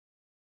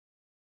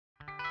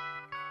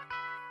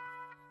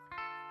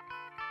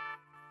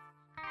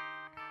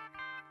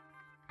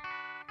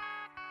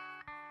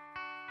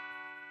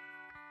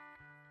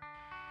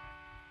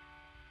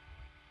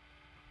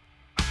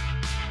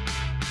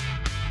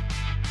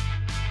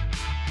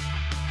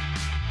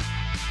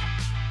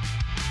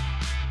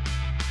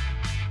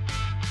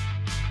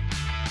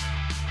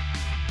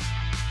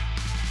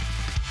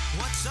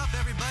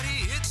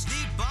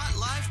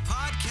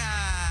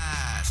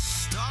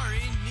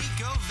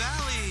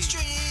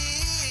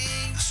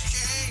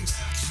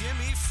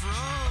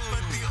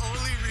But the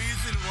only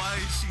reason why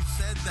she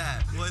said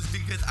that was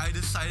because I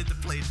decided to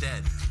play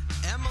dead.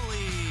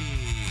 Emily.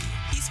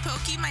 He's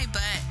poking my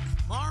butt.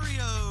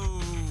 Mario.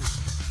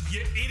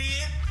 You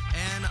idiot.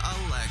 And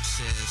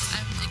Alexis.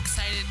 I'm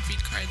excited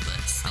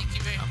regardless. Thank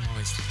you very much.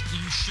 always.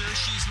 You sure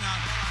she's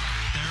not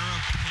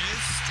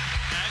therapist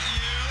at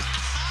you?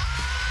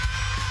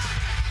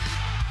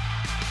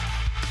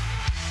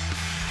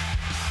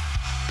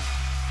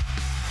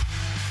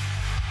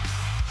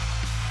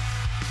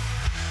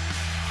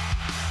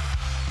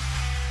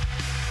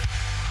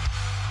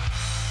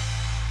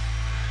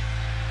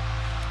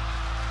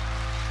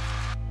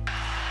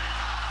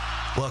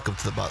 Welcome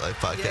to the Bot Life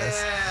Podcast.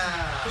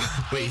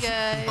 Yeah. Wait,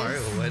 Hey guys. Mario,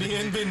 what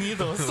did,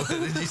 Bienvenidos. what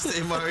did you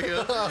say,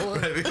 Mario?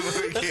 Right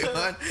before we came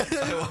on,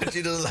 I want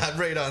you to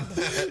elaborate on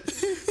that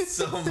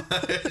so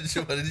much.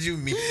 What did you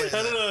mean by that?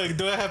 I don't know.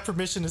 Do I have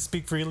permission to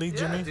speak freely,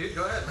 Jimmy? Yeah, dude,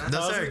 go ahead, man.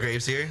 No sour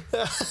grapes here.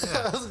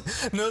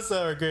 No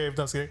sour grape.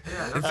 No, I'm just kidding.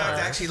 Yeah, In fact,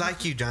 I actually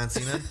like you, John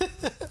Cena.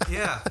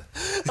 yeah.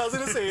 I was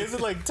gonna say, is it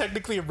like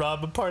technically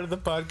Rob a part of the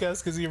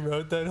podcast because he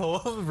wrote that whole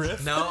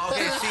riff? No,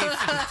 okay,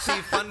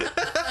 see, fun.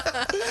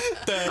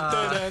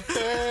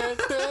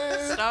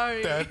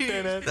 Sorry.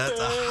 That's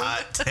a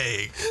hot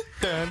take.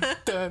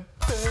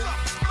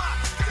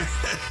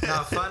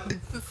 No,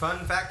 fun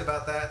fact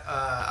about that.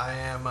 I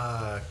am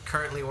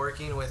currently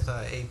working with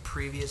a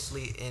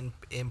previously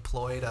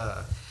employed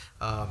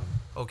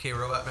OK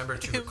Robot member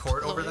to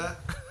record over that.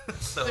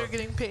 So They're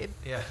getting paid.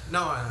 yeah,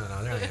 no, they're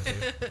not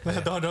getting paid.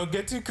 Yeah. Don't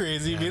get too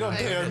crazy. We don't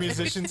pay our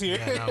musicians here.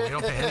 Yeah, no, we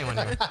don't pay anyone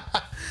here.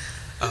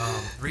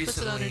 Puts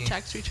it on your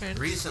tax return.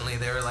 Recently,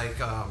 they were like,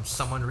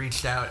 someone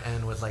reached out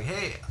and was like,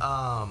 "Hey,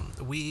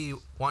 we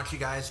want you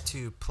guys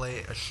to play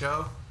a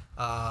show,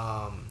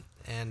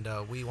 and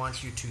we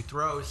want you to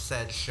throw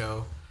said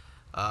show.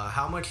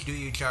 How much do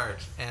you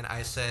charge?" And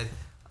I said,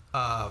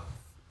 and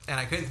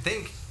I couldn't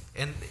think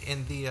in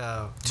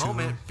the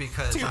moment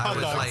because I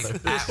was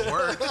like at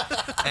work,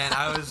 and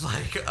I was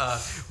like,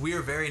 "We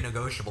are very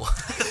negotiable."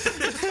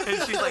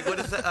 And she's like, "What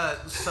is that?"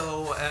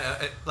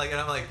 And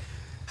I'm like.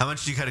 How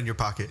much do you cut in your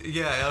pocket?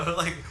 Yeah, I was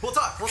like, we'll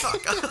talk.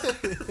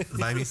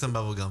 Buy me some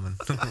bubble gum.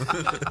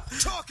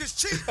 Talk is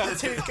cheap.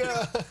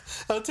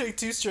 I'll take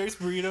 2 stripes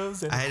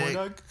burritos and a corn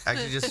dog.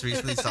 Actually just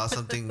recently saw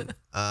something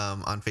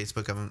on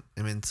Facebook. I'm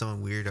in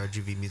some weird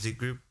RGV music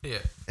group. Yeah.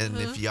 And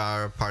if y'all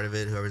are a part of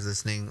it, whoever's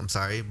listening, I'm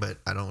sorry, but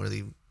I don't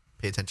really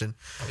pay attention.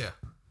 Yeah.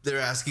 They're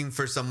asking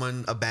for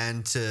a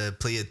band to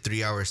play a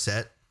 3-hour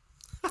set.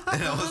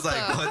 And I was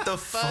like, what the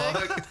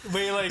fuck?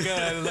 Wait,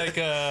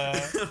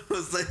 It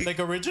was like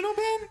original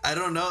band? I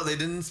don't know. They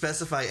didn't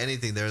specify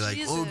anything. They're like,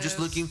 oh, just Jesus.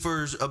 looking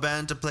for a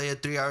band to play a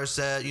 3-hour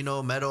set,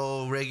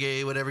 metal,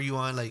 reggae, whatever you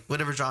want, like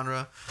whatever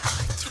genre.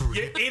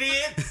 You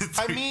idiot.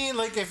 I mean,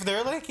 like if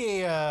they're like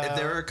If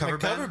they were a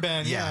cover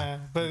band? yeah. Yeah.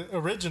 But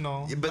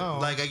original. Yeah, but no.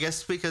 like I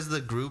guess because the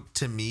group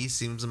to me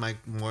seems like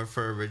more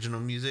for original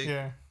music.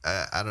 Yeah.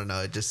 I don't know.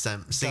 It just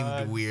seemed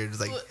God. weird.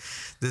 Like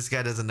this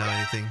guy doesn't know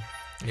anything.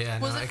 Yeah,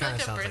 no, Was it it kind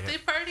like of a sounds birthday like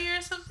it. party or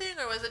something,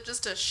 or was it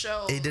just a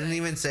show? He didn't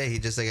even say. He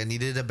just like I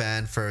needed a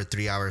band for a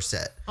 3-hour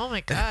set. Oh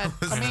my god!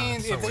 I mean,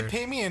 it's so if they weird.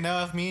 pay me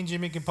enough, me and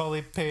Jimmy can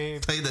probably Play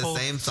the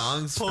same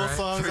songs. pull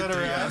songs for out of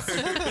our 3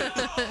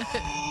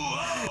 ass.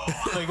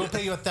 Like we'll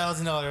pay you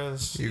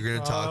 $1,000. You're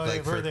gonna talk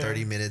like for we're there.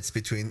 30 minutes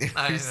between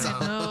I every know. song.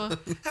 No,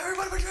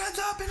 Everybody put your hands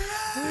up in the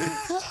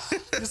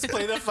air. Just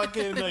play the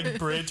fucking like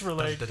bridge for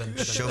like.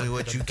 Show me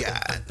what you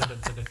got.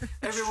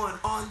 Everyone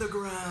on the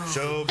ground.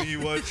 Show me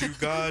what you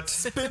got.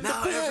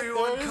 Now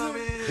everyone come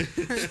in.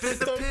 Spin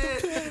the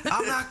pit.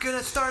 I'm not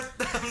gonna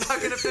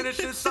finish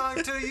this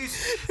song till you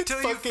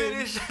Fucking-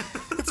 finish.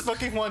 It's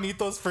fucking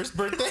Juanito's first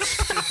birthday.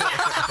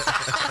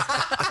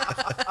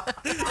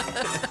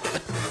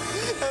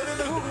 I don't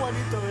know who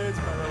Juanito is,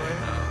 by the way.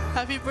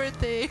 happy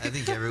birthday! I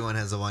think everyone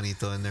has a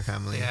Juanito in their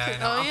family. Yeah, I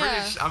know. Oh, I'm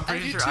yeah. I'm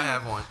pretty I do sure I too.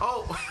 have one.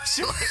 Oh,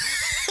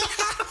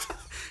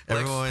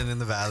 Everyone in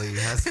the valley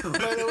has. By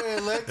the way,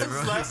 Alex's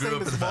Everyone last grew name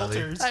up in is the valley.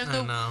 Walters. I'm I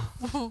the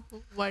know.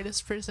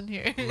 whitest person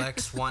here.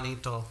 Lex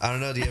Juanito. I don't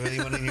know. Do you have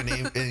anyone in your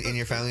name in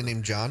your family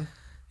named John?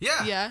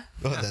 Yeah. Yeah.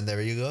 Oh, then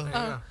there you go. There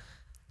you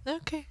go.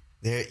 Okay.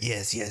 There,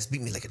 yes,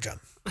 beat me like a drum.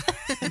 No,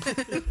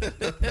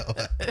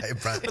 I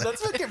brought But that.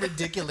 that's fucking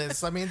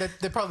ridiculous. I mean,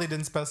 they probably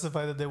didn't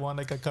specify that they want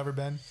like a cover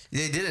band.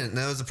 They didn't.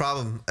 That was the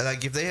problem.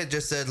 Like, if they had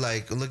just said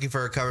like looking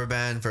for a cover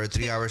band for a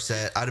 3-hour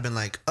set, I'd have been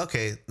like,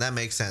 okay, that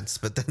makes sense.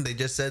 But then they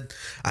just said,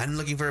 I'm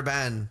looking for a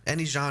band,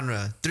 any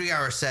genre,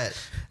 3-hour set.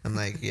 I'm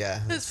like,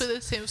 yeah. It's for the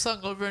same song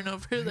over and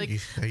over, like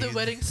Are the you-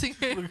 wedding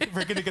singer.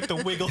 We're gonna get the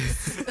wiggles.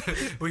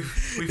 we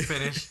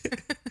finished.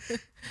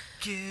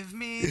 Give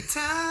me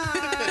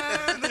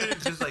time.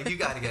 It's just like you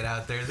got to get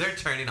out there. They're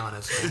turning on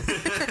us. Man.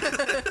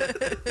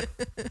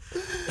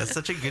 That's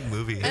such a good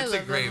movie. I It's a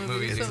love great that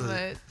movie. so It's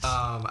much.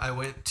 I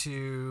went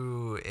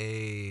to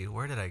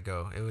where did I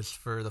go? It was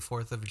for the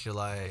 4th of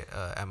July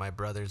at my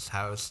brother's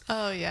house.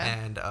 Oh yeah.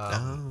 And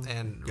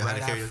and You had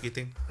right a after, karaoke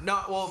thing?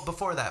 no, well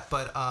before that,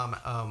 but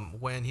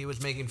when he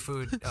was making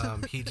food,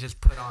 he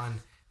just put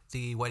on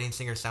the Wedding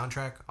Singer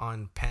soundtrack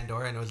on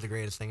Pandora, and it was the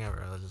greatest thing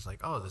ever. I was just like,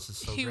 oh, this is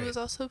so He great. was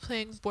also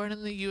playing Born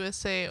in the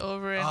USA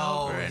over and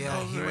oh over and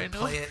yeah, he over would and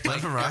play over. it like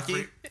from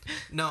Rocky?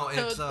 No, No,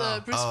 it's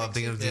the Bruce Oh, I'm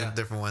thinking of Yeah. a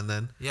different one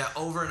then. yeah,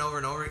 over and over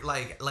and over,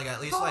 like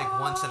at least like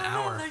once an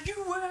hour,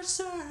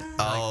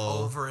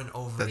 Oh, over and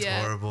over. that's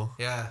Yeah. horrible.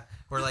 Yeah,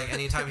 where like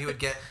anytime he would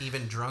get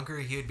even drunker,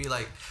 he would be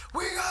like,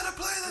 "We gotta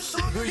play this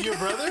song." Who, your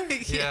brother?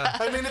 Yeah.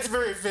 I mean, it's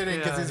very fitting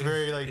because Yeah, he's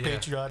very like yeah.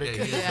 patriotic.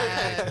 Yeah, he's very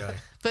Yeah. patriotic.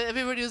 But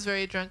everybody was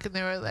very drunk and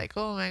they were like,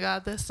 "Oh my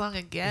god, this song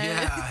again!"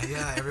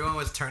 Yeah. Everyone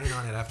was turning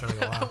on it after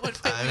like a while. One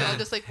point we all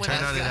just like went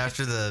Turn on it outside.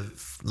 after the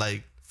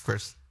like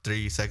first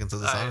 3 seconds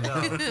of the I song.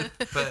 know.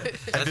 But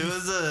If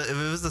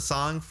it was the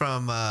song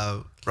from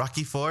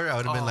Rocky 4, I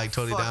would have been like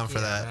totally down for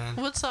that. Man.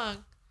 What song?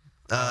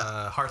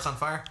 Hearts on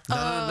Fire.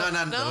 No,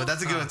 no?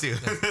 that's a good one too.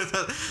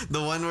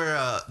 The one where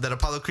that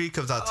Apollo Creed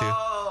comes out to.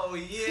 Oh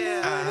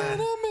yeah.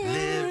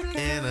 Live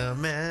in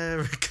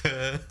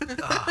America.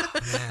 Oh,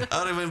 man. I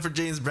would have went for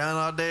James Brown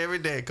all day, every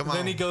day. Come on.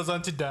 Then he goes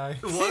on to die.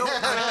 What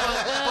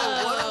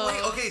a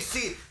way. Okay,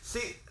 see.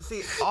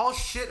 All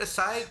shit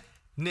aside,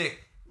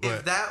 Nick. If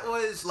What? that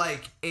was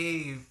like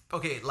a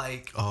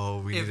like Oh,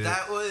 we if need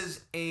that was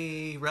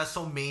a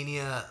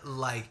WrestleMania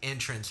like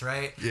entrance,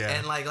 right? Yeah.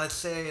 And like let's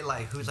say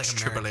like who's like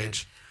Triple American?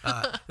 H.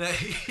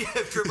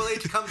 If Triple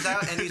H comes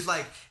out and he's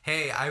like,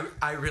 "Hey,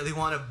 I really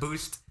want to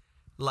boost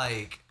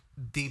like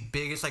the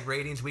biggest like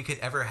ratings we could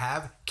ever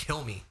have.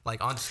 Kill me,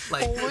 like on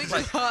like Oh my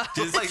like, god!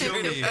 Just like kill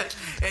me.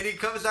 and he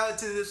comes out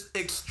to this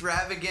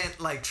extravagant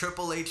like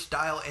Triple H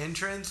style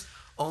entrance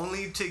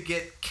only to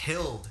get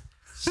killed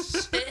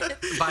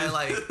by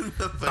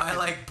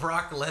like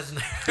Brock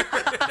Lesnar.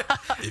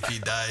 If he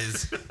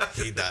dies,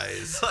 he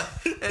dies.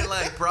 And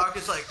like Brock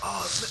is like,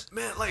 "Oh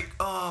man, like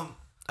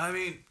I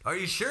mean, are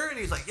you sure?" And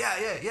he's like,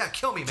 yeah,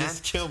 kill me, man.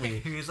 Just kill me.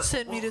 He's like,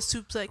 Send me to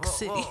Suplex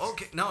City.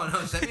 okay, no,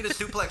 send me to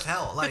Suplex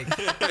Hell,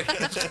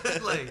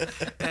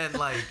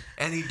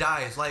 and he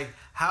dies. Like,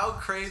 how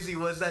crazy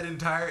was that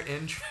entire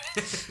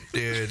entrance?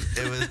 Dude,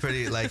 it was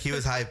pretty, like, he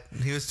was hype.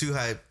 He was too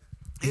hype.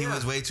 He Yeah.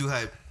 was way too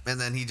hype. And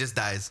then he just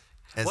dies.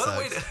 It What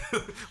sucks.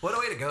 a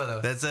way to go,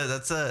 though.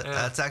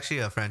 That's actually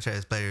a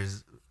franchise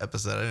players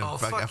episode. Oh,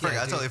 fuck I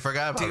yeah, I totally dude.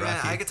 forgot about Dude, man,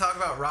 Rocky. I could talk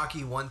about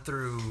Rocky 1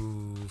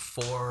 through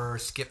 4,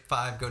 skip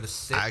 5, go to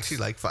 6. I actually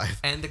like 5.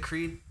 And the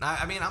Creed.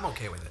 I mean, I'm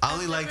okay with it. I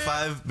only like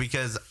 5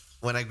 because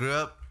when I grew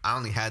up, I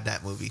only had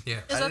that movie. Yeah.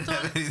 Is I that didn't the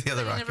have one any of the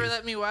other that you never Rockies.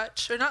 let me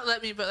watch? Or not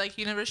let me, but like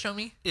you never show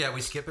me? Yeah,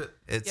 we skip it.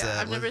 It's Yeah,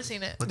 I've what- never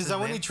seen it. what's Is his that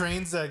when name? he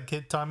trains that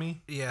kid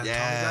Tommy? Yeah. Tommy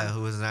Yeah, Gunn.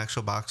 who was an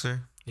actual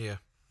boxer? Yeah.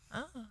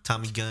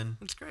 Tommy Gunn.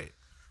 It's great.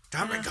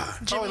 Tommy Gunn. Oh,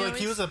 Jimmy like he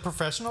always- was a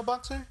professional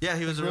boxer? Yeah,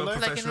 he was a Real real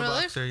life? Like in professional real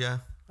life? boxer. Yeah,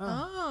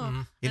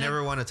 Oh. he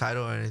never won a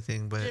title or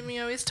anything, but Jimmy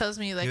always tells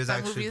me like was that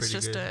actually movie is pretty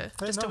just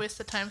good. a know. waste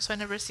of time, so I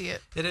never see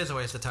it. It is a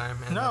waste of time.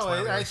 And No, that's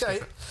why we I always skip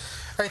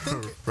it.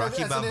 think Rocky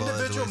as an Balboa is a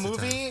individual waste of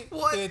time. movie,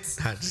 What?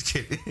 it's. I'm just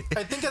kidding.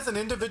 I think as an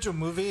individual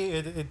movie,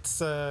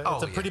 it's a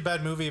yeah. pretty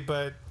bad movie,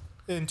 but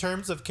in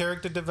terms of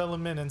character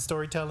development and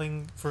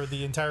storytelling for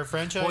the entire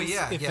franchise, Well,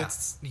 yeah, if yeah,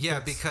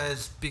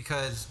 it's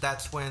because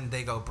that's when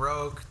they go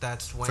broke.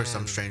 That's when For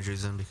some strange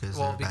reason, because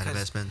Well, they're bad because-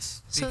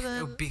 investments. So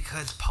then-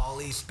 because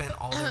Paulie spent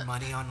all their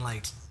money on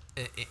like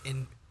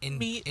in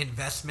Meat.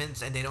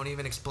 investments, and they don't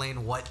even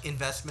explain what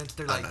investments.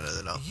 They're Oh, like,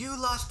 no, no. "You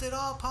lost it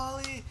all,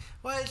 Paulie.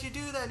 Why did you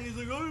do that?" And he's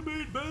like, "I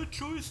made bad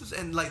choices,"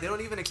 and like they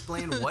don't even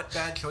explain what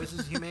bad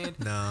choices he made.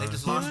 No. They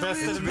just He lost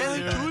invested it. in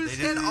really Brazil. good. They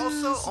just- And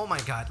also, oh my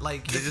god,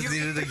 like They if just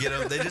you- needed to get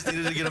him. They just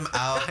needed to get him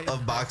out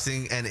of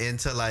boxing and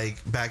into like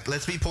back.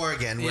 Let's be poor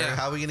again. Yeah.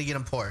 How are we gonna get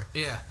him poor?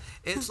 Yeah,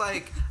 it's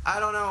like I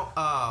don't know.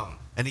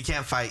 And he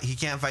can't fight. He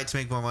can't fight to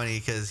make more money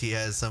because he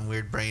has some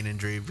weird brain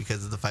injury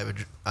because of the fight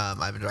with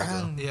Ivan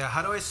Drago. Yeah,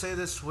 how do I say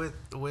this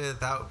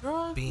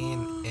without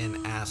being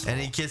an asshole? And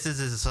he kisses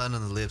his son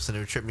on the lips, and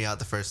it tripped me out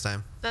the first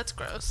time. That's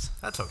gross.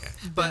 That's okay.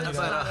 But That's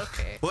not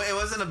okay. Well, it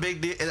wasn't a big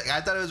deal.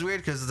 I thought it was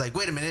weird because it's like,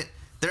 wait a minute,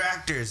 they're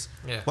actors.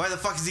 Yeah. Why the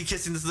fuck is he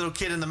kissing this little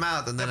kid in the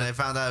mouth? And then I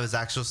found out it was his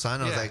actual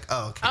son. I was Yeah. like,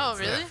 oh, okay. Oh, It's-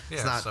 really?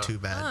 It's Yeah, not so- too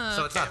bad.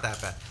 so it's not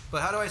that bad.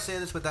 But how do I say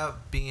this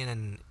without being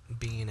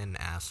an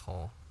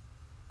asshole?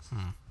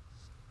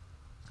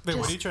 Wait,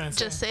 what are you trying to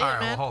say? Just say All it, right,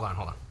 man. well,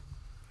 hold on.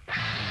 Did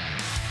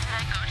I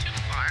go too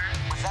far?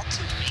 Was that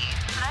too mean?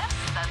 Did I have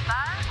said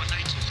that? Was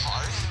I too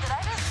harsh? Did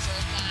I just say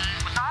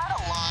that? Was I out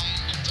of line?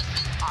 Just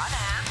be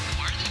honest.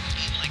 Why are they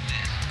being like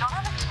this? Don't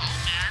have a tone,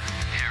 man.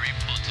 Harry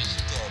Potter's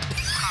dead.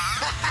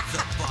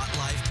 The Bot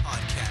Life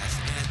Podcast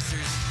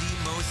answers the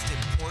most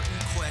important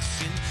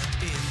question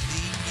in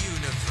the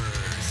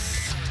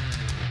universe.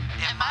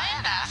 Am I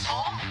an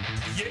asshole?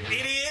 You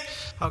idiot!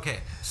 Okay,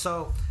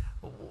 so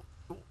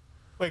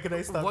Wait, can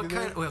I stop What you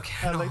there? kind-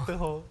 okay, I no.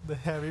 like the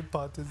Harry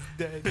Potter's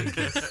dead.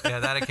 yeah,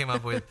 that I came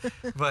up with.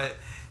 But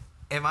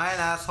am I an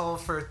asshole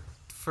for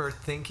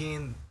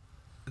thinking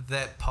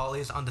that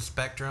Paulie's on the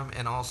spectrum,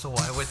 and also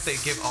why would they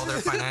give all their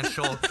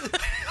financial?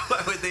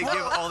 Why would they give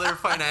all their On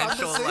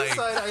financial the same like?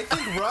 side, I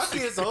think Rocky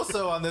is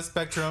also on the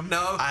spectrum.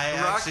 No,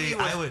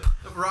 I would.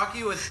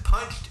 Rocky was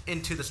punched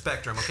into the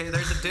spectrum. Okay,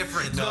 there's a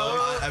difference. No,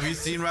 have you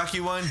seen Rocky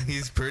 1?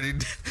 He's pretty.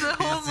 The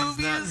whole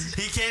movie out.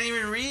 He can't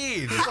even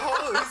read. He's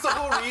the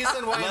whole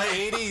reason why Like,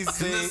 in the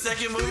 80s In the they,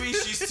 second movie,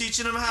 she's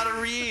teaching him how to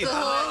read. The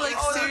whole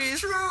that's series,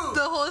 true.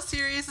 the whole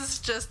series is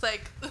just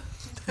like them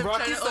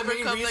Rocky's trying to the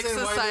main overcome like reason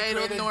why they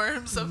societal created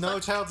norms of No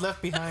Child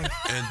Left Behind.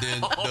 And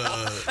then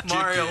the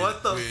Mario, chicken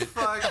what the with-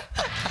 fuck?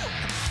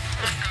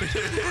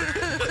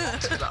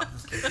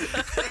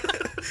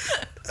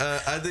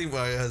 I think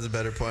Mario has a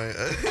better point.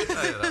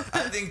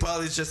 I think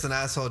Polly's just an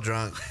asshole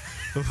drunk.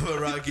 But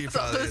Rocky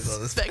probably is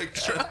on the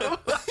spectrum.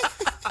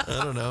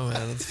 I don't know,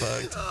 man. It's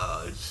fucked.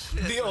 Oh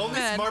shit. The only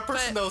Man, smart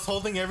person but- that was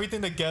holding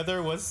everything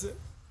together was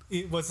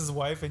his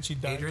wife, and she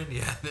died. Adrian,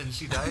 yeah, then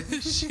she died.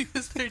 she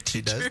was their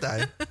She teacher. does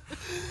die.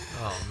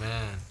 Oh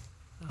man.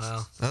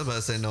 Well, I was about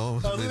to say no.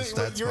 I was It's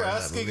like, that you were smart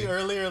in that asking movie.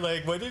 earlier,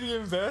 like, why did you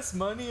invest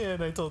money?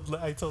 And I told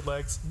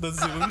Lex the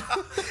Zune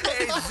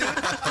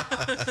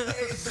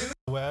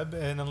web,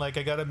 and then like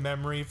I got a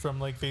memory from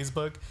like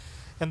Facebook,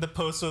 and the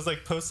post was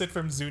like posted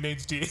from Zune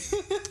HD.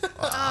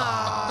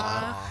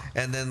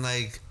 And then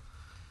like,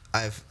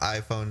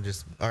 iPhone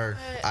just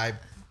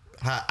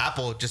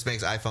Apple just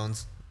makes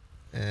iPhones,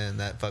 and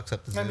that fucks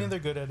up the Zoom. I mean, they're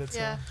good at it, so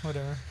Yeah.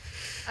 whatever.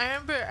 I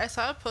remember I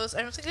saw a post.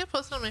 I think I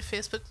posted on my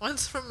Facebook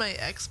once from my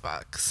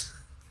Xbox.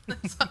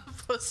 I saw a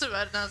post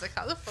about it, and I was like,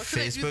 "How the fuck did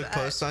I use Facebook that?"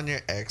 post on your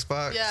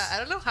Xbox. Yeah, I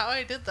don't know how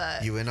I did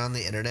that. You went on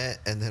the internet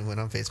and then went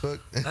on Facebook.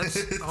 that's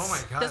oh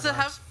my god. Does it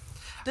Max. have?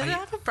 Did it I-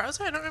 have a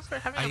browser? I don't remember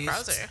having a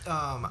browser.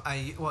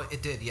 Well,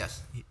 it did.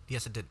 Yes,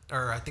 yes, it did.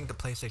 Or I think the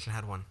PlayStation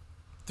had one.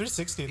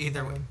 360. I think Either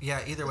that way, one. yeah,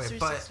 either way. It's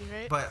But 360,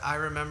 right? but I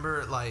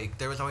remember like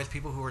there was always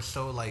people who were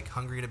so like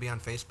hungry to be on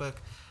Facebook,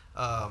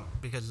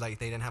 because like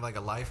they didn't have like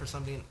a life or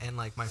something. And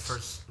like my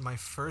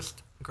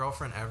first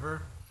girlfriend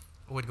ever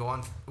would go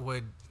on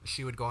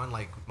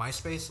like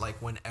MySpace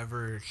like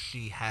whenever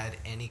she had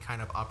any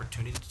kind of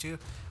opportunity to.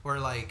 Or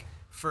like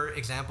for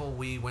example,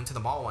 we went to the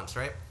mall once,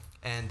 right?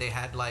 And they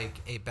had like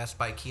a Best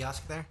Buy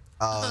kiosk there.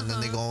 Oh, and then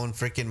they go on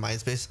freaking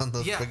MySpace on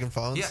those freaking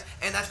phones. Yeah,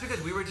 and that's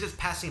because we were just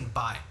passing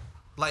by.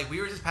 Like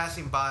we were just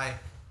passing by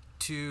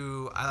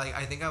to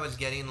I think I was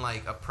getting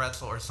like a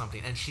pretzel or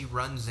something, and she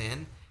runs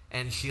in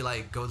and she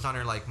like goes on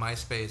her like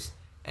MySpace,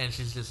 and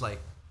she's just like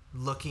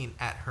looking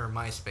at her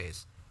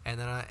MySpace. And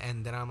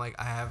then I'm like,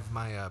 I have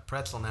my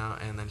pretzel now,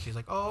 and then she's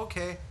like, oh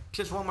okay,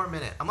 just one more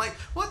minute. I'm like,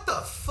 what the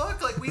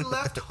fuck? Like we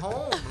left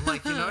home,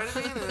 like you know what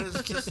I mean? And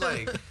it's just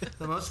like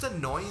the most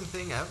annoying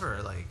thing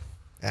ever. Like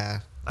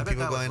Yeah. I bet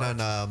People that was going on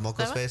That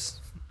Moco's one? face.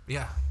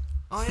 yeah,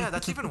 oh yeah,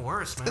 that's even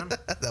worse, man.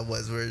 That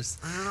was worse.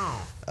 I don't know.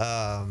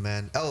 Oh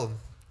man. Oh,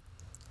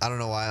 I don't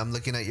know why. I'm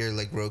looking at your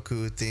like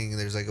Roku thing.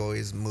 There's like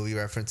always movie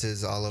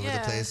references all over the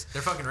Yeah. place.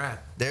 They're fucking rad.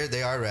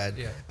 They are rad.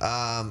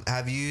 Yeah.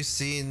 Have you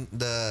seen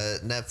the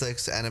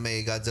Netflix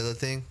anime Godzilla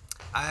thing?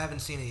 I haven't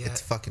seen it yet.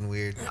 It's fucking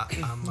weird.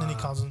 I'm, And he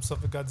calls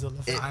himself a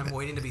Godzilla fan. I'm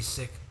waiting to be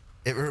sick.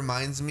 It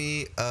reminds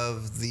me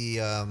of the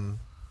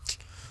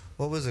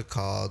what was it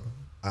called?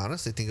 I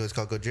honestly think it was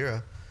called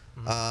Gojira.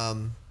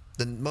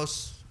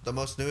 The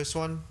most newest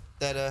one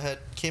that had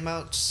came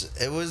out.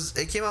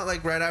 It came out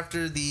like right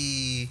after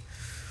the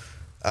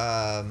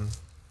the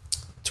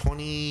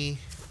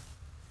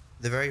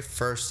very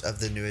first of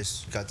the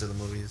newest Godzilla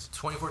movies.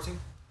 2014?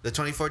 The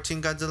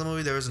 2014 Godzilla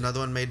movie. There was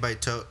another one made by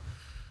Toei.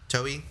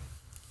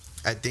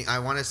 I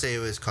want to say it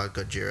was called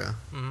Gojira.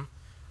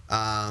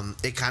 Mm-hmm.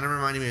 It kind of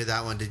reminded me of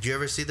that one. Did you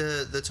ever see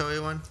the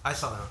Toei one? I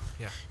saw that one.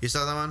 Yeah. You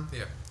saw that one?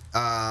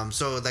 Yeah.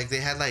 So like they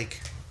had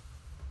like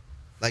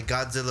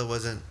Godzilla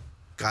wasn't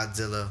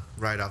Godzilla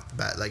right off the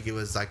bat. Like it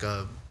was like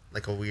a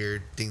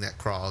weird thing that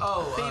crawled.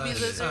 Oh, Baby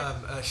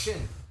lizard.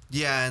 Shin.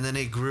 Yeah, and then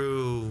it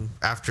grew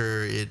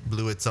after it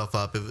blew itself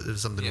up. It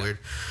was something Yeah. weird,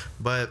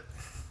 but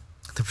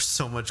there was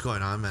so much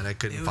going on, man. I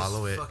couldn't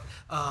follow it.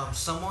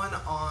 Someone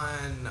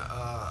on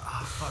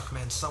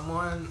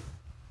someone,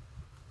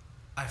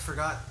 I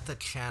forgot the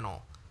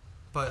channel,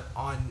 but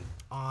on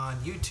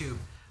YouTube,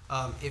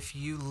 if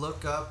you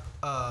look up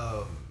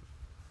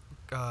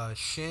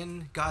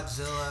Shin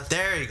Godzilla.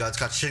 There you go. It's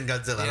called Shin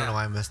Godzilla. I don't Yeah. know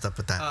why I messed up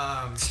with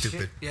that.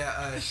 Stupid.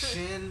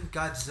 Shin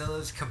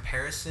Godzilla's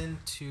comparison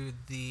to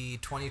the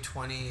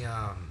 2020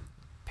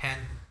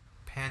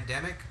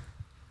 pandemic.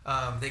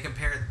 They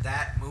compared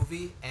that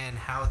movie and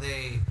how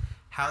they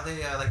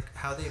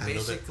Handled it.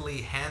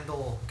 basically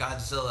handle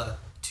Godzilla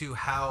to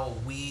how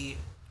we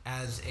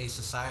as a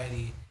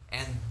society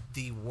and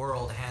the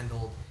world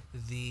handled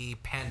the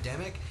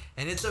pandemic.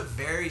 And it's a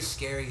very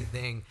scary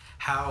thing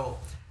how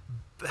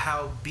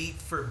beat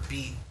for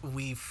beat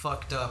we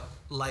fucked up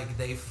like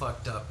they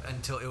fucked up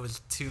until it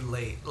was too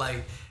late.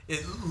 Like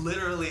it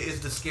literally is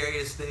the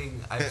scariest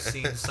thing I've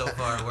seen so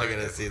far. I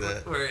gotta see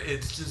that. Where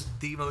it's just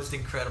the most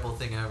incredible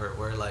thing ever.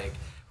 Where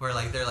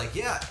they're like,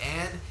 yeah,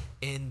 and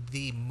in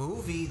the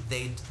movie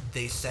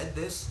they said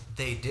this,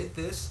 they did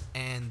this,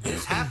 and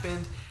this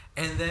happened,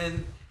 and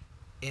then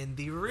in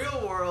the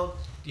real world,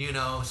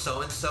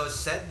 so and so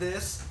said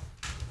this,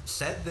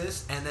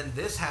 and then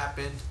this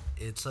happened.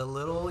 It's a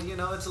little,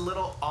 it's a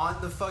little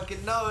on the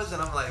fucking nose,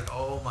 and I'm like,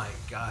 oh my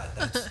god,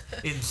 that's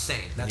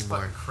insane. That's Need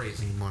fucking more,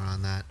 crazy. Need more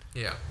on that.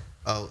 Yeah.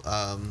 Oh,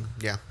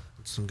 yeah.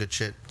 Some good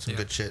shit. Some Yeah.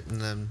 good shit. And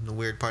then the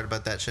weird part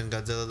about that Shin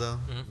Godzilla, though,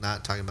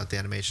 not talking about the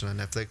animation on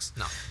Netflix.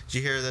 No. Did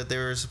you hear that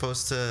there were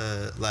supposed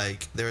to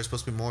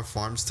be more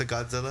forms to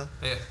Godzilla?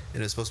 Yeah.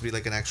 And it was supposed to be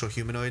like an actual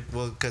humanoid.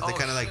 Well, because they Oh,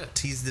 kind of like shit.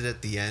 teased it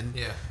at the end.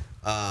 Yeah.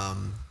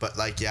 But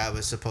like, yeah, it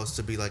was supposed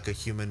to be like a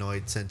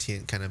humanoid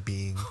sentient kind of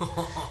being.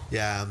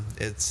 Yeah,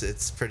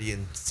 it's pretty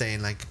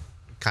insane. Like,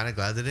 kind of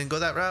glad they didn't go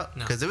that route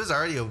No. because it was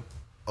already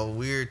a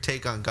weird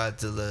take on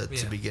Godzilla to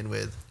Yeah. begin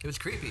with. It was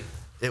creepy.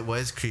 It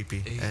was creepy.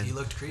 He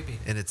looked creepy.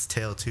 And its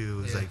tail too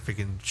was Yeah. like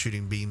freaking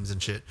shooting beams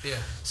and shit. Yeah.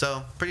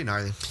 So pretty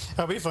gnarly.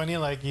 It'll be funny,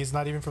 like, he's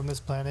not even from this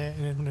planet,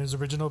 and in his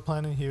original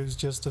planet, he was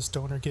just a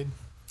stoner kid.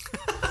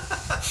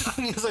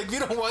 He's like, we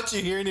don't want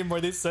you here anymore.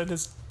 They sent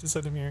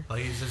him here.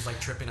 Like he's just like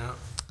tripping out.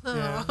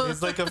 Yeah,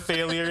 he's like a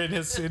failure in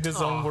his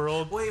own Aw.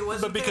 world. Wait,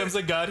 wasn't but becomes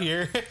a god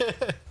here.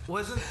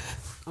 Wasn't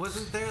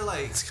there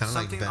like It's kinda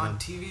like something Venom. on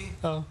TV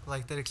Oh.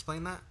 like that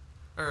explained that,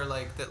 or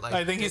like that like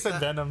I think he did said that?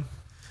 Venom.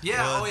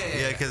 Yeah. Well, Oh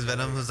yeah. because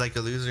Venom was like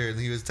a loser, and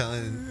he was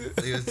telling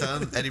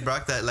Eddie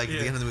Brock that like at the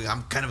Yeah. end of the movie,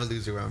 I'm kind of a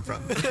loser where I'm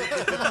from.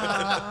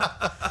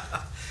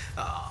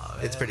 Aw,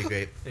 It's man. pretty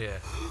great. Yeah.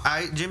 All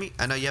right, Jimmy,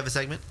 I know you have a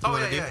segment. You Oh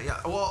wanna yeah, do?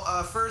 yeah.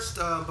 Well, first,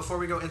 before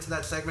we go into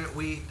that segment,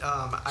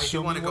 I Show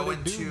do want me to go what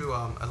it into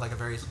do. like a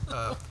very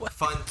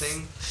fun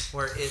thing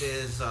where it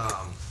is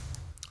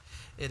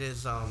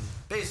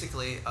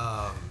basically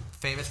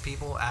famous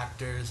people,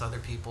 actors, other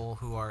people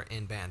who are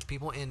in bands,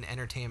 people in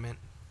entertainment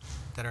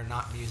that are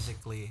not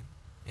musically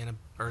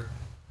or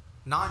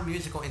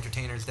non-musical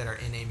entertainers that are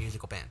in a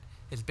musical band.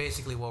 Is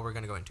basically what we're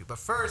going to go into. But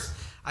first,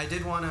 I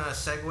did want to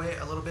segue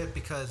a little bit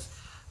because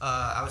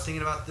I was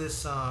thinking about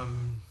this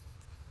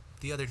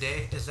the other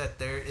day, is that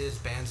there is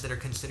bands that are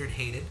considered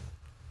hated,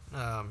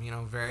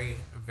 very,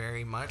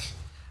 very much.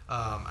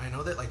 I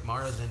know that like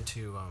Mara's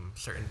into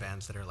certain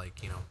bands that are like,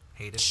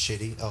 hated.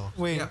 Shitty. Oh,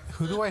 Wait, Yeah.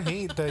 who do I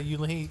hate that you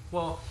hate?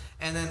 Well,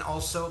 and then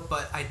also,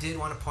 but I did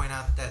want to point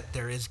out that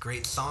there is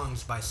great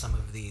songs by some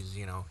of these,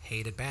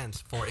 hated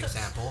bands. For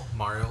example,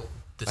 Mario.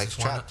 This Likes is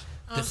one. Trapped.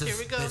 This Oh, is here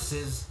we go. this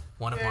is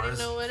one of We already Mara's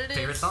know what it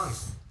favorite is.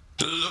 songs.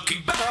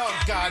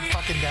 Oh God,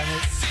 fucking damn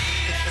it!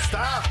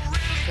 Stop!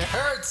 It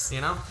hurts.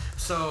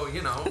 So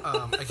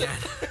again,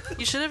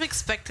 You should have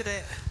expected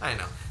it. I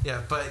know.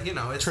 Yeah, but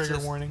it's Trigger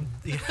just, warning.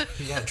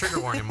 Yeah, trigger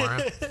warning,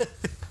 Mara.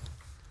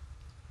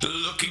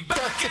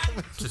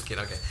 Just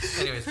kidding. Okay.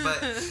 Anyways,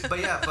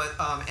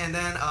 and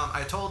then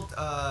I told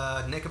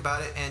Nick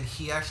about it, and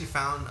he actually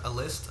found a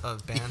list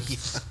of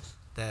bands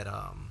that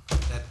are.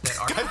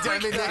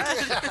 Damn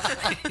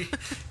it, Nick.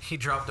 He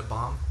dropped a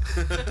bomb.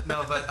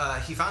 No,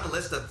 but he found a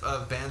list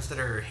of bands that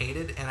are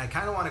hated, and I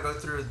kind of want to go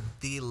through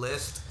the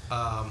list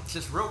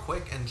just real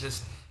quick and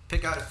just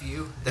pick out a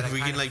few that if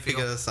we can like pick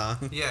out a song.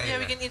 Yeah,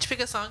 We can each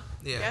pick a song.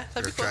 Yeah.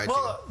 That'd be Or cool. try-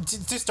 Well,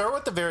 to start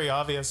with the very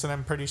obvious, and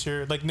I'm pretty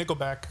sure, like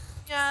Nickelback,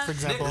 Yeah. for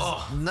example.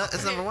 No,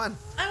 it's number one.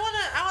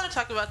 I wanna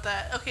talk about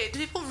that. Okay, do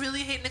people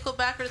really hate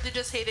Nickelback, or do they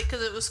just hate it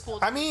because it was cool?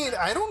 I mean,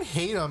 I don't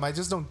hate them. I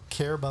just don't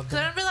care about Because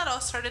I them. remember that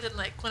all started in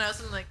like when I was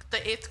in like the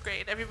 8th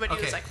grade. Everybody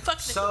Okay. was like, "Fuck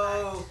Nickelback."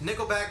 So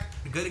Nickelback,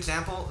 good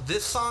example.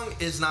 This song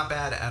is not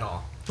bad at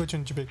all. Which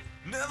one did you pick?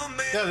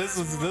 Yeah, this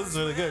is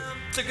really good.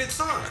 It's a good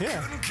song.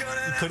 Yeah, you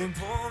couldn't.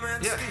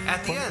 Yeah,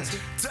 at the end.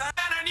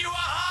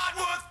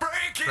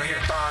 Right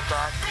here.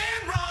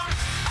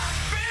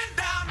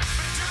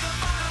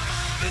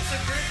 It's a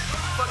great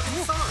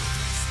fucking song.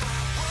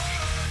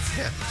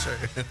 Yeah, sure.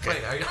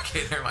 Wait, are you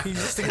okay? Never mind. He's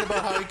just thinking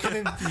about how he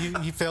couldn't.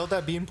 He failed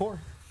at being poor.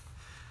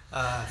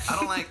 I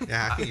don't like.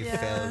 Yeah, how can you Yeah.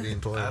 fail at being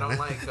poor? I don't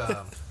like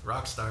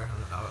Rockstar.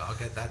 I'll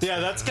get that. Yeah,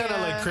 straight. that's kind of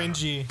Yeah. like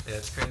cringy. Yeah,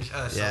 it's cringe.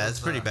 Yeah, it's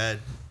pretty bad.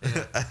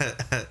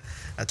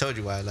 I told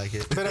you why I like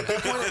it. But at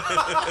that point,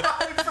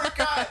 I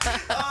forgot.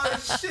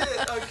 Oh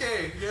shit.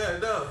 Okay. Yeah.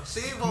 No.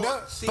 See. Well,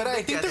 No, see, but I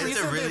Nick think gets the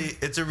it.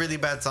 It's a really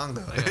bad song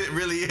though. Yeah. It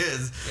really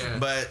is. Yeah.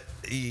 But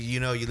you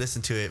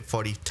listen to it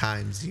 40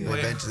 times, you Wait.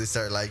 eventually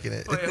start liking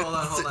it. Wait, hold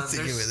on.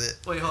 Singing with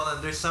it. Wait, hold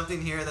on. There's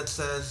something here that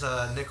says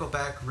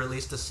Nickelback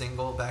released a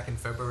single back in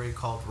February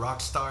called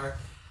Rockstar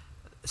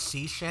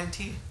Sea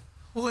Shanty.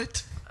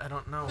 What? I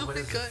don't know. Oh What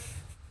my is god. this?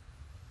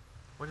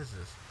 What is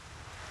this?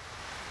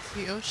 It's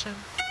the ocean.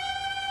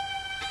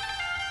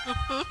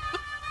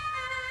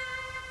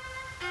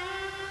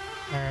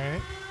 all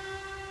right.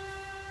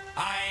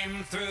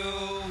 I'm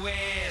through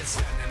with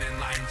standing in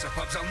line to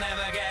pubs I'll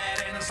never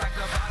get in. It's like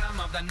the bottom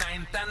of the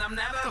ninth and I'm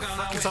never gonna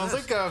win. It sounds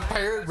like a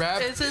pirate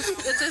rap. It's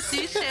a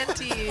sea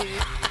shanty.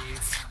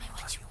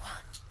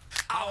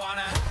 I want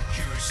a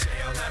huge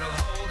sail that'll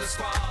hold the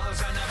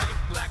squalls and a big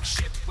black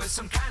ship with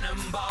some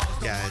cannonballs.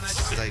 Don't Yeah, wanna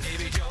it's join like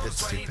Davy Jones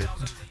it's when he stupid.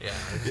 knows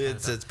I'm-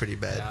 Yeah. It's pretty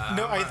bad.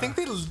 No, I think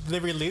they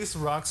released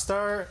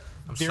Rockstar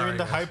I'm during sorry,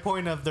 the guys. high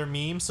point of their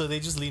meme, so they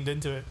just leaned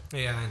into it.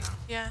 Yeah, I know.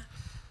 Yeah.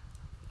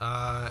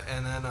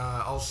 And then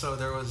also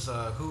there was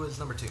who was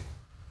number 2?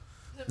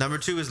 Number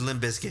 2 is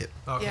Limp Bizkit.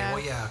 Okay, Yeah.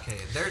 well yeah, okay.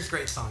 There's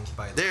great songs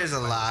by. There's a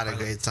lot of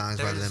great songs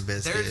by there's- Limp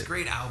Bizkit. There's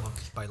great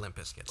albums by Limp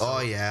Bizkit. Oh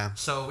yeah,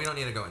 So we don't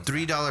need to go into.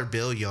 $3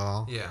 bill,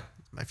 y'all. Yeah.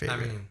 My favorite.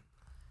 I mean,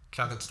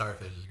 Chocolate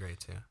Starfish is great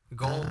too.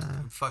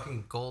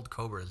 Fucking Gold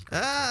Cobra is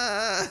great.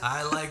 Ah.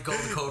 I like Gold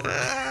Cobra.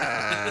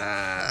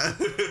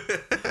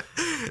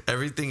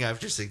 Everything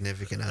after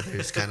Significant Other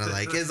is kind of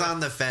like is on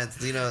the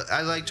fence. You know,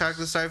 I like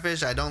Chocolate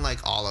Starfish. I don't like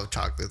all of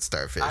Chocolate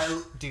Starfish.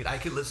 Dude, I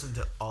could listen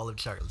to all of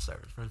Chocolate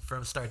Starfish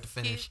from start to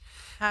finish.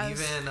 has-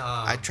 Even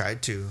I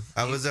tried to.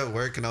 I was at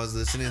work and I was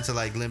listening to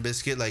like Limp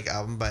Bizkit, like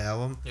album by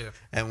album. Yeah.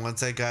 And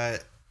once I got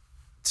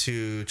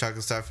to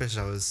Chocolate Starfish,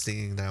 I was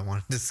singing that I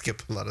wanted to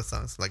skip a lot of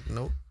songs. Like,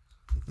 nope.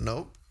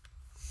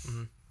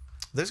 Mm-hmm.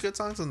 There's good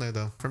songs on there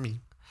though, for me.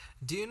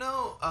 Do you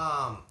know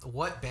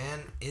what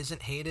band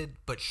isn't hated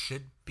but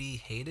should be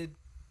hated?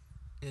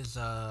 Is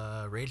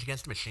Rage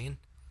Against the Machine.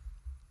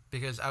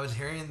 Because I was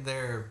hearing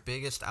their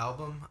biggest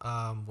album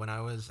when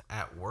I was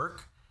at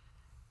work,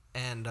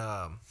 and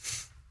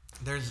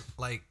there's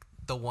like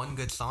the one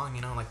good song,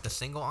 you know, like the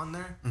single on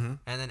there, and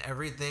then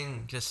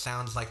everything just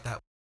sounds like that.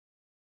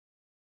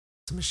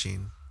 It's a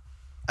machine.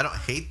 I don't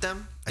hate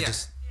them.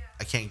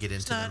 I can't get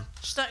into them.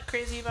 Just not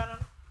crazy about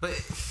them. But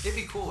it'd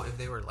be cool if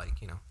they were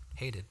like, you know,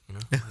 hated, you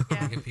know,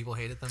 like if people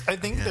hated them. I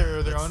think Yeah,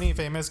 they're that's- only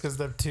famous because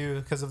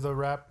of the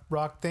rap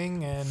rock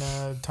thing and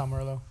Tom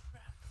Morello.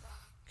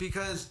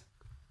 Because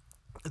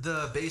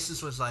the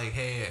bassist was like,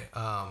 hey,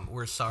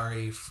 we're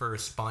sorry for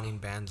spawning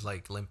bands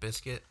like Limp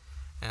Bizkit.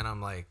 And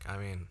I'm like, I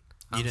mean...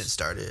 You didn't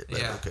start it. But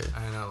yeah, okay.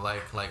 I know.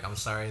 Like, I'm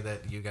sorry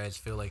that you guys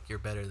feel like you're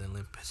better than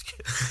Limp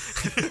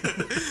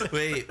Bizkit.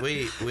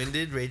 wait. When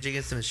did Rage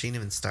Against the Machine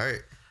even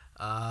start?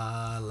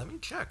 Let me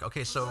check.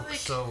 Okay, so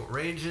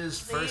Rage's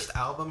first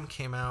album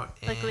came out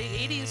in... Like late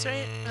 80s,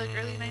 right? Or like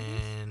early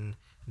 90s? In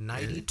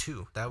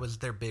 92. That was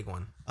their big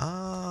one.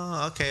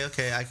 Oh,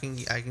 okay. I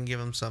can give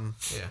them some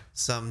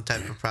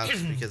type of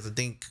props because I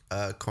think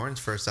Korn's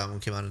first album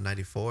came out in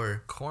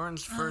 94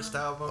 Korn's first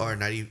album... or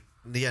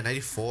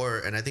 94,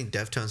 and I think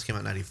Deftones came out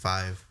in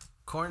 95.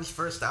 Korn's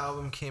first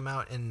album came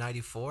out in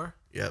 94.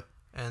 Yep,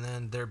 And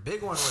then their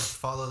big one was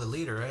Follow the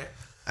Leader, right?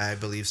 I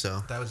believe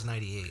so. That was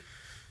 98.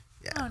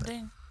 Yeah. Oh, but,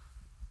 dang.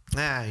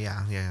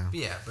 yeah.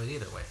 Yeah, but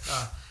either way.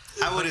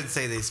 I wouldn't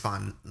say they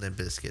spawned Limp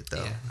Bizkit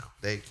though. Yeah, no.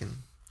 They can.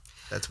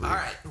 That's weird. All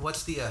right,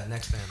 what's the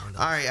next band on the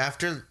All right.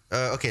 After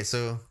okay,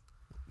 so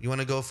you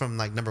want to go from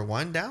like number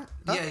 1 down?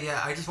 Up?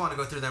 Yeah. I just want to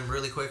go through them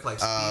really quick, like.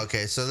 Speed.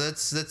 Okay, so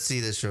let's see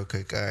this real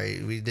quick. All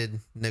right, we did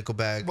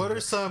Nickelback. What are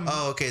some?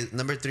 Oh, okay.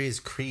 Number 3 is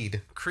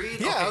Creed. Creed.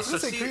 Yeah, okay, I was gonna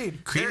say see,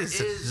 Creed. Creed there is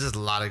just a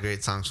lot of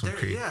great songs from there,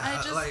 Creed.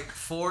 yeah. Like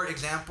for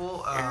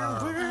example,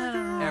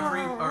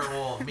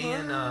 me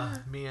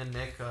and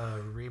Nick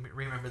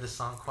remember this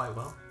song quite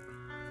well.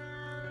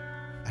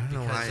 I don't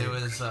know Because why. it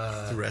was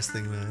It's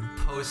wrestling, man.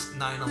 post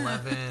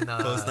 9/11.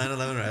 Post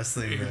 9/11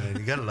 wrestling, man.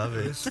 You gotta love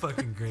it. It's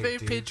fucking great, Very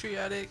dude.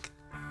 patriotic.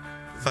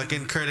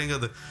 Fucking Kurt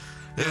Angle.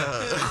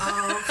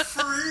 I'm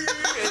free,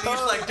 and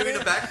he's like doing a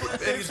backflip,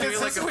 and he's doing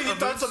like a when you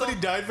thought somebody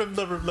moonsault. died from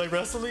the like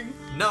wrestling.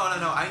 No.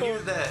 I knew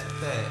that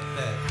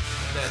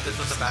this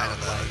was about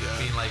like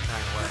being like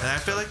 9/11. And I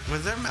feel like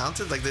was there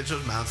mountains? Like they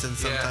showed mountains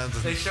sometimes.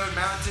 Yeah, they showed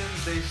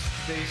mountains. They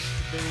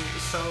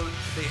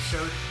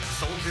showed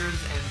soldiers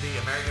and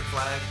the American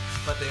flag,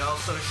 but they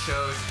also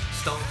showed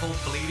Stone Cold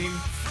bleeding.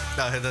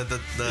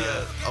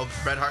 The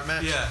Bret Hart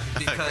match. Yeah,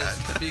 Oh,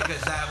 God.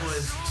 because that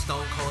was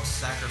Stone Cold's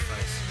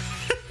sacrifice.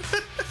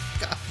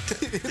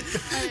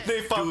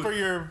 They fought for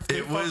your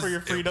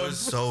freedom. It was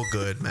so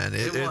good, man.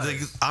 It It was. Like,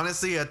 was.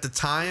 honestly, at the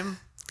time,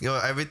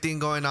 everything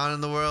going on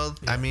in the world.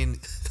 I mean,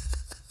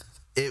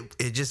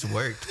 it just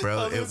worked,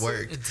 bro. It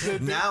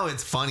worked. Now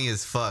it's funny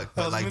as fuck,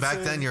 but like back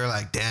then, you're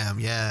like, damn,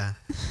 yeah,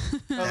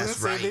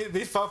 that's right.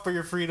 They fought for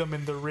your freedom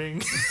in the ring.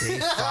 They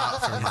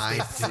fought for my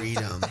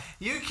freedom.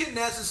 You can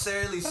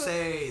necessarily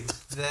say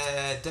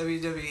that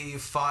WWE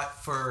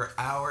fought for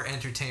our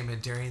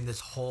entertainment during this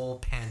whole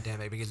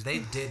pandemic because they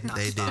did not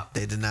stop.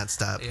 They did not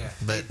stop. Yeah,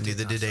 But they did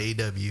neither not did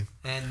AEW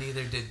And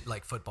neither did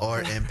like football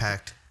or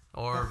Impact,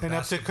 or And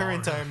up to basketball.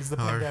 current times, the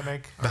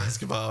pandemic.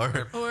 basketball,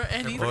 Or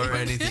anything. or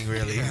anything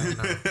really. Yeah,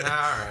 no. All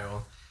right,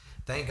 well,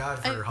 thank God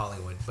for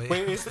Hollywood. But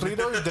Wait, is Three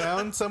Doors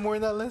Down somewhere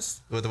in that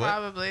list? With what?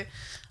 Probably.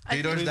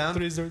 Three Doors Down?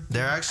 Three Doors-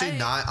 They're actually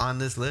not on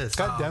this list.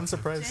 Goddamn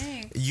surprised.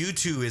 Dang.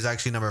 U2 is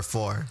actually number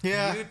 4.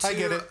 Yeah, you I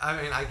get two- it,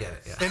 I mean, I get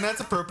it. Yeah. and that's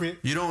appropriate.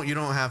 You don't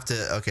have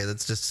to. Okay,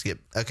 let's just skip.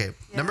 Okay,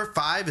 number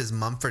 5 is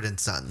Mumford and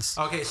Sons.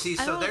 Okay, see,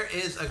 I so don't- there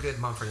is a good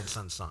Mumford and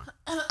Sons song.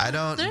 I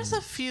don't. There's a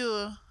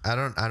few. I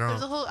don't.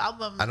 There's a whole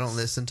album. I don't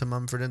listen to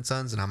Mumford and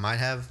Sons, and I might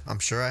have. I'm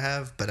sure I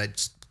have, but I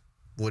just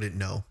wouldn't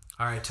know.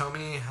 All right, tell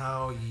me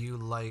how you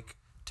like.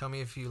 Tell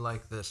me if you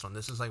like this one.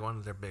 This is like one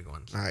of their big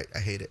ones. All right, I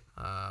hate it.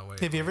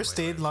 If you ever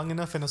stayed long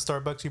enough in a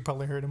Starbucks, you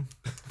probably heard him.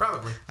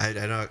 Probably. I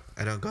don't.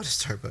 I don't go to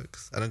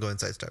Starbucks. I don't go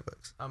inside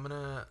Starbucks.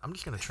 I'm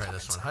just gonna try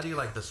this one. How do you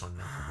like this one,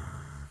 Nick?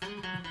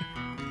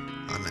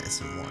 Oh,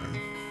 nice and warm.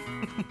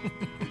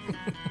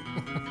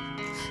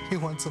 He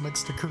wants some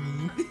extra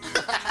cream.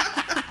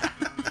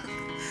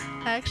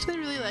 I actually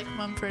really like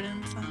Mumford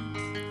and Sons.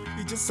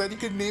 You just said you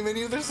could name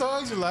any of their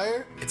songs, you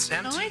liar. It's No,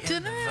 empty I in the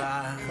didn't.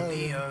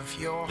 valley of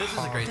your This is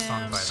a great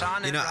song by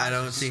them. You know, I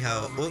don't see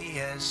how.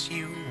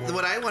 Well,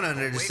 what I want to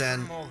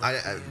understand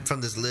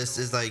from this list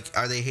is like,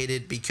 are they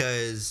hated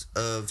because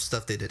of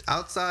stuff they did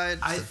outside,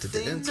 I stuff they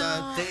did think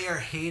inside? they are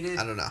hated.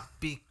 I don't know.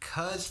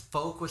 Because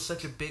folk was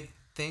such a big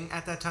thing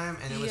at that time,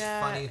 and it was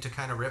Yeah. funny to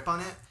kind of rip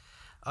on it.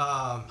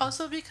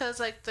 Also because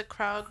like the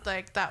crowd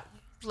like that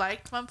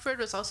liked Mumford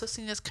was also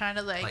seen as kind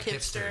of like, Like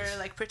hipster, hipsters.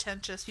 like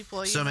pretentious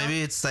people. So you know?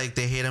 maybe it's like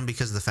they hate them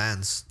because of the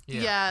fans.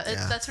 Yeah,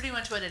 Yeah. that's pretty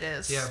much what it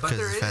is. Yeah, but Because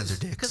there the fans is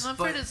are dicks. Because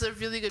Mumford but is a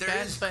really good there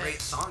band, is but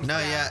great songs. No,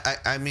 Yeah. yeah,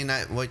 I mean,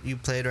 what you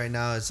played right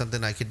now is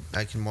something I can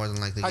more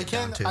than likely get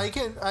down to. I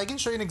can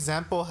show you an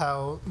example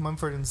how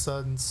Mumford and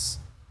Sons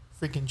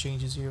freaking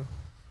changes you,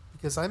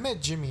 because I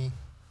met Jimmy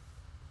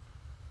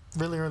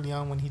really early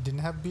on when he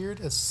didn't have beard.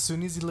 As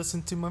soon as he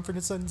listened to Mumford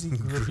and Sons, he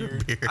grew a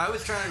beard. I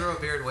was trying to grow a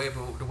beard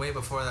way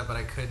before that, but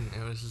I couldn't.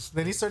 It was just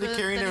Then he started Then-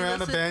 carrying then he around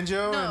a listened-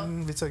 banjo, no.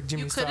 and it's like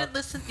Jimmy you stop. couldn't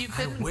listen. You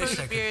couldn't wish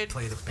grow I a could beard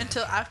play the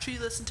until banjo. after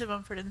you listened to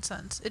Mumford and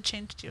Sons. It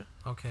changed you.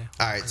 okay.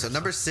 All right, so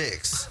number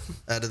 6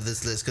 out of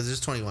this list, because there's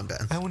 21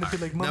 bands. I want to be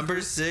like Mumford.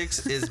 Number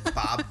 6 is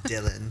Bob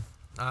Dylan.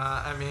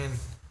 I mean,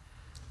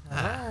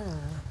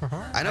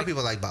 I know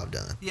people like Bob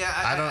Dylan. yeah.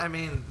 I don't- I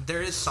mean,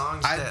 there is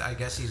songs I- that I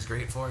guess he's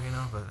great for, you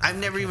know. But I've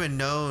never even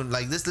known,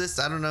 like, this list.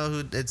 I don't know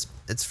who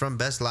it's from.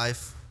 Best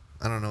Life.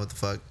 I don't know what the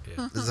fuck.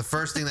 Yeah. This is the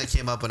first thing that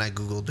came up when I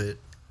googled it.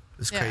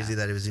 It's Yeah. crazy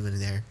that it was even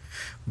there,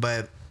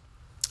 but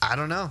I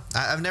don't know.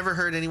 I've never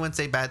heard anyone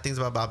say bad things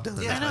about Bob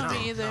Dylan. Yeah, I know, no,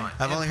 me either. no.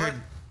 I've And only plus-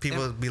 heard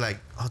people be like,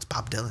 "Oh, it's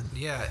Bob Dylan."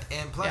 Yeah,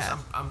 and plus, Yeah.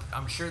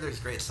 I'm sure there's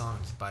great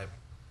songs by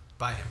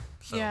him.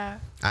 So. Yeah.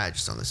 I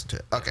just don't listen to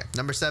it. Okay,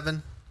 number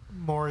 7,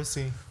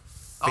 Morrissey.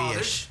 Oh,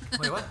 there's- Fish.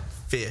 wait, what?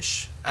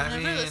 Fish. I've I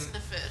never mean, listened to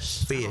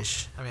Fish.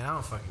 Fish. I mean, I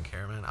don't fucking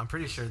care, man. I'm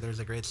pretty sure there's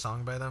a great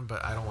song by them,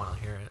 but I don't want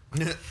to hear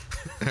it.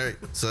 All right,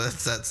 so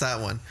that's that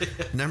one.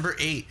 Number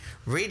 8,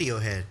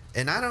 Radiohead,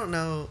 and I don't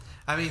know.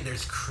 I mean,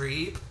 there's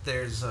Creep.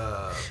 There's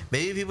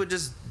Maybe people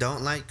just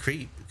don't like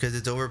Creep because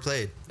it's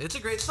overplayed, it's a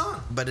great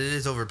song. but it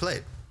is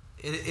overplayed.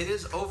 It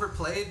is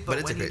overplayed, but, But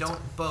it's a when you great don't,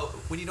 song.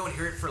 but when you don't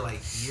hear it for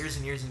like years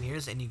and years and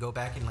years, and you go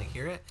back and like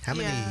hear it, How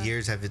many Yeah.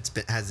 years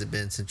has it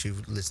been since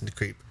you've listened to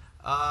Creep?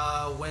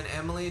 when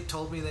Emily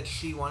told me that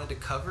she wanted to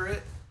cover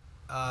it,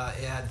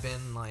 it had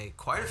been like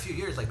quite a few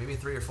years, like maybe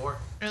 3 or 4.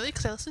 Really?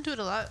 Because I listen to it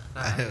a lot.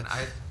 I mean,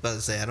 About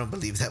to say, I don't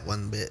believe that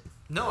one bit.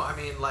 no, I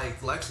mean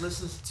like Lex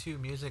listens to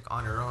music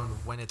on her own.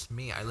 When it's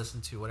me, I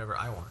listen to whatever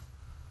I want.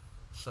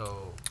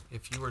 So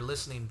if you were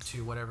listening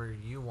to whatever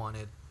you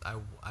wanted,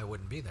 I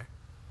wouldn't be there.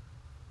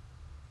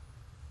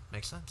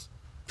 Makes sense.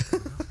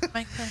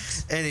 Mike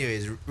Pence.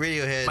 Anyways,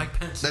 Radiohead. Mike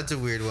Pence. That's a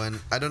weird one.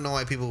 I don't know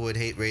why people would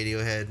hate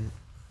Radiohead.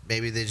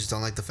 Maybe they just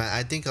don't like the fan.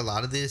 I think a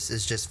lot of this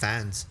is just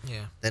fans.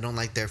 Yeah. They don't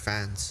like their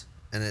fans,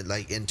 and it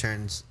like in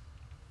turns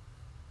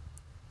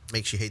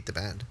makes you hate the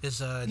band.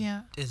 Is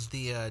Yeah. is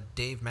the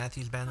Dave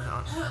Matthews Band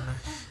on there?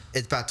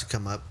 It's about to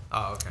come up.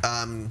 Oh, okay.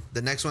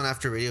 The next one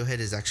after Radiohead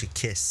is actually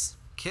Kiss.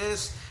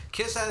 Kiss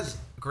has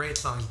great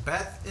songs.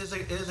 Beth is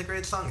a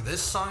great song.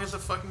 This song is a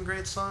fucking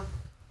great song.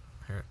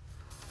 Hear it.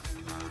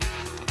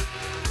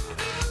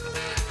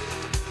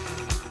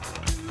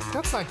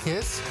 That's not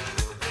Kiss.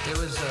 It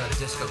was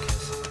Disco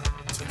Kiss.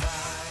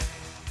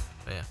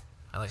 But yeah,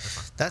 I like this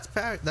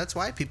song. That's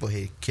why people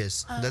hate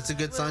Kiss. That's a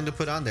good song to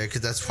put on there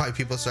because that's why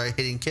people started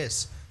hating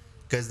Kiss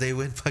because they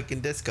went fucking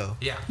disco.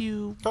 Yeah.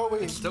 You Oh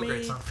wait, Still a great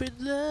made song. for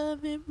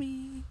loving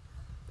me.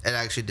 It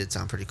actually did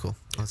sound pretty cool.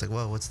 I was like,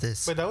 whoa, what's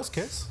this? but that was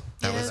Kiss.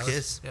 That Yeah, was that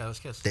Kiss. Yeah, it was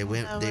Kiss. They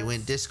went That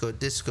was- disco.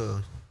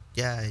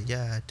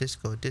 Yeah,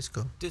 disco.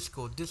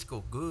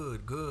 Disco,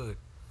 good.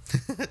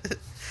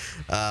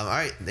 All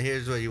right,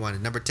 here's what you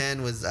wanted. Number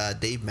 10 was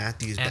Dave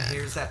Matthews And Band.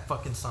 here's that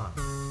fucking song.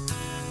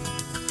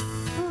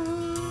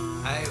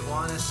 I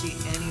want to see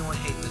anyone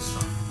hate this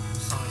song.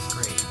 This song is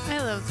great. I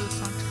love this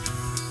song.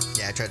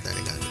 Yeah, I tried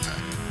learning on guitar.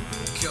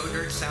 Joe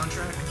Dirt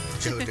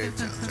soundtrack. Joe Dirt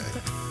soundtrack.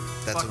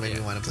 That's Fuck what made yeah.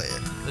 me want to play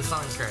it. This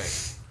song is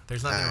great.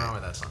 There's nothing Alright. wrong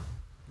with that song.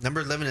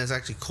 Number 11 is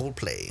actually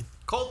Coldplay.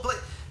 Coldplay.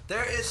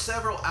 There is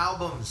several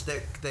albums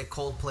that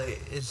Coldplay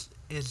is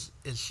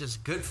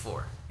just good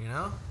for. You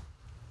know,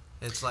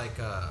 it's like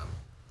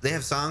They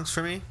have songs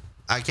for me.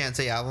 I can't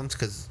say albums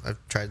because I've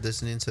tried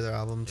listening to their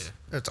albums.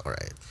 Yeah. It's all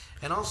right.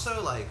 and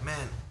also like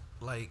man,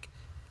 like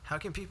how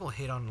can people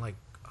hate on like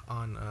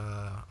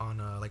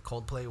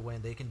Coldplay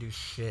when they can do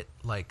shit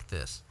like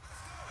this?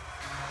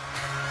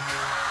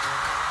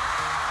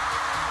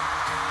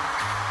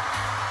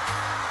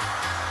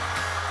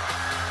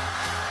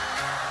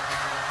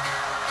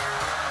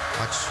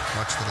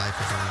 Watch the live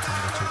performance on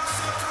YouTube.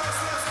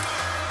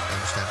 I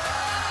understand.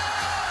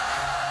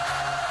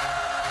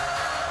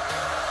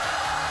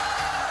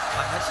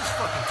 Like, that's just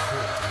fucking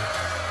cool,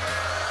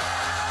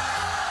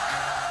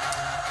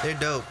 dude. They're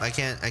dope. I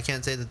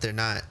can't say that they're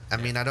not. I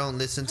mean, I don't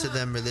listen to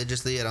them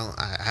religiously.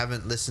 I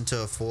haven't listened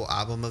to a full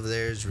album of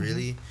theirs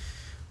really,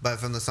 but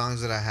from the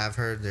songs that I have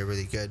heard, they're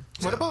really good.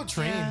 What So, about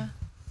Train? Yeah.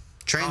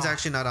 Train's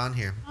actually not on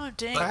here. Oh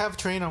dang. I have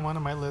Train on one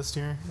of my lists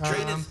here.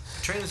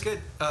 Train is good.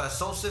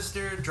 Soul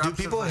Sister. Do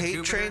Drops people of, hate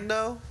Jupiter. Train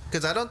though?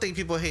 Because I don't think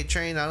people hate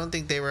Train. I don't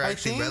think they were I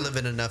actually think-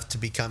 relevant enough to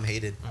become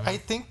hated. I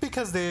think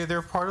because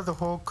they're part of the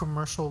whole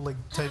commercial like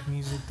type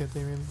music that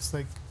they release.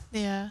 Like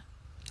Yeah.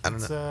 I don't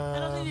it's, know. I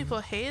don't think people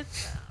hate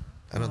them.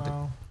 I don't think.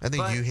 wow. I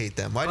think But- you hate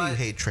them. Why do you but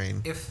hate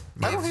Train? If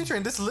I don't hate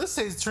Train. This list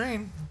says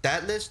Train.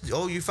 That list?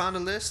 Oh, you found a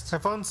list? I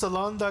found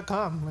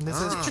Salon.com and it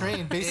says Ah.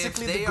 Train.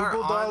 Basically, they the are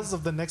Google on- Dolls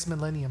of the next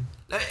millennium.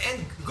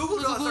 and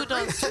Google Dolls Google are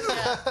great Dolls. too.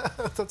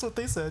 Yeah. That's what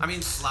they said. I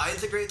mean,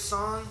 Slide's a great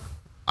song.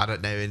 I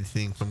don't know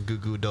anything from Goo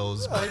Goo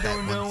Dolls. but I that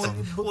don't one know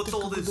song. what What's the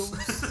all Google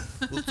this?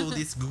 Dolls- What's all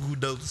these Goo Goo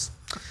Dolls?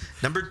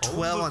 Number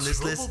 12 on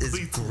this list is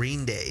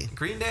Green Day.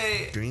 Green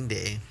Day. Green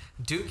Day.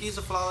 Dookie is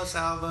a flawless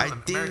album. I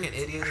think- American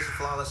Idiot is a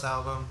flawless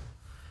album.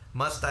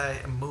 Must I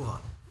move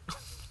on?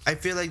 I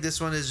feel like this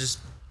one is just.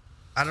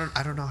 I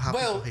don't know how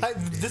Well, people hate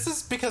Green Day. this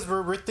is because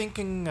we're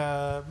thinking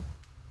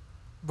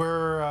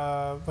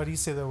what do you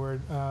say the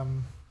word?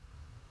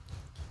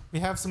 We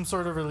have some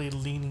sort of really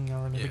leaning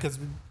on it Yeah. because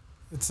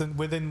it's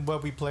within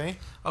what we play.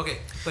 Okay,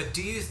 but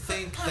do you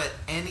think that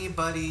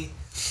anybody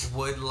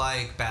would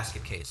like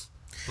Basket Case?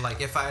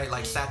 Like if I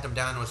like sat them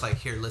down and was like,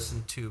 here,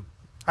 listen to.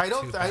 I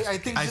don't. to I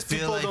Basket think I just feel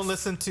people like- don't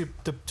listen to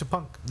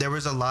punk. There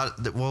was a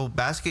lot. Well,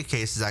 Basket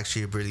Case is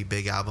actually a really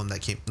big album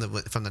that came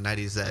from the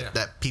 90s that, Yeah.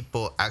 that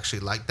people actually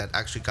liked, that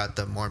actually got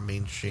the more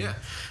mainstream.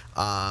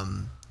 Yeah.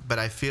 But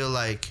I feel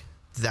like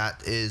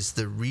that is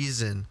the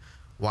reason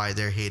why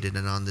they're hated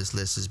and on this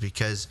list is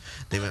because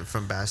they went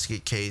from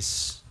Basket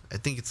Case. I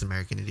think it's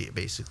American Idiot,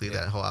 basically.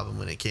 Yeah. That whole album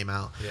when it came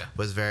out Yeah.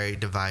 was very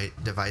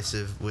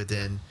divisive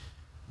within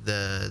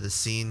the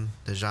scene,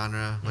 the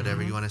genre,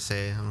 whatever you want to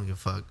say. I don't give a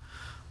fuck.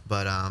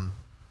 But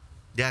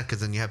yeah, because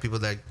then you have people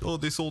that oh,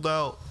 they sold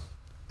out,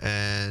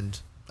 and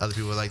other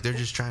people are like they're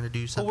just trying to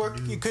do something. Or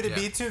new. could it Yeah.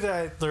 be too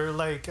that they're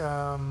like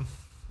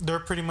they're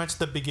pretty much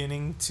the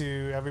beginning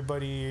to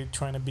everybody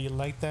trying to be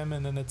like them,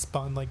 and then it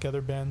spawned like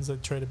other bands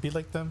that try to be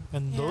like them,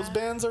 and those Yeah.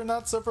 bands are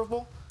not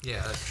sufferable.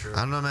 Yeah, that's true. I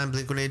don't know, man.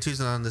 Blink-182 is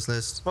not on this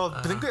list. Well,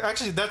 Blink,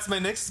 actually, that's my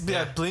next.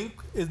 Yeah, Yeah. Blink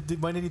is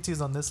 182 is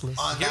on this list.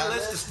 Your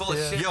list is full of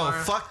Yeah. shit. Yo,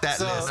 Mara. fuck that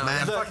So, list,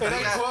 man. no, and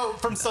I that.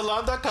 quote from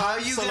Salon.com. How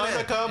you gonna-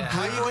 Salon.com. Yeah.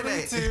 How you gonna-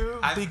 Blink-182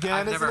 I've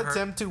began as never an heard-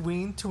 attempt to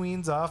wean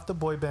tweens off the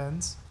boy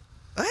bands.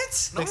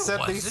 What? No, it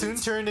Except they wasn't.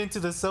 soon turned into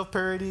the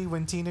self-parody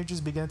when teenagers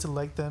began to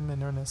like them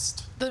in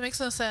earnest. That makes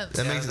no sense.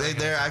 That Yeah, makes that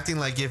they're makes acting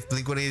like if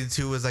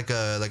Blink-182 was like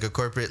a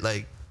corporate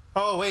like.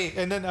 Oh wait,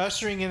 and then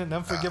ushering in an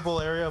unforgivable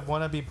area of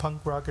wannabe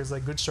punk rockers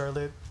like Good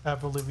Charlotte,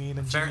 Avril Lavigne,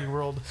 and Fair- Jimmy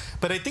World.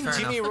 But I think fair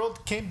Jimmy enough.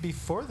 World came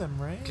before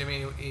them, right?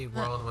 Jimmy E.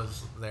 World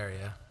was there,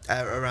 yeah.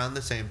 Around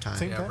the same time.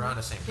 Same Yeah, time? around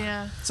the same time.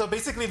 Yeah. So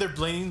basically, they're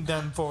blaming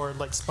them for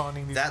like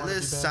spawning these. That wannabe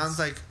list bands. sounds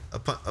like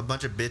a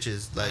bunch of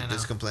bitches like I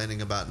just know.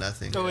 complaining about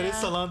nothing. Oh, it is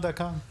Yeah.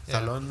 Salon.com. Yeah.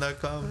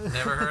 Salon.com.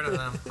 Never heard of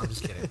them. I'm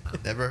just kidding. No.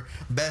 Never.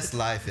 Best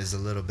Life is a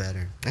little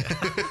better.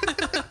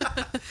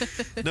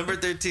 Number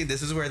 13.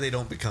 This is where they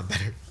don't become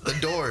better. The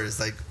Doors.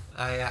 Like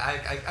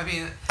I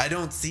mean, I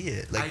don't see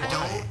it. Like I why?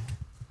 don't-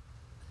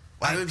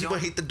 Why I do people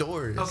don't- hate the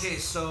Doors? okay,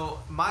 so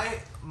my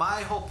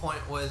whole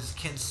point was,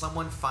 can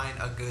someone find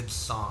a good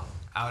song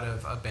out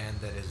of a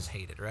band that is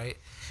hated, right?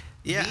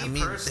 Yeah, Me I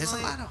mean, there's a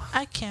personally, lot of.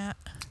 I can't.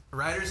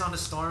 Riders on the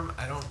Storm.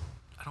 I don't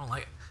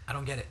like. I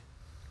don't get it.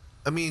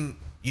 I mean,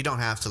 you don't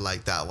have to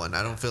like that one.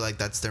 I don't feel like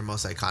that's their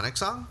most iconic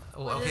song.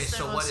 Well, What okay, is their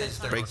so what most is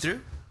their iconic? Breakthrough.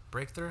 most-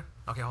 Breakthrough?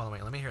 Okay, hold on,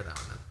 wait. Let me hear that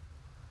one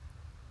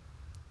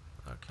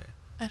then. Okay.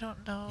 I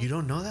don't know. You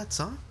don't know that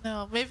song?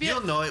 No, maybe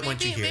You'll know it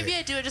once you hear maybe it.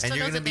 I do. I just and don't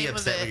you're know the gonna be name of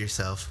upset it. with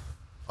yourself.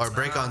 Or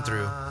Break On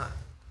Through.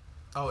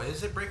 Oh,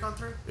 is it Break On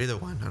Through? Either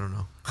one. I don't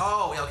know.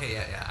 Oh, yeah, okay,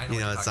 yeah. I know You what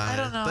know you're that talking song. I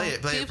don't know. Play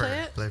it. Play Can it you for play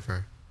her. it? Play it for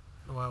her.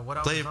 about. Well, what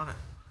else Play is it. on it?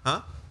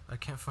 Huh? I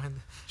can't find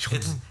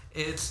it.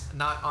 It's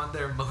not on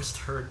their most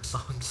heard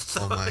songs.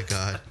 So Oh my it's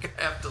God. like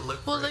I have to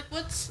look Well, for like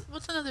it.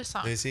 what's another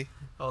song? Let me see.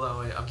 Hold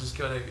on, wait. I'm just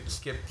gonna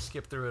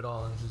skip through it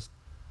all and just.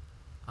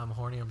 I'm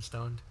horny. I'm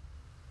stoned.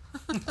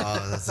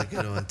 Oh, that's a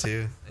good one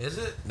too. Is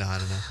it? No, I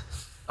don't know.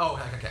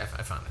 Oh, okay.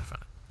 I found it.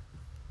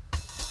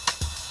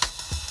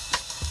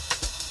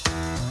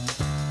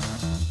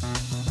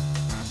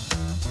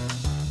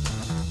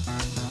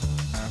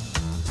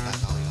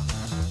 That's all you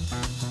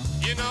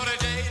got. You know the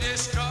day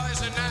destroys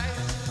the night,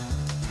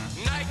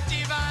 night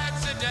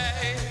divides the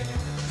day.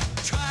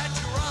 Try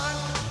to run,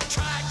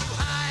 try to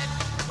hide,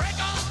 break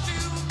on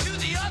through to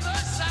the other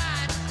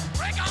side,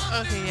 break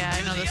on Okay, through yeah, I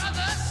to know the this one.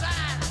 other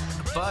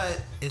side.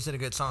 But is it a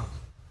good song?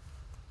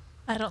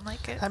 I don't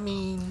like it. I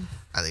mean,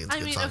 I think it's a I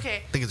good mean, song.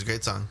 okay. I think it's a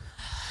great song.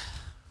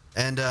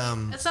 And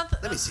It's not. The,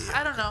 let me see it.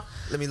 I don't know.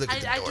 Let me look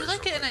at the I do Doors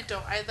like real it and I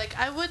don't.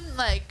 I wouldn't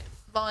like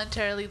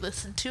voluntarily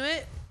listen to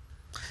it.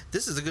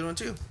 This is a good one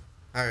too.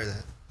 I heard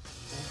that.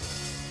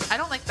 I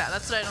don't like that.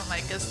 That's what I don't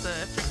like. Is the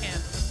freaking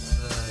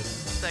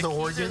The the keys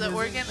organ, or the is it?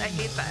 organ. I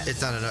hate that.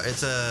 It's not a.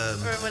 It's a.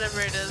 or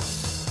whatever it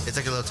is. It's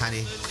like a little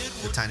tiny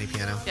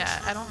piano.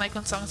 Yeah, I don't like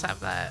when songs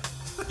have that.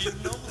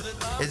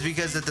 It's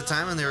because at the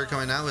time when they were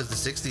coming out was the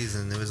 60s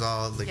and it was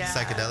all like Yeah.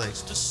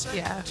 psychedelic.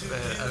 Yeah.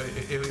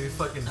 It would be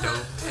fucking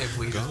dope if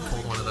we just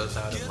pulled one of those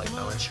out of like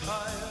nowhere.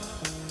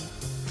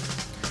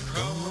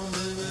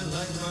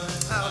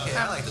 Oh, okay,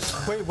 I like this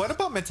song. Wait, what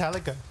about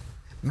Metallica?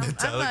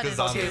 Metallica's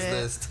on into this it.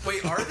 list.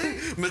 Wait, are they?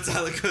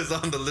 Metallica's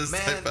on the list I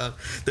Man. found.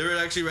 They were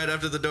actually right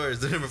after the Doors.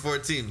 They're number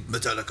 14.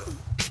 Metallica.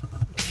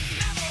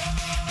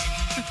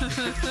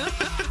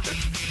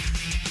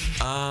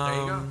 There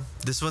you go.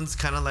 This one's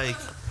kind of like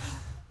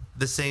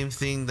the same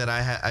thing that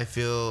I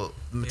feel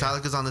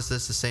Metallica's on this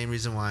list. The same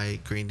reason why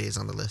Green Day's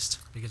on the list.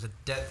 Because of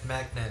Death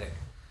Magnetic.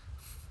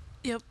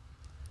 Yep.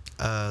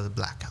 The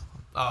Black Album.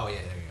 Oh yeah,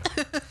 there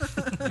you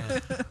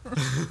go.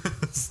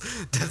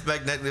 Death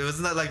Magnetic.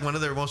 Wasn't that like one of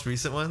their most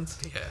recent ones?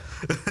 Yeah.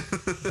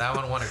 That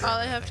one won a Grammy. All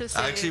I have to say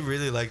I actually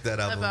really like that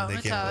album. about when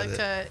they came out with it.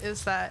 Metallica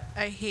is that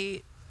I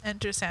hate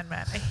Enter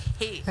Sandman. I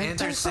hate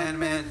Enter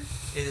Sandman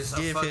is a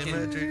Give him a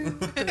fucking.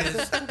 drink.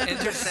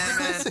 Enter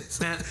Sandman.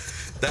 Man,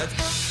 That's.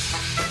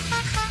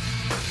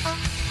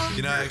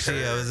 You know,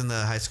 actually, I was in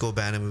the high school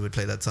band and we would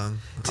play that song.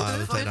 We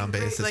played on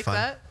bass. It's like fun.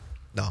 that.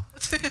 No.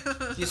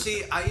 you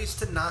see, I used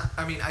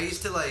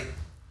to like.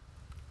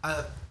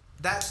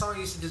 That song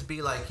used to just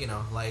be like,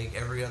 like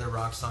every other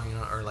rock song,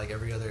 or like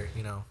every other,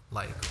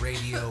 like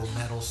radio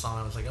metal song.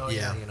 I was like, oh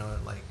yeah, Yeah.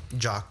 like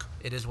Jock.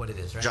 it is what it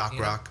is, right? Jock You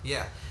know? rock.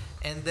 Yeah.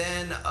 And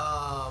then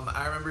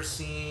I remember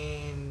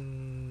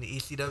seeing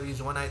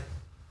ECW's One Night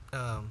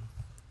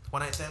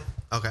Stand.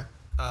 Okay.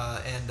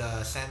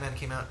 And Sandman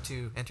came out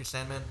to Enter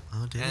Sandman.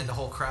 Oh, did And it? the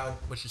whole crowd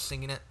was just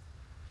singing it.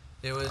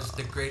 It was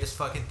the greatest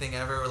fucking thing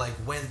ever. Like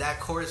when that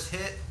chorus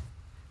hit,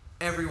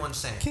 everyone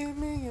sang. Give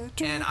me a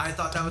drink. And I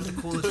thought that was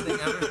the coolest thing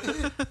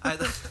ever.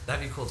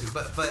 That'd be cool too.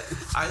 But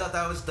I thought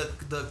that was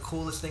the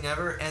coolest thing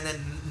ever. And then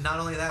not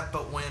only that,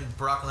 but when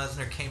Brock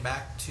Lesnar came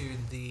back to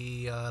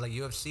the like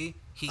UFC,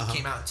 he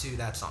came out to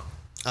that song,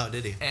 Oh,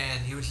 did he?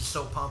 and he was just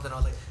so pumped. And I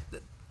was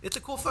like, it's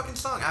a cool fucking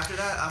song. After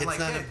that, I'm It's like,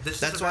 not hey, a- this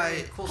that's is a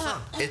very why- cool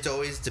song. It's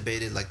always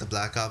debated, like the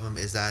Black Album,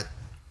 is that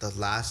the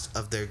last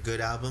of their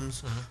good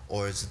albums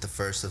or is it the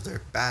first of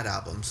their bad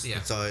albums? Yeah.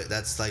 And so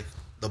that's like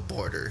the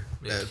border.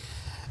 Yeah.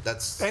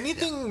 That's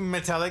Anything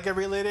Metallica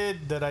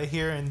related that I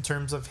hear in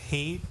terms of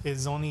hate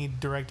is only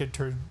directed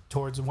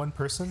towards one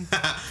person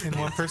and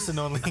one person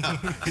only.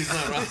 He's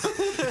not wrong.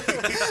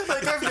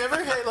 Like I've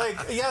never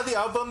heard the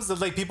albums that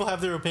like people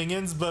have their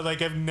opinions, but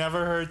like I've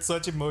never heard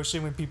such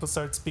emotion when people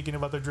start speaking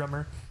about their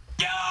drummer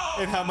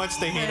and how much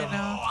they hate I him.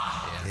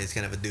 know. He's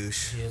kind of a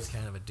douche. He is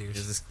kind of a douche.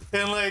 He's this-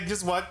 And like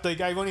just what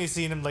like I've only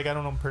seen him like I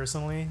don't know him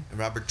personally,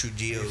 Robert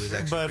Trujillo is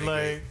actually but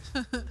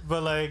pretty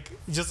but like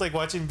just like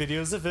watching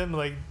videos of him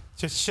like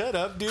just shut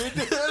up, dude. Like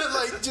great.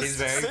 just He's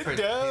very, sit he's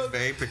down.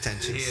 very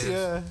pretentious. He is.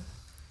 Yeah,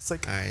 it's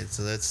like All right,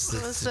 so let's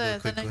What's do a the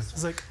quick one. next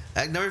it's like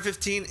At number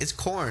 15 is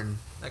Korn.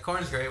 That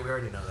corn's great. We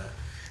already know that.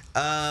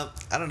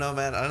 I don't know,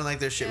 man. I don't like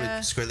their shit Yeah.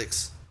 with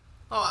Skrillex.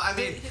 Oh, I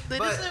mean, They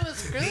but just said it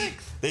was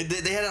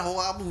Skrillex. They had a whole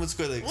album with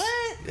Skrillex.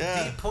 What?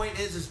 Yeah. the point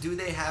is do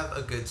they have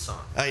a good song?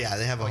 Oh yeah,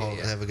 they have a Oh, whole.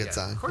 yeah, They have a good yeah.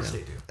 song. Of course yeah.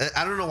 they do.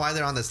 I don't know why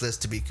they're on this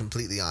list. To be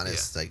completely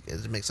honest, like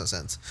it makes no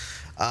sense.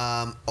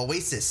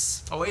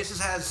 Oasis. Oasis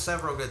has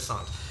several good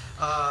songs.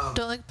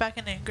 Don't Look Back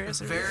in Anger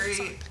is a really good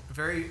song.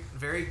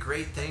 Very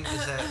great thing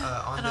is that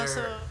And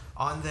also-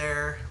 on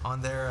their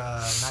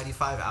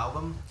 95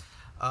 album,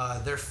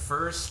 their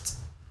first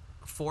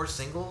 4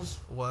 singles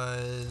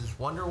was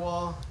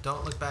Wonderwall,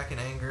 Don't Look Back in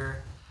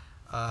Anger,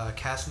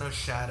 Cast No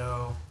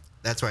Shadow,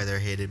 That's why they're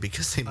hated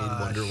because they made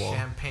Wonderwall.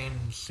 Champagne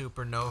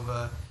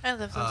Supernova. I love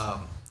those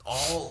songs.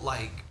 All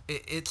like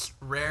it's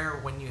rare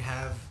when you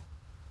have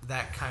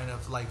that kind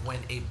of like when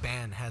a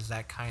band has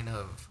that kind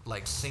of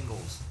like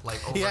singles like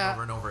over Yeah. and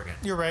over and over again.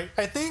 you're right.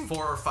 I think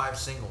 4 or 5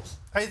 singles.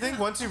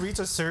 once you reach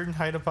a certain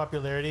height of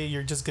popularity,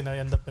 you're just gonna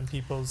end up in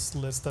people's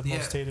list of Yeah.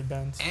 most hated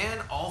bands.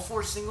 And all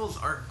 4 singles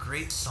are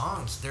great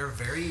songs. They're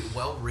very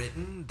well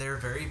written. They're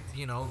very,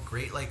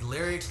 great like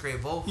lyrics,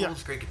 great vocals, Yeah.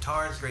 great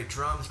guitars, great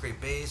drums,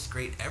 great bass,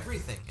 great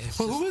everything. It's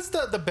Well, just who was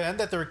the band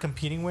that they were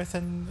competing with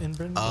in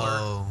Britain?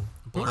 Oh.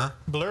 Blur. Huh?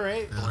 Blur,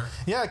 right? Blur.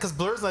 Yeah, because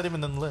Blur's not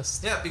even on the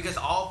list. Yeah, because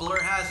all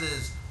Blur has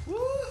is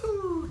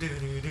woohoo.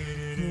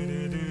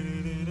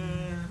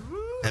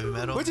 Heavy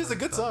metal. Which is a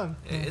good song.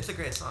 It's a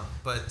great song,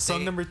 but Song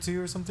they- number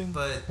 2 or something.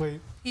 But Wait,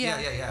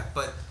 yeah.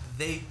 But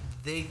they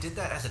did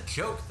that as a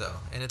joke though,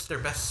 and it's their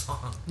best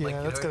song. yeah, Like,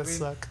 you that's know gonna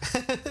what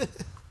I mean? suck.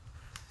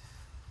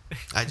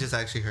 I just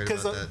actually heard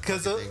 'Cause, about that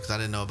because, because I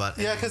didn't know about.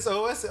 Yeah, any. because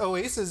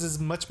Oasis is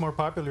much more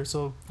popular,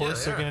 so of Yeah, course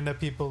they they're are. gonna end up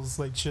people's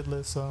like shit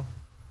list. So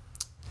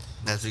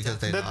That's because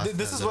they. lost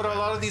this the- is the what a lot of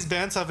rivalry. these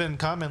bands have in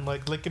common.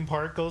 Like Linkin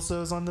Park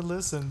also is on the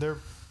list, and they're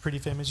pretty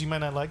famous. You might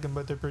not like them,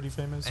 but they're pretty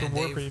famous. Or And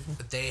were pretty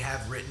famous. they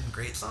have written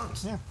great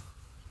songs. Yeah. Is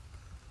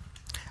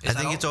I that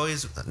think all? it's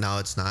always no,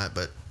 it's not.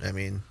 But I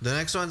mean, the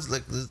next one's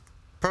like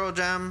Pearl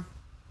Jam,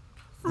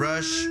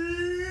 Rush,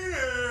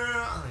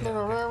 Yeah,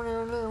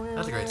 okay.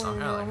 That's a great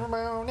song. I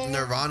like it.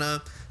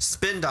 Nirvana,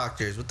 Spin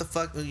Doctors. What the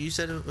fuck? You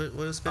said what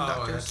was Spin Oh,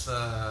 Doctors?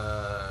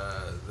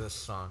 that's this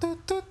song.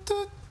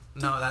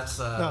 No,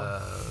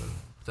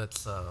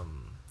 that's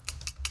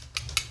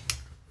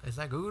Is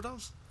that Goo Goo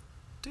Dolls?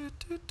 Do,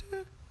 do,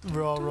 do.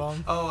 We're all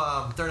wrong.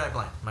 Oh, Third Eye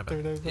Blind. My bad. Third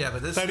Eye Blind. Yeah,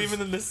 but this Not is,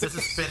 even in this. This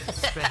is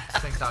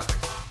Spin Doctor.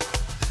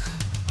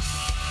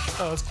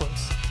 Oh, it's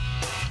close.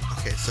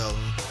 Okay, so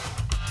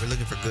we're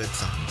looking for good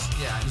songs.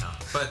 Yeah, I know.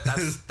 But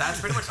that's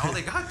pretty much all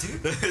they got, dude.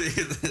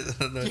 I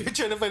don't know. You're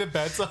trying to find a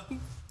bad song?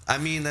 I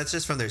mean, that's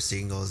just from their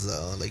singles,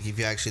 though. Like, if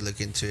you actually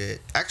look into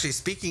it. Actually,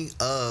 speaking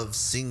of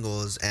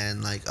singles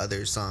and, like,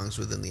 other songs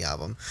within the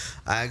album,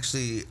 I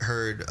actually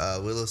heard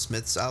Willow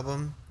Smith's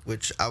album,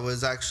 which I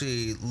was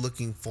actually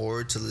looking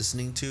forward to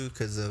listening to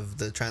because of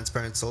the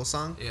Transparent Soul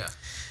song. Yeah.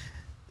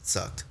 It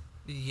sucked.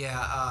 Yeah,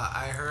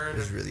 I heard. It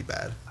was really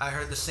bad. I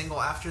heard the single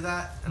after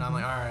that, and I'm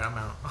like, all right, I'm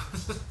out.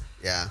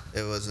 Yeah,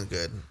 it wasn't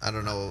good. I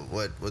don't know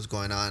what was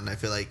going on. I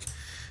feel like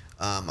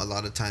a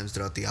lot of times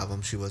throughout the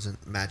album, she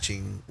wasn't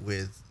matching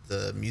with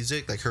the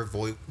music. Like, her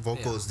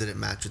vocals didn't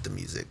match with the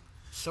music.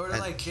 Sort of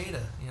like Jada,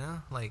 you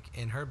know? Like,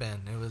 in her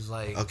band, it was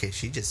like... Okay,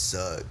 she just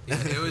sucked.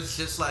 It was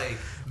just, like,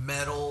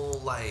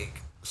 metal,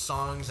 like,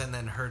 songs, and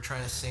then her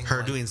trying to sing... Her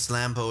like, doing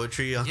slam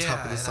poetry on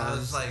top of the songs. I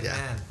was like,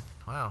 man,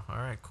 wow, all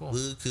right, cool.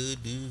 We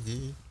could do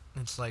good.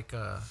 It's like,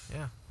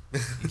 yeah.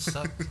 You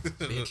suck, bitch.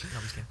 No,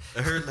 I'm just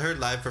kidding. Her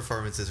live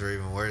performances were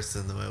even worse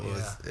than the way it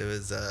was. Yeah. It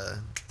was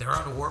They were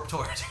on a Warped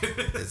Tour, dude.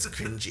 it's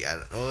cringy.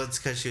 Well, it's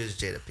because she was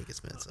Jada Pinkett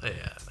Smith. So.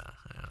 Yeah, no.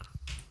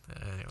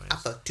 Anyways. I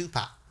fucked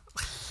Tupac.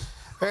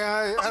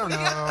 I don't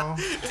know.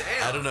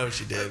 I don't know if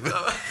she did.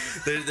 But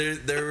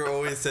they were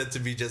always said to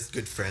be just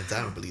good friends.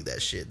 I don't believe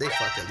that shit. They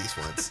fucked at least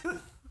once.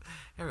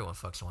 Everyone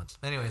fucks once.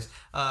 Anyways,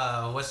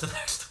 what's the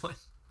next one?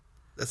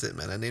 That's it,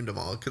 man. I named them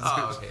all. Okay,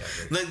 yeah,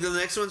 Like, the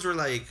next ones were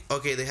like,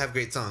 okay, they have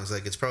great songs.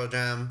 Like, it's Pearl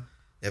Jam.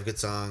 They have good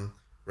song.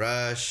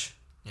 Rush.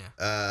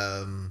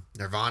 Yeah.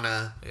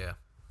 Nirvana. Yeah.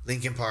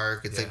 Linkin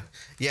Park. It's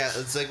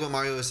it's like what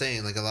Mario was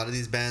saying. Like, a lot of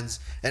these bands,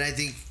 and I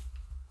think,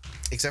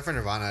 except for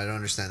Nirvana, I don't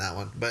understand that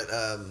one. But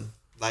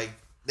like,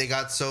 they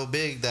got so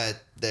big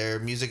that their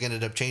music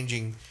ended up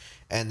changing,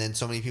 and then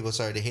so many people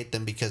started to hate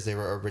them because they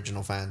were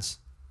original fans.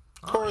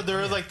 Or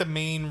they're like the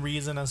main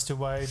reason as to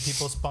why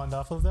people spawned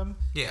off of them.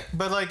 Yeah.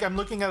 But like, I'm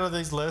looking at all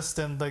these lists,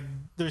 and like,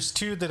 there's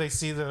two that I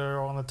see that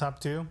are on the top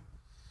two.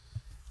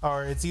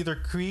 Or it's either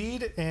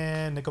Creed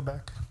and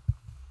Nickelback.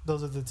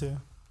 Those are the two.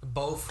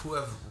 Both who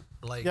have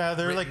like they're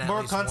like written at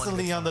more least one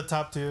constantly good on the song.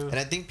 top two. And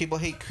I think people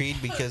hate Creed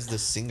because the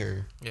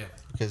singer, Yeah.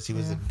 because he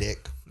was a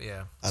dick.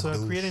 Yeah. A So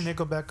douche. Creed and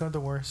Nickelback are the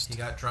worst. He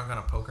got drunk on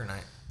a poker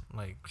night,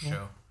 like show,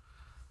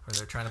 where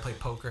they're trying to play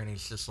poker, and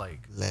he's just like,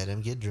 Let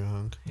him get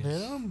drunk. Let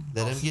them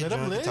Let him get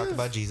drunk and talk live.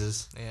 about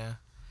Jesus. yeah.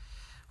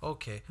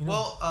 Okay.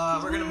 Well,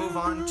 we're gonna move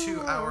on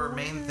to our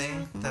main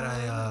thing that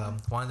I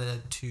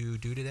wanted to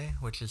do today,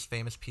 which is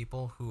famous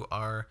people who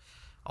are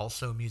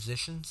also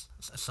musicians.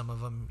 Some of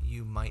them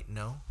you might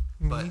know,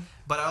 but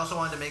I also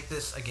wanted to make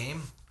this a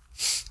game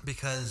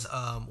because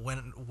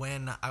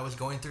when I was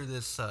going through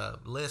this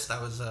list,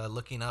 I was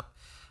looking up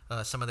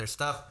some of their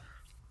stuff,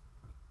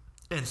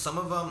 and some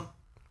of them,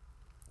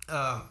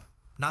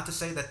 not to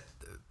say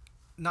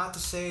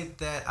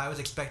that I was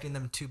expecting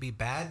them to be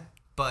bad,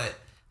 but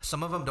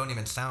some of them don't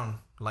even sound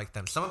like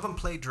them. Some of them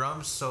play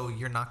drums, so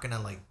you're not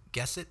gonna like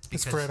guess it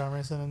It's Fred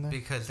Armisen in there.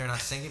 because they're not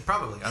singing.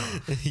 Probably, I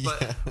don't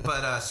know.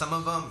 But some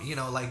of them, you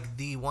know, like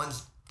the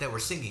ones that were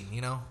singing,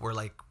 you know, were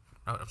like,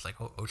 I was like,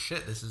 oh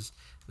shit, this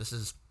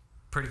is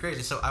pretty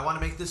crazy. So I want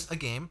to make this a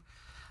game.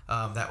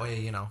 That way,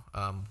 you know,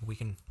 we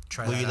can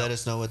try. Will that you let out.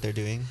 us know what they're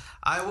doing?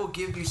 I will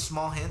give you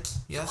small hints.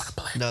 Yes.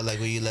 No, like,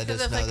 will you let us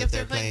Because know if, like, that if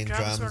they're playing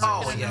drums? we're or not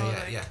Oh gonna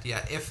something? know,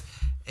 yeah.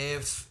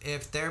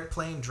 If they're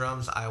playing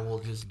drums, I will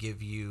just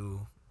give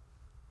you.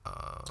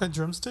 A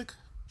drumstick?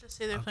 Just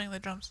say they're playing the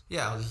drums.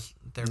 Yeah,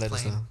 they're Let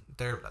us playing.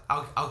 know.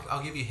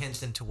 I'll give you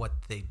hints into what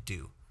they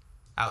do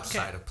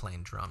outside of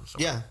playing drums.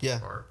 Or, Yeah.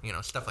 Or you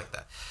know, stuff like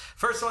that.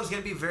 First one's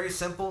gonna be very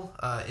simple.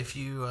 If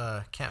you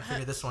can't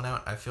figure this one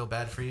out, I feel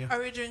bad for you. Are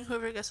we doing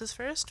whoever guesses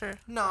first, or?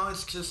 No,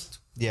 it's just.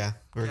 Yeah,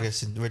 we're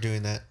guessing. We're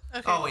doing that.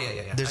 Okay. Oh yeah.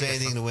 If there's I guess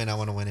anything so. to win, I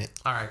want to win it.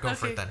 All right, go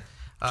for it Okay.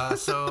 then.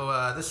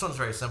 So this one's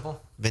very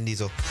simple. Vin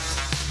Diesel.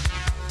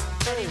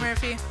 Eddie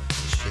Murphy.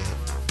 Shit.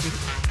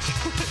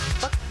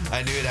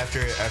 I knew it after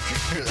the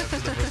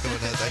first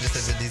one. I just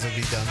said Vin Diesel would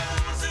be done.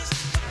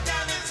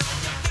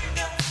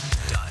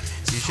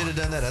 You should have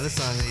done that other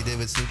song that you did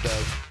with Snoop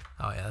Dogg.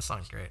 Oh yeah, that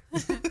song's great.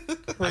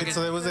 Wait,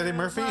 so it was Eddie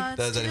Murphy? That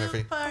was Eddie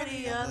Murphy.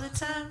 Party all the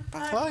time.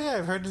 Oh yeah,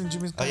 I've heard it in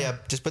Jimmy's. Oh yeah,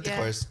 just put the Yeah.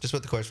 chorus. Just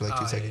put the chorus for like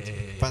 2 Oh, seconds. yeah.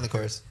 Find the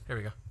chorus. Here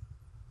we go.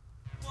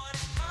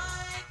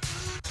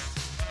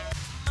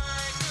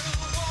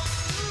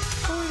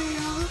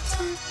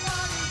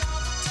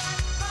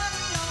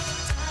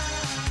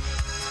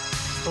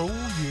 Oh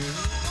yeah.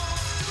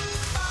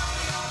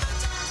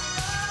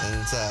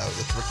 And it's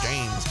with Rick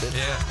James, bitch.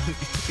 Yeah.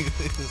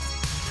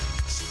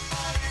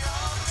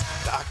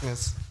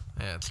 Darkness.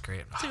 Yeah, it's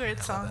great. It's a great I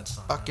love song. that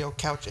song. Fuck your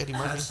couch, Eddie That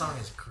Murphy. song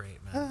is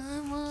great,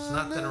 man. There's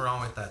nothing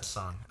wrong with that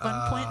song.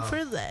 1 point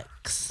for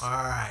Lex. All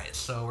right,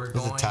 so we're It's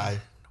a going. tie.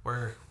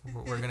 We're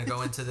gonna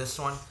go into this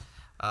one.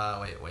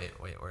 Wait.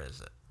 Where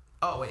is it?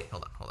 Oh wait,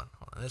 hold on.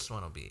 This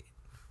one will be.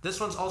 This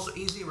one's also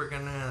easy. We're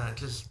gonna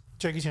just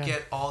Jackie Chan.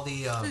 get all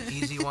the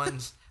easy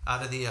ones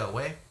out of the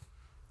way.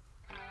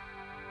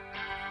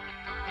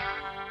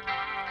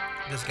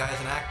 This guy's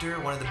an actor,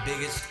 one of the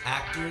biggest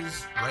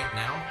actors right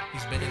now.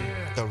 He's been in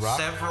The Rock?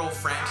 several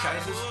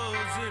franchises.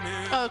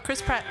 Oh,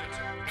 Chris Pratt.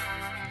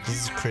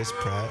 This is Chris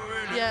Pratt.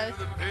 Yeah.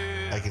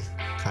 I can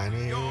kind of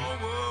hear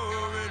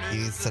it. He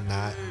needs to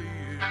not.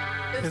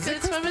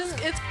 It's from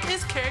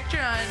his character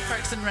on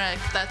Parks and Rec.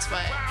 That's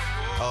why.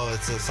 Oh,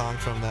 it's a song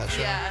from that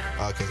show? Yeah.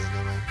 Oh, okay, then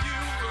never mind.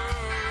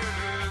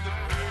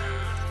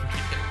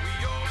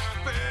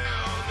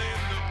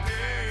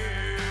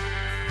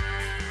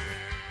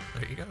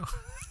 There you go.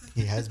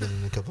 He has been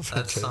in a couple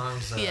That franchises.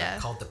 song's Yeah.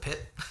 called The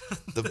Pit.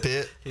 The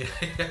Pit? Yeah,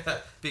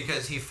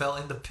 because he fell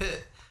in the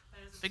pit.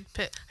 There's a big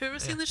pit. Have you ever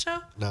seen the show?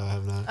 No, I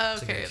have not. Oh,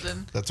 okay,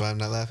 then. That's why I'm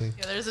not laughing.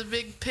 Yeah, there's a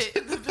big pit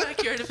in the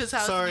backyard of his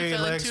house. and Sorry, he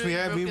fell Lex. into it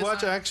and We broke his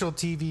watch arm. actual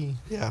TV.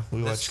 Yeah,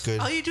 we watch good.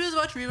 All you do is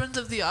watch reruns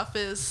of The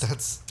Office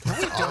That's I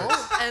don't.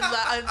 and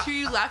I hear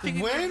you laughing.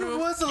 in your When room.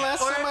 was the last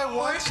time I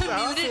watched The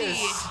Community?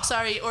 Office?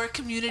 Sorry, or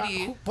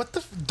Community. What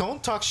the?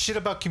 Don't talk shit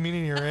about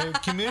Community, right?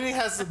 Community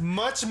has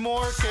much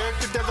more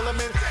character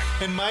development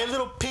in My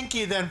Little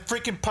Pinky than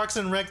freaking Parks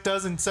and Rec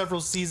does in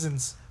several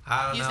seasons.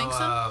 I don't You know. think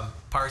so?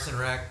 Parks and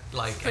Rec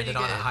Pretty ended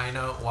on a good. high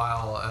note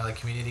while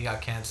Community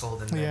got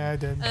canceled and then, Yeah, I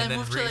did. And and then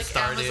moved to, like,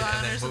 restarted Amazon and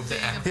or then moved to something.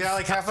 Amazon. Yeah,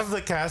 like half of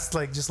the cast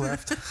like just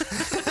left.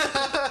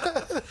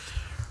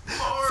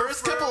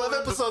 First couple of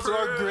episodes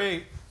are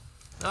great.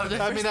 Okay.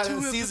 I mean, First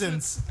two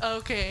seasons.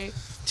 Okay,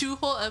 2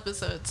 whole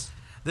episodes.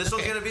 This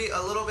one's Okay. gonna be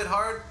a little bit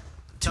hard.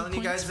 2 Telling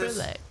you guys points for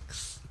this.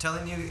 Lex.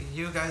 Telling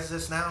you guys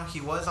this now. He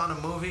was on a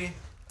movie.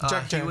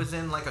 Jack He Chan. was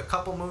in like a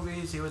couple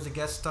movies. He was a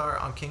guest star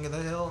on King of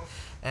the Hill,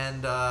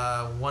 and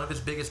one of his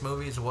biggest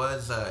movies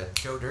was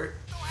Joe Dirt.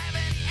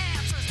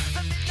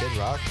 Kid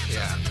Rock.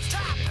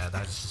 Yeah,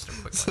 that's just a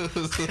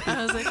quick one.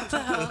 I was like, what the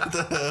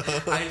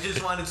hell? I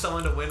just wanted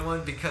someone to win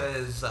one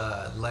because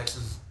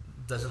Lex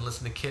doesn't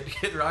listen to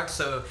Kid Rock,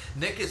 so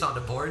Nick is on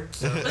the board.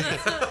 So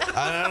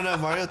I don't know.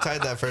 Mario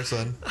tied that first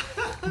one.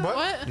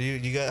 What?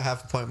 You got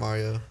half a point,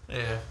 Mario,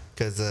 yeah.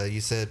 because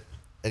you said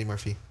Eddie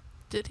Murphy.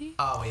 Did he?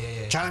 Oh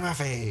yeah. Charlie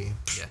Murphy.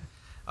 Yeah.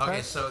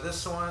 Okay, so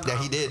this one.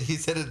 Yeah, he did. He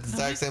said it at the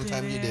exact same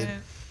time you did.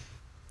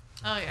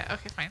 Oh yeah.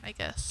 Okay, fine. I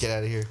guess. Get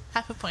out of here.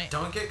 Half a point.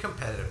 Don't get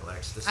competitive,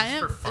 Lex. This is I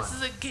am. for fun. This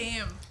is a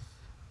game.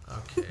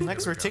 Okay.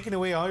 Next, here we're we go. taking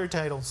away all your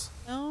titles.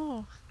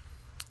 No.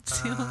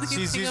 It's the only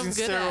She's thing using I'm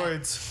good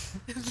at. steroids.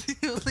 It's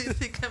the only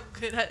thing I'm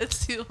good at.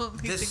 It's the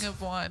only This- thing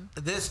I've won.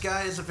 This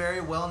guy is a very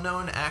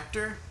well-known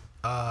actor.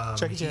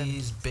 Jackie Chan.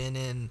 He's been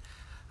in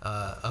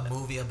a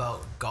movie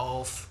about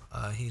golf.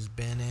 He's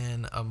been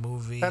in a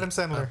movie Adam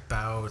Sandler.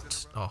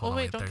 about. Oh, hold Oh on,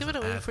 wait, don't there's give it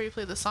an away ad. before you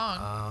play the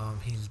song.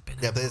 He's been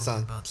in Yeah, a play the movie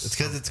song. about It's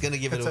because it's gonna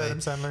give it It's away. Adam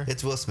Sandler.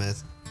 It's Will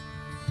Smith.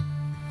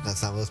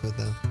 That's not Will Smith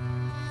though.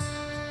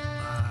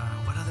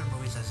 what other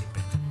movies has he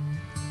been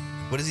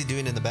in? What is he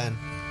doing in the band?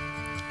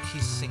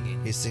 He's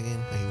singing. He's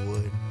singing. He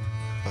would.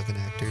 Fucking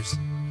actors.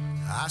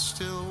 I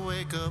still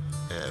wake up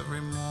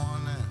every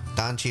morning.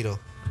 Don Cheadle.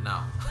 No.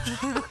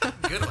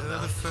 Good one, The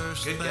though.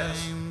 first Good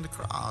guess. thing to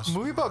cross.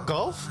 Movie about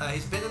golf?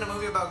 He's been in a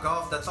movie about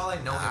golf. That's all I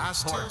know him I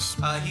still for.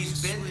 smell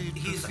He's your sweet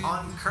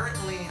perfume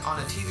currently on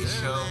a TV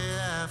show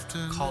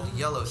After called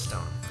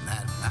Yellowstone.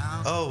 that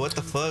now Oh, what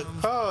the fuck?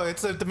 Oh,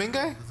 it's the main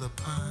guy? the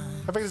pine.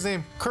 I forget his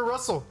name. Kurt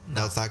Russell.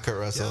 No, it's not Kurt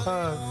Russell.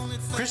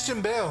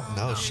 Christian Bale.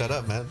 No, shut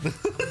up, man.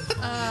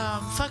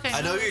 Fuck.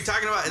 I know who you're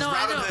talking about. It's No, I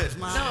Robin know. Hood.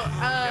 No. You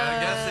gotta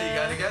guess it. You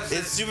gotta guess it.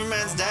 It's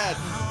Superman's dad.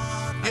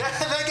 Yeah,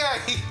 that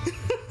guy.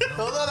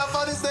 Hold on, I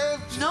found his name.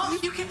 No,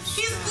 you can.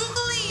 He's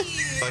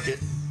googling. Fuck it.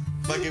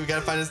 Fuck it. We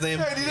gotta find his name.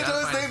 I need to gotta know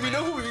his find name. his You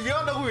know who? You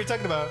all know who we're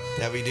talking about.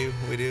 Yeah, we do.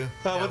 We do.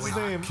 What's his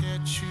name?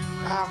 Catch you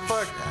Ah,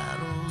 fuck.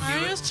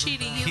 Mario's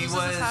cheating. He, He loses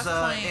was his half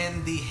point.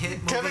 in the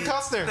hit movie. Kevin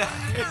Costner.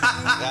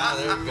 Ah,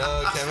 there we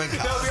go. Kevin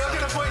No, we all Costner.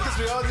 get a point because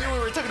we all knew what we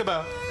were talking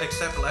about.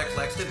 Except Lex.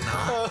 Lex didn't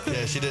know.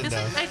 Yeah, she didn't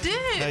Yes, know. I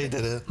did. No, you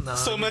didn't. No,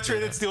 So you much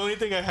didn't. it's the only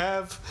thing I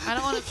have. I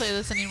don't want to play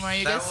this anymore.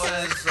 You That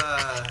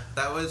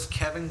guys. was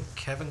Kevin Costner.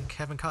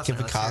 Kevin Let's hear it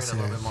a Costner.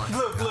 little bit more.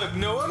 Look,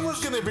 no one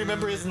was gonna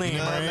remember his name,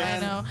 No, right? I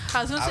know.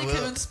 I was gonna say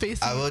Kevin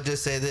Spacey. I will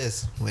just say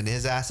this: when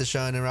his ass is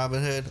showing in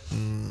Robin Hood,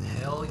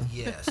 Hell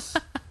yes.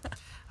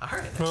 All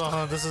right. Next Hold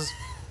on, this is.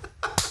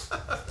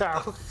 Ow.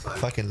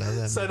 fucking love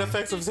that Side movie.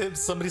 effects of him,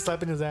 somebody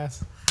slapping his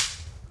ass.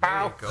 There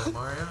Ow. you go,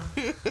 Mario.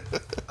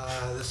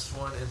 This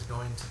one is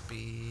going to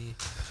be.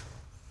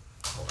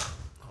 Hold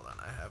on.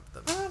 I have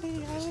the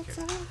music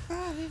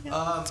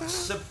here.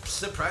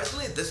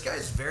 Surprisingly, this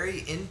guy's very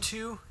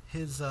into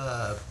his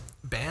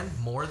band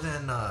more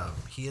than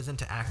he is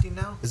into acting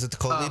now. Is it the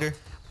cult leader?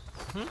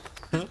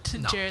 to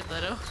Jared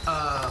Leto.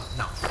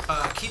 No.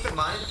 Keep in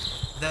mind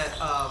that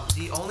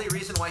the only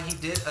reason why he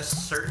did a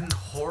certain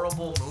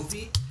horrible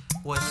movie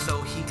was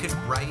so he could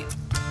write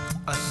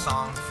a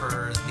song for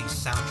the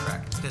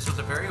soundtrack. This was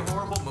a very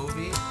horrible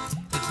movie.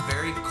 It's a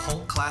very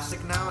cult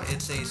classic now.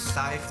 It's a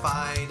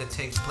sci-fi that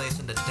takes place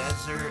in the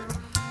desert.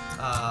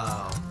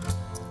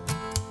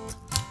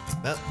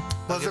 Nope.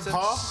 Was it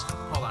Paul?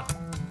 Hold on.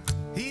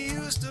 He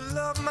used to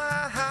love my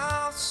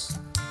house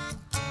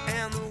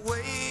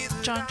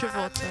John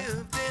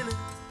Travolta.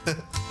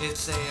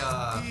 It's a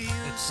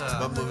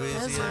What movie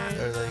is he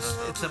in? Or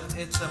like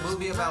it's a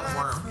movie about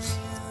worms.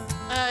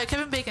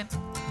 Kevin Bacon.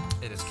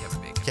 It is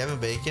Kevin Bacon. Kevin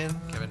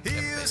Bacon? Kevin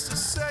Bacon. This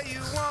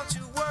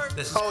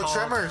is Oh, called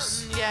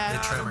Tremors. Yeah.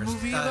 The Tremors.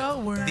 Movie about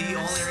worms. The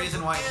only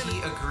reason why he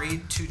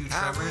agreed to do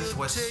Tremors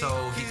was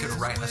so he could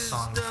write a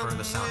song for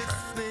the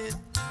soundtrack.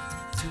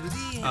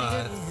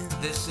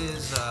 This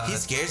is. He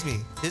scares me.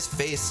 His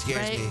face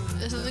scares Right? me.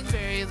 There's something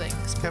very like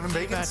Kevin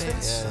spooky Bacon's about it.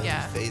 face?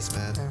 Yeah. His face,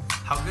 man.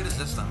 How good is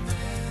this though?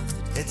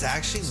 It's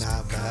actually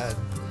not bad.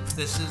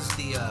 This is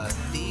the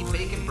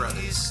Bacon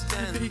Brothers.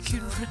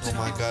 Bacon. Oh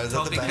my god, is that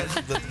Oh, the band,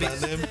 because- the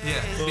band name?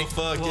 Yeah. Oh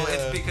fuck, Well, yeah.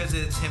 it's because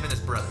it's him and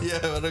his brother. Yeah,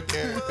 I don't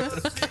care.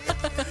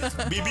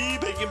 BB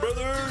Bacon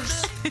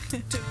Brothers.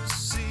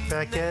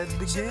 Back at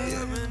the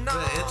game.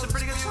 But it's a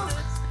pretty good song.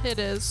 It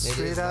is. It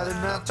Straight is out of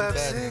not too bad.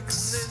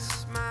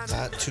 956.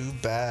 Not too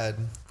bad.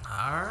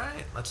 All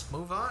right, let's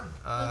move on.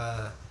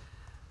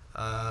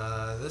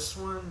 This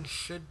one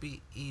should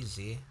be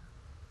easy.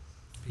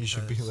 You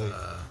should be because, like,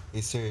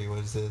 hey Siri, what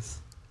is this?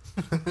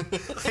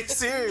 Hey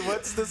Siri,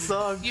 what's the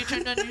song? You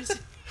turned on your.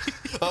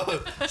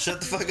 Oh, shut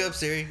the fuck up,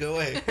 Siri. Go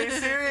away. Hey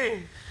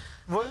Siri.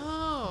 What?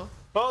 Oh.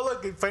 Oh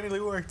look, it finally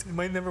worked.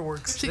 Mine never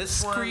works. She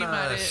This one scream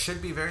at it.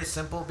 should be very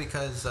simple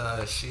because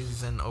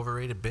she's an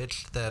overrated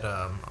bitch that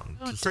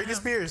just, Britney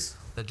Spears.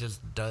 that just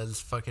does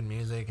fucking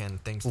music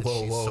and thinks that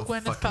Whoa, she's whoa. so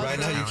Gwyneth fucking Paltrow. Right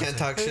now, you talented. can't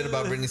talk shit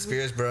about Britney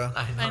Spears, bro.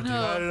 I know, I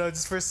know. I don't know.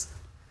 Just first,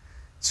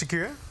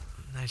 Shakira.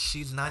 dude.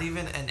 She's not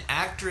even an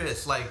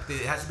actress. Like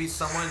it has to be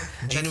someone.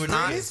 Gina that's not-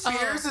 Rodriguez?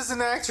 Spears is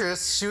an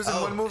actress. She was in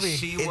Oh, one movie.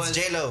 She It's was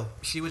J-Lo.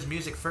 She was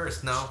music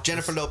first. No,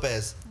 Jennifer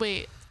Lopez.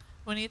 Wait.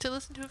 We need to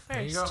listen to it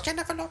There you first. go.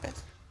 Jennifer Lopez.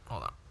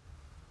 Hold on.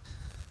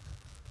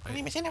 My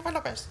name is Jennifer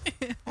Lopez.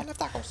 I love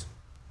tacos.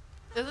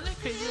 Isn't it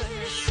crazy that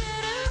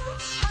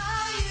her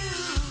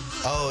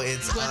Oh,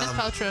 it's Gwyneth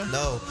Paltrow?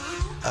 No.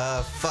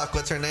 Fuck,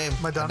 what's her name?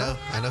 Madonna?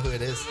 I know who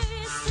it is.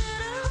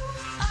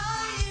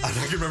 I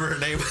don't remember her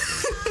name.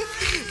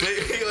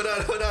 wait, hold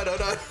on.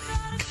 God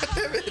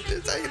damn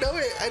it. I know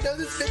it. I know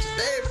this bitch's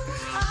name.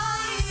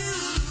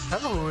 I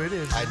don't know who it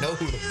is. I know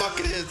who the fuck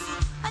it is.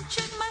 I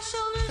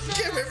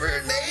can't remember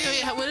her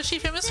name. Wait, what is she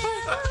famous for?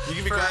 You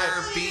can be For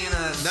quiet. being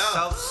a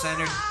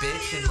self-centered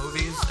bitch in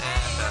movies,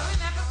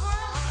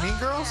 and Mean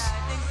Girls.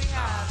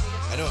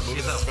 I know what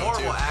movie she's this a is from,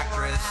 horrible too.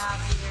 actress.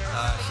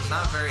 She's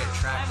not very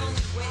attractive.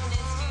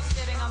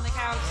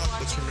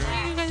 What's her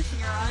name? You guys,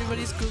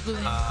 everybody's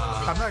googling.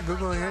 I'm not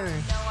googling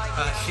anything.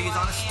 She's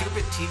on a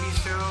stupid TV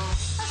show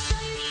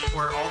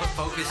where all the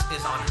focus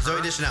is on her.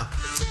 Zoe Deschanel.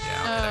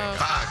 Yeah, okay, there you go.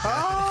 Fuck.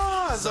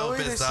 Oh, So Zoe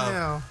pissed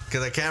Deschanel. off.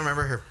 Because I can't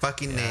remember her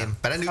fucking name.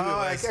 But I knew who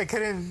Oh, it was. I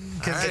couldn't.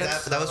 Cause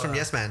Alright. That was from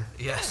Yes Man.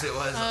 Yes, it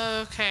was.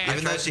 Okay.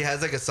 Even though she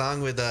has like a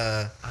song with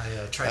I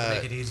tried to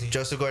make it easy.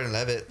 Joseph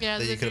Gordon-Levitt Yeah,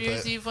 that the you New could have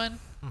Year's put. Eve one.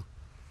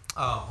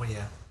 Oh, well,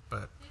 yeah,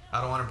 but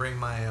I don't want to bring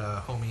my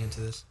homie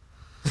into this.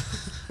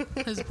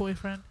 His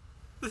boyfriend.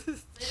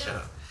 Shut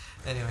up.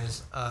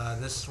 Anyways,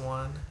 this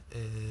one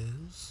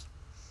is.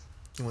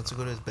 He wants to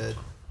go to his bed.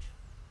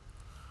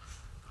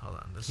 Hold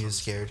on. This He was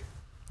one's- scared.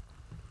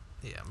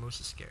 Yeah, Moose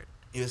is scared.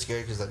 He was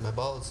scared because like my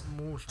balls.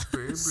 Moose,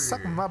 baby.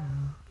 suck my.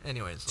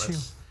 Anyways, Chew.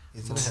 let's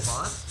He's gonna move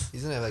on. have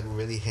he's gonna have like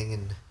really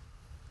hanging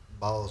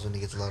balls when he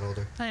gets a lot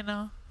older. I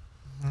know.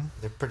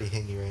 They're pretty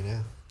hangy right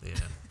now. Yeah,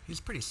 he's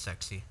pretty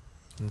sexy.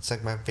 And it's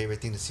like my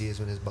favorite thing to see is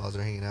when his balls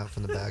are hanging out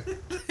from the back.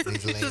 And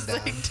he's laying Just down.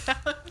 laying down.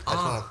 I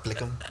just want to flick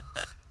him.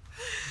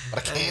 But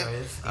I can't.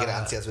 Anyways, I get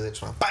anxious with it.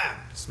 Just want to bam!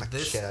 Smack the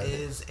This shit out of it.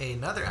 is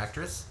another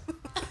actress.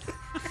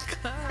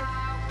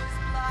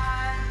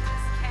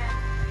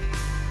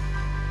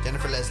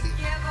 Jennifer Leslie.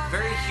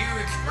 Very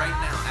huge right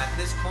now. At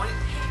this point,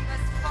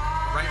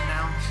 right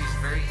now, she's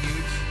very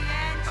huge.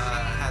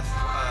 Has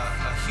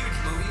a huge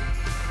movie.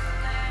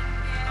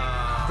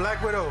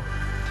 Black Widow.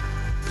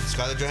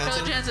 Scarlett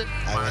Johansson. Scarlett Johansson.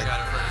 I I went. got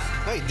it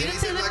first. No, he didn't didn't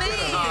say say the Black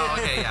Widow. name. Oh,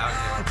 okay, yeah,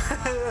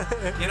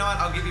 okay. You know what?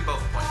 I'll give you both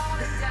a point.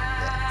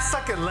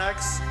 Suck it,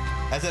 Lex.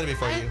 I said it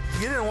before you.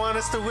 You didn't want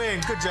us to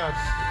win. Good job.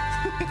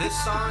 This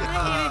song,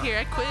 I hate it here.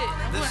 I quit.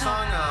 I'm this going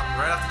song, home.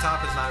 right off the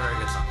top, is not a very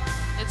good song.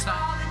 It's not.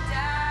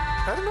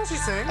 I don't know what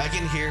she's saying. I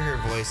can hear her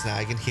voice now.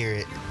 I can hear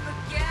it.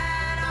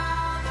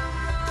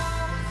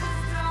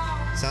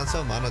 Sounds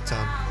so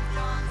monotone.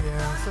 Yeah,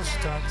 that's what she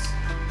talks.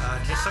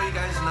 Just so you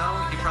guys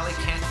know, you probably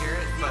can't hear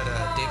it, but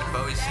David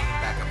Bowie's singing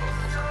backup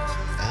vocals on this.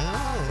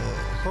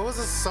 Oh. What was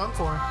this song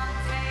for?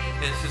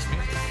 It's just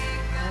music.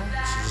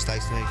 She just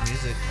likes to make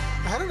music.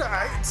 I don't know.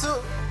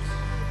 So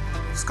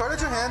Scarlett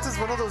Johansson's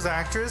one of those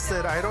actors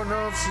that I don't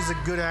know if she's a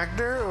good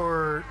actor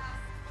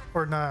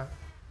or not.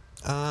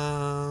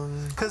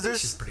 Because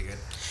She's pretty good.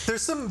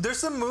 there's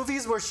some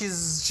movies where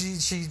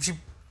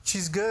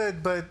she's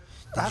good, but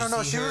I don't you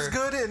know. see She was her-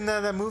 good in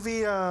that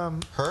movie.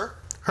 Her?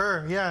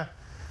 Her, yeah.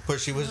 Where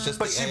she was just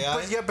But the she,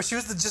 AI? but she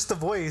was just the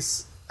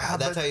voice.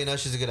 That's but- how you know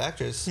she's a good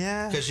actress.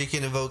 Yeah. Because she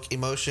can evoke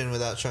emotion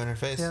without showing her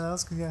face. Yeah, that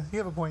was good. Yeah, you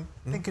have a point.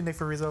 Thank you, Nick,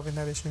 for resolving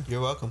that issue. You're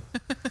welcome.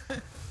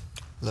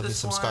 Love me This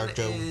some one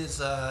ScarJo. is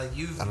I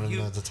don't even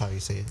know if that's how you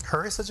say it.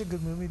 Her is such a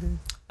good movie, dude.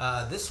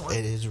 This one.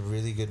 It is a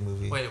really good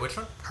movie. Wait, which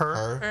one?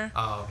 Her.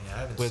 Oh yeah, I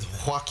haven't With seen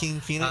it. Joaquin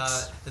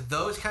Phoenix.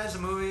 Those kinds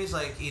of movies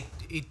like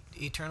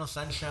Eternal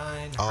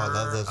Sunshine. Oh, I Her,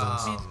 love those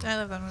ones. I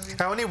love that movie.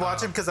 I only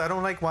watch them because I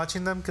don't like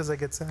watching them because I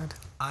get sad.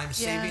 I'm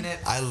saving it.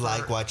 I for-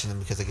 like watching them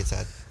because I get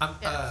sad.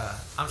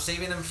 I'm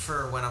saving them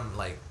for when I'm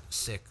like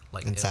sick,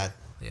 like And ill. sad.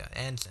 Yeah,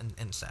 and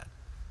sad.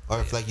 Or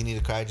if like you need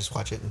to cry, just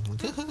watch it.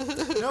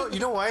 You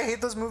know why I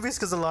hate those movies?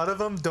 Because a lot of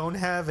them don't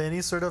have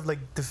any sort of like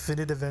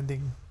definitive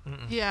ending.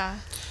 Yeah.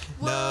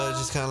 No, it's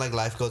just kind of like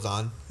life goes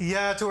on.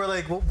 Yeah, to where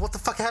like, well, what the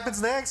fuck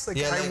happens next? Like,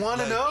 Yeah, I like-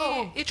 want to like-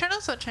 know.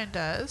 Eternal Sunshine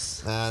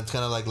does. It's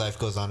kind of like life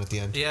goes on at the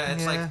end. Yeah,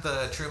 it's Yeah. like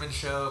the Truman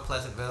Show,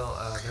 Pleasantville.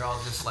 They're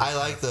all just like. I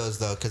like those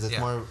though because it's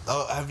Yeah. more.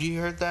 Oh, have you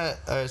heard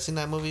that? Seen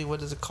that movie?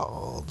 What is it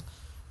called?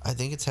 I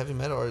think it's Heavy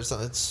Metal or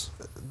something. It's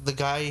the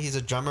guy. He's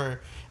a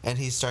drummer and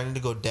he's starting to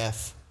go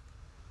deaf.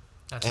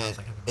 That And sounds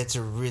like a it's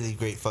a really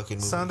great fucking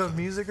movie. Sound of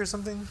Music or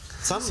something?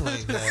 Something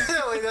like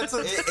that. Wait, that's a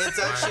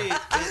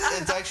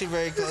It's actually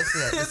very close to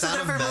that. The It's a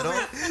Sound of different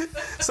Metal.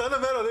 Sound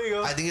of Metal. There you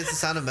go. I think it's The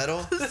Sound of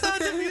Metal.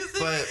 Sound of Music.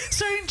 But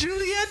starring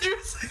Julie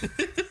Andrews.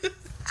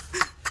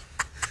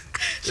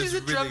 She's a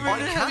really drummer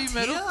good. in I heavy can't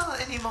metal. tell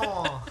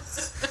anymore.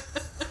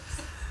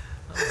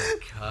 Oh my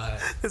god.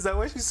 Is that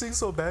why she sings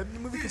so bad in the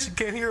movie? Because she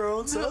can't hear her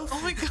own self?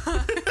 Oh my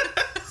god.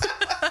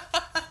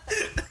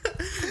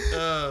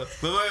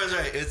 But I was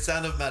right. It's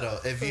Sound of Metal.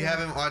 If you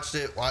haven't watched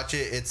it, watch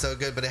it. It's so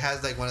good. But it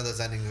has like one of those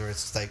endings where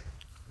it's just like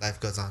life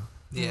goes on.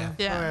 Yeah.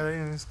 Yeah. All right,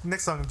 anyways.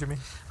 Next song, Jimmy.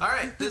 All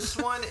right, this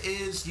one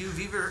is you've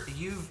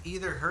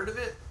either heard of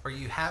it or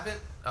you haven't.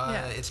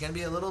 Yeah. It's gonna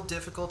be a little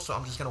difficult, so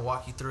I'm just gonna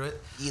walk you through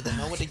it. Either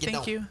know what you Thank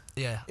don't. you.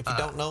 Yeah. If you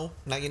don't know,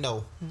 now you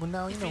know. Well,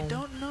 now you If know. you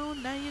don't know,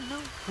 now you know.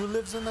 Who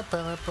lives in the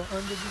pineapple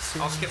under the sea?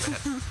 I'll skip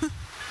ahead.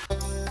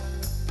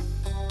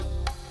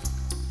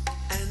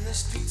 And the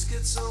streets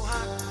get so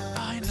hot.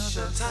 I know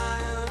this.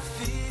 Tired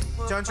feet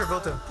John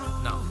Travolta.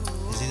 No,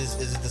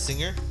 Is it the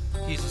singer?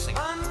 he's a singer.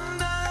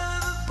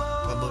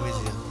 What movie is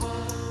he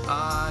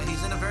in?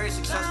 He's in a very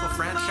successful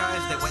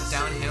franchise that went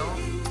downhill.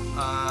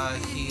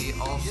 He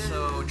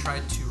also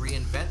tried to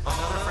reinvent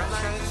another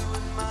franchise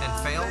and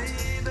failed.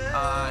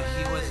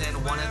 He was in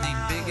one of the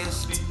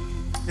biggest.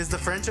 Is the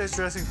franchise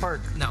Jurassic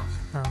Park? No.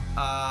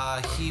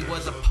 Oh. He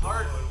was a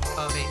part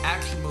of an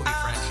action movie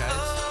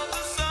franchise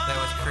that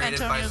was created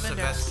by Antonio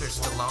Banderas. Sylvester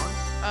Stallone.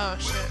 Oh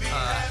shit.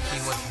 He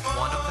was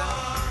one of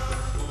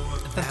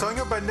them.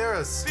 Antonio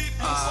Banderas.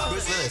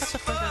 Bruce Willis.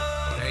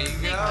 There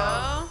you go.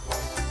 Oh,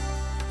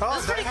 Oh,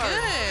 that's pretty Die Hard.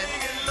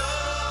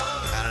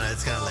 good. I don't know.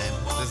 It's kind of lame.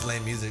 This is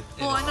lame music.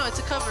 Well, I know it's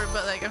a cover,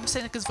 but like I'm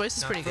saying, like his voice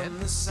is pretty good.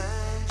 It's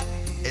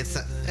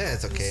not, yeah,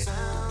 it's okay.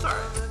 It's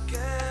alright.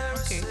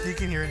 Okay. You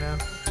can hear it now.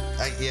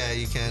 Yeah,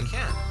 you can. You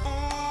can.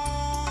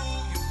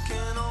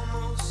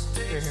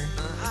 Here.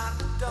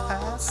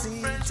 I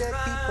see dead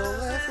people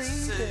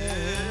every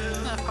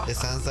day. It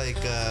sounds like.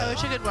 I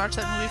wish I could watch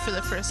that movie for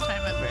the first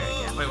time ever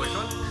again. Wait, which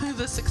one?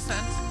 The Sixth Sense.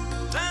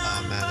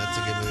 Oh man, that's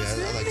a good movie.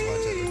 I like to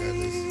watch it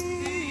regardless.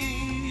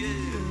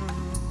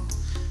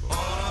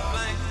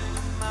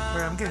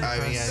 Wait, I'm getting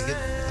Alright, depressed.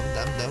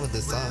 I'm done with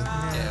this song.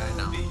 Yeah, I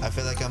know. I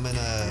feel like I'm in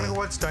I'm gonna a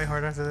watch Die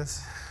Hard after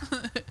this.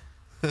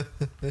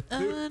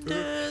 Under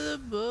the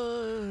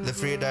board. the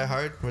Free or Die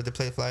Hard where they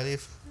play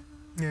Flyleaf.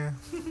 Yeah.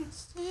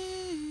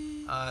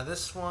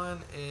 This one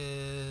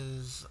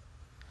is.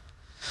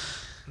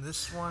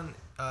 This one,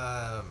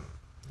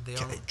 they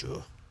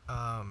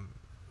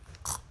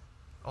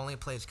only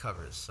plays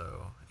covers, so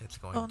it's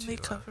going Only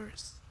to.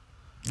 covers.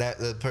 That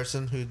the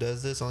person who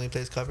does this only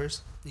plays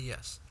covers.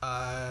 Yes.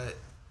 I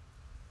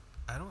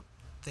don't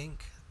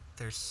think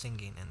they're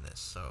singing in this,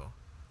 so.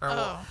 Or,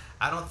 well, Oh.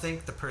 I don't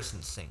think the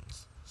person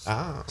sings. So,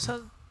 Ah,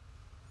 So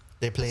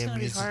they it's play gonna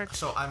be music. hard.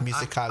 so I'm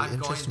Musical going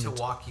to instrument.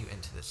 walk you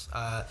into this.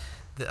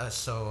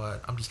 So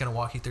I'm just going to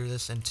walk you through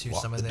this into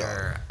Walk some of the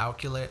their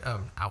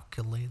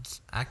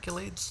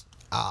accolades.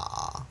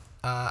 Ah,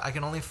 I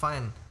can only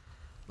find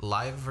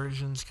live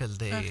versions because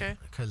Okay.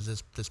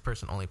 this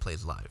person only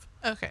plays live.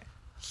 Okay.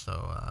 So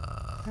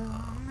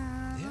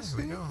yeah, here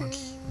we go.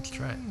 Let's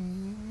try it.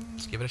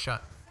 Let's give it a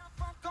shot.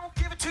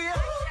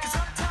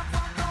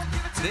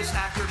 This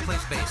actor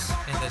plays bass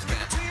in this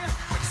band.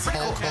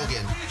 Hulk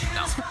Hogan.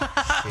 No,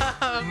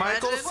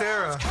 Michael Imagine.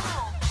 Cera.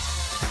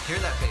 hear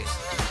that bass.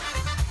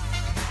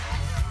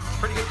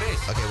 Pretty good bass.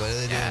 Okay, what are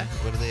they doing? Yeah.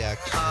 What do they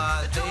act?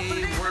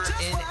 They were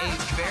in a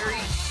very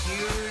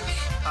huge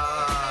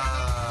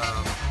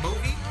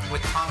movie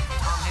with Tom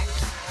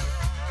Hanks.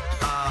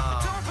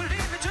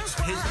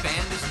 His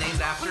band is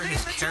named after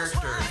his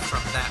character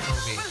from that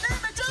movie.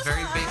 It's a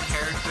very big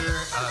character,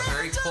 a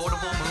very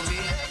quotable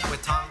movie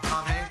with Tom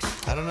Hanks.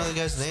 I don't know the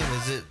guy's name.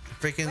 Is it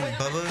freaking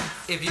Bubba?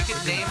 If you could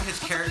name his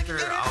character,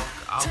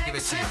 I'll give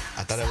it to you.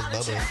 I thought it was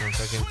Bubba from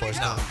fucking Forrest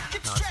No, Gump. no,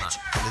 it's not.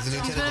 Is it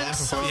Lieutenant Dan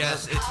from Forrest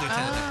Yes, it's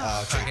Lieutenant Dan.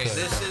 Oh, okay, Okay, good.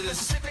 this is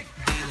the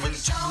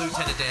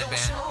Lieutenant Dan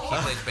band. He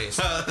plays bass.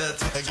 Gump?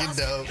 That's fucking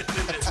dope.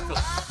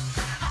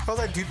 Oh,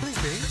 that dude plays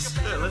bass?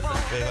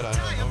 Wait, hold on.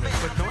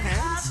 With no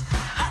hands?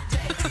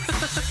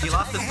 He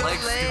lost his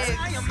legs.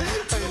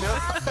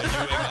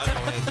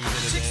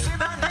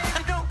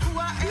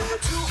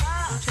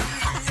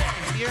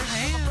 Your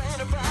hands.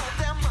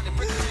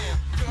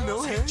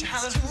 No hands.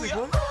 Like,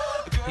 what?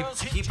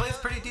 He plays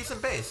pretty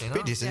decent bass, you know?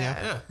 Pretty decent,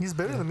 yeah. Yeah. He's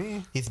better than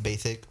me. He's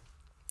basic.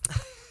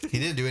 He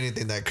didn't do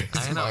anything that crazy.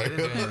 I know. He Mario. didn't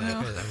do anything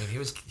that crazy. I mean,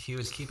 he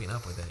was keeping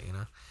up with it, you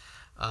know?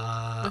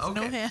 With Okay.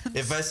 no hands.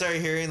 If I start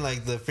hearing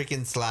like the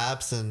freaking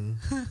slaps and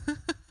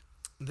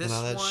This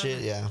all that one,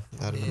 shit, yeah.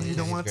 I don't know. You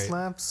don't He's want great.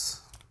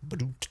 slaps?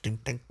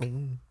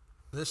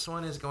 This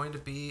one is going to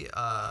be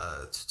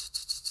hold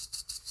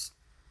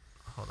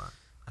on.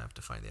 I have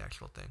to find the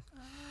actual thing.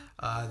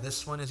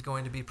 This one is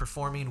going to be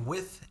performing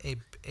with a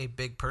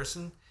big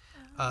person,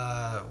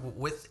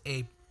 with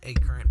a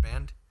current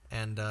band,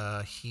 and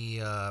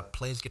he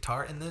plays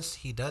guitar in this.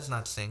 He does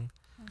not sing,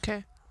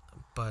 Okay.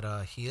 but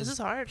he is. This is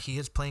hard. He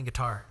is playing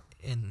guitar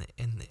in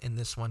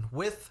this one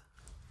with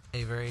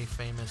a very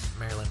famous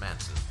Marilyn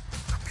Manson.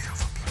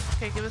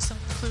 Okay, give us some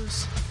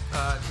clues.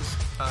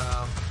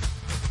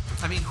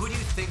 I mean, who do you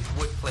think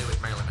would play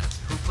with Marilyn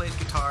Manson? Who plays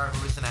guitar?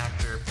 Who is an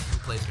actor? Who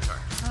plays guitar?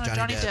 Johnny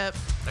Johnny Depp.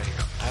 There you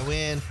go. I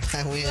win.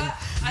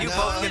 You No,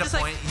 both get a just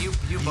like- point. You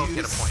both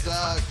get a point. It's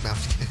fine. Suck. No, I'm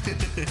just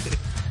kidding.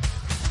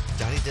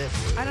 Johnny Depp.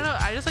 I don't know.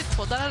 I just like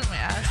pulled that out of my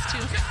ass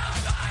too.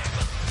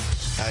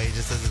 He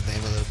just says his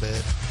name a little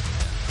bit.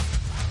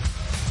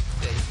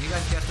 Yeah, you guys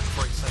guessed it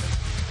before you said it.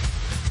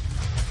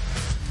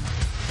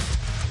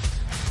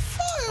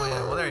 Oh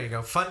yeah, well there you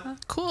go.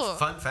 Cool.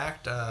 Fun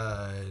fact.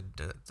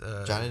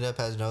 Johnny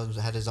Depp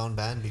had his own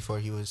band before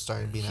he was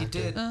starting being He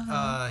actor.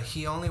 did.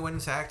 He only went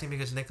into acting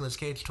because Nicolas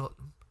Cage told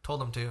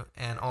him to,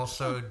 and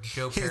also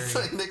Joe Perry. He's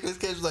like Nicolas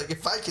Cage was like,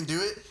 if I can do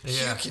it,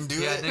 you can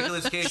do it. Yeah,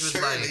 Nicolas Cage was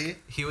Surely.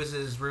 like, he was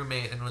his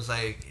roommate and was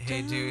like,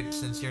 hey dude,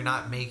 since you're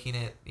not making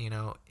it, you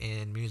know,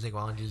 in music,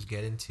 why don't you just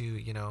get into,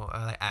 you know,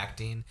 like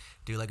acting,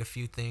 do like a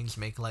few things,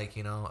 make like,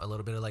 you know, a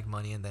little bit of like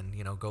money, and then,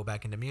 you know, go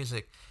back into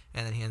music.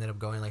 And then he ended up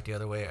going like the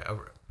other way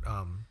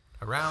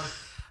around.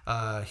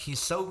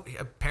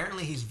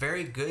 Apparently he's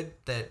very good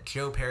that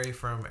Joe Perry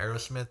from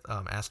Aerosmith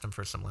asked him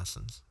for some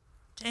lessons.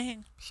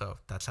 Dang. So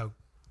that's how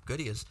good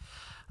he is.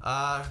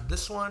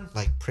 This one,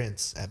 Like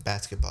Prince at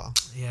basketball.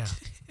 yeah.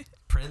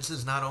 Prince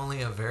is not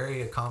only a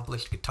very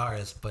accomplished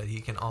guitarist, but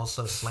he can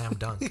also slam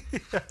dunk.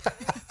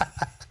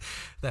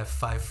 That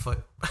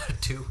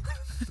 5'2".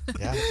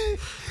 Yeah.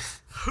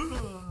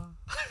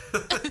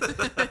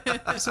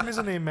 For some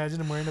reason, I imagine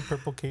him wearing a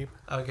purple cape.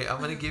 Okay, I'm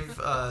gonna give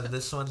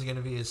this one's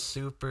gonna be a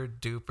super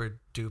duper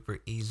duper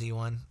easy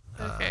one.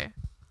 Okay.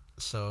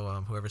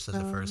 So whoever says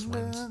it first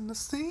wins.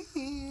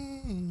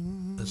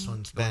 This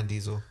one's Van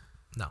Diesel.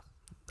 no.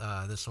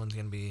 This one's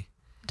gonna be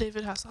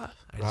David Hasselhoff.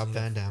 I just Rob need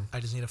Van to- Dam. I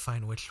just need to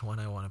find which one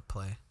I want to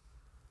play.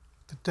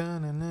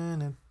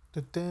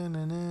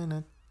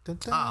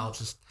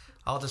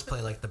 I'll just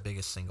play like the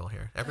biggest single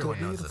here. Everyone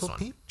knows this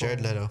one.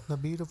 Jared Leto. The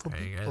beautiful Are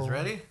you people. guys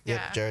ready? Yep,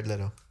 Yeah. Jared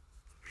Leto.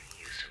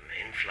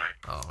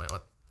 Oh wait,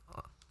 what?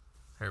 Oh,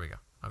 here we go.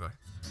 I'll go.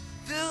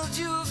 Build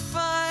you a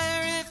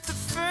fire if the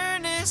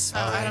furnace. Oh,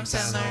 Adam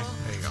Sandler.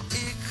 There you go.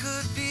 It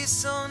could be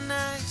so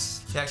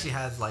nice. He actually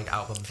has like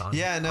albums on.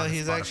 Yeah, no, on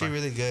he's Spotify. actually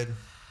really good.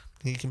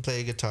 He can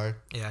play guitar.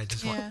 Yeah, I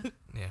just Yeah. want.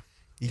 Yeah.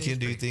 He He's can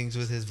do pretty- things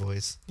with his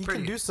voice. You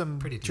Pretty- can do some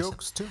pretty decent.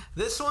 jokes too.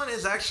 This one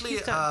is actually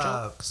He's got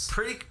jokes.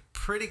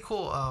 pretty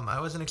cool. I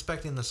wasn't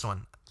expecting this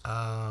one.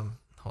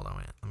 Hold on,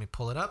 wait. Let me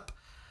pull it up.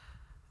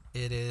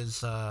 It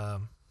is.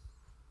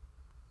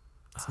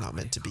 It's not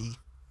meant to be.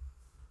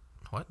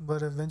 What?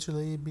 But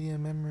eventually be a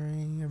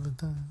memory of a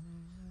time.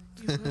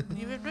 You wouldn't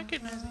even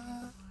recognize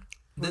it.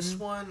 This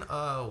one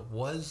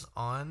was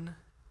on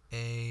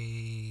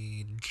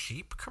a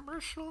Jeep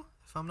commercial,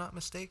 if I'm not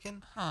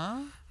mistaken.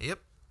 Huh? Yep.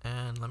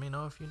 And let me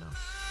know if you know.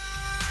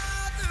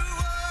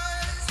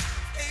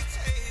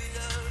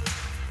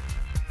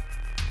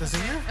 The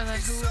singer? And then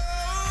who?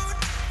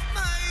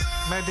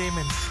 Matt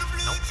Damon.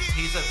 Nope.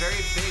 He's a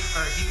very big,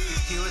 or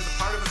he was a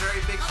part of a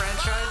very big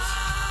franchise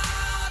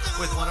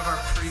with one of our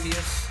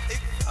previous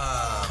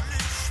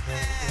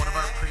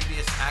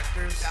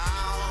actors.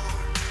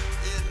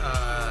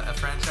 A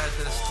franchise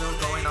that is still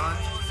going on.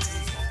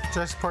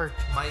 Jurassic Park.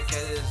 Might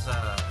get his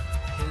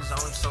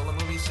own solo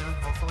movie soon,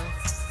 hopefully.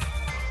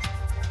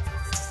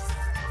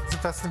 Is it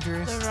Fast and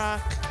Furious? The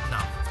Rock. No.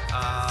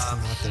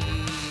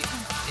 He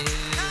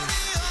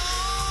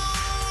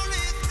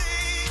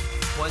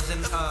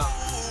wasn't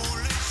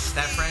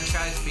that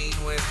franchise being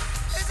with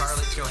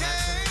Scarlett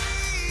Johansson.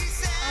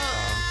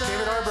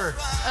 David Harbour.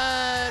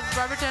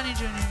 Robert Downey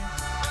Jr.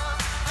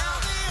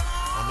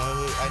 I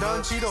know. I know.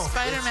 Don Cheadle.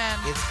 Spider-Man.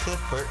 It's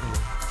Cliff Burton.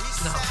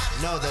 No.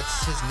 No,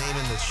 that's his name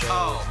in the show.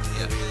 Oh, in the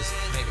yeah, movie is,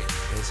 maybe.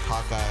 is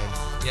Hawkeye.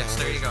 Yes,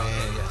 there you go.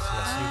 Yeah, yes,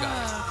 you got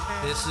it.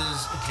 okay. This is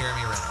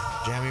Jeremy Renner.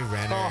 Jeremy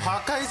Renner. Oh,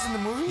 Hawkeye's in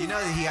the movie? You know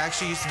that he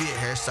actually used to be a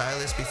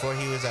hairstylist before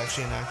he was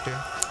actually an actor,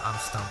 I'm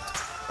stumped.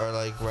 or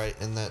like right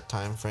in that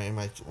time frame,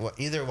 like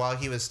either while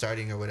he was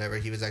starting or whatever,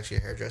 he was actually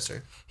a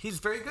hairdresser. He's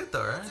very good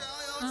though, right?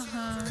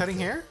 Cutting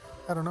hair?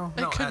 I don't know.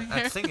 No, couldn't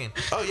hear. at singing.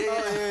 Oh yeah,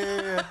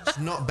 yeah. Yeah. It's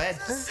not bad.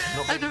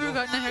 Not bad. I've never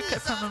gotten a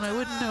haircut from him. I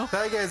wouldn't know.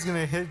 That guy's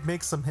gonna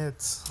make some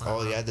hits.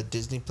 Oh yeah, the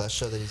Disney Plus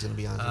show that he's gonna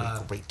be on is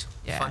gonna be great.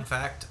 Yeah. Fun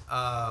fact,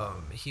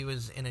 he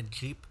was in a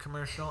Jeep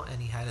commercial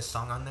and he had a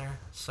song on there.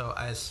 So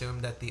I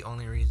assumed that the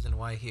only reason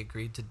why he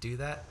agreed to do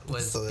that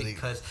was So that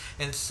because,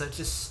 and it's such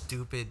a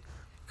stupid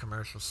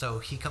commercial. So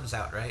he comes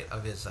out, right,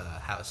 of his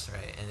house,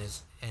 right,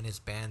 and his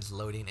band's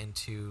loading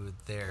into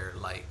their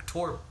like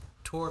tour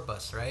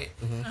bus, right?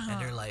 And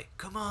they're like,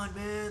 "Come on,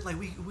 man! Like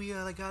we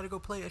like gotta go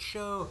play a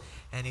show."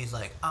 And he's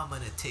like, "I'm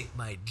gonna take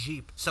my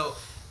Jeep." So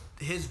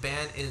his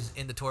band is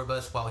in the tour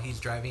bus while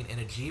he's driving in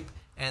a Jeep,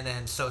 and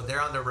then so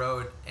they're on the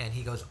road, and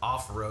he goes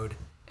off road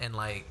and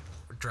like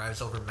drives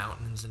over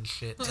mountains and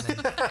shit,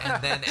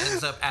 and then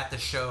ends up at the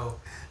show,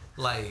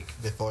 like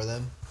Before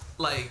them,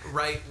 like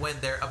right when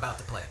they're about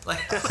to play. Like,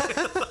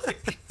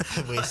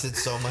 wasted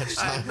so much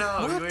I time.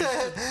 know. What the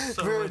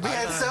heck? We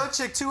had sound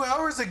check 2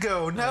 hours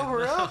ago. Now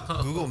we're up.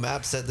 Google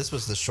Maps said this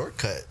was the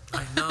shortcut.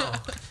 I know.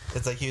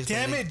 It's like he was.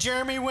 Damn playing, it,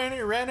 Jeremy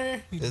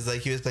Renner. It's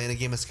like he was playing a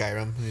game of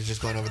Skyrim and he was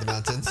just going over the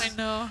mountains. I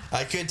know.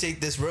 I could take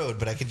this road,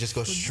 but I could just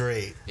go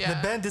straight. Yeah.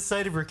 The band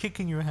decided we're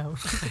kicking you out.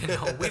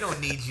 No, we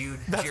don't need you.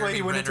 That's why Jeremy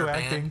he went into Renner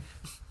acting.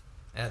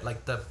 Band.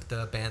 Like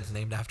the band's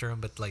named after him,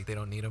 but like they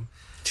don't need him.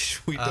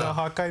 We The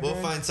Hawkeye We'll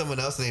band. find someone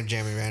else named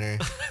Jeremy Renner.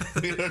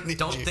 We don't need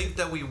Don't you. think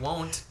that we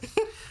won't.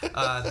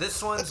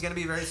 This one's gonna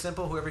be very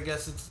simple. Whoever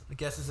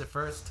guesses it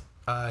first.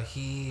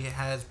 He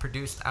has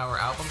produced our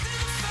album.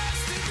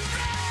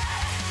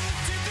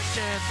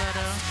 Jared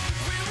Leto.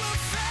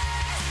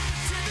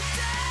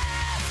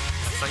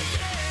 That's all you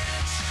get.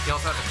 He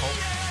also has a cult.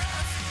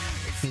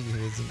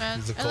 Man,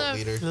 He's a I cult love-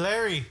 leader.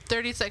 Larry.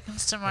 30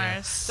 Seconds to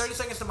Mars. 30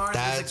 Seconds to Mars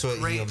That's is a what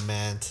great... you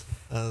meant.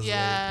 I was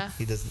Yeah. like,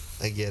 he doesn't.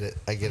 I get it.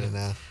 I get it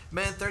now.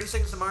 Man, 30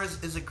 Seconds to Mars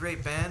is a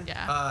great band.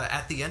 Yeah.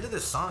 At the end of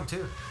this song,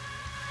 too.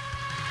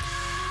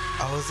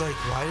 I was like,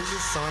 why does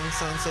this song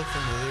sound so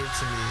familiar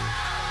to me?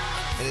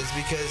 And it's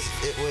because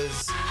it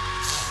was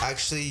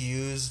actually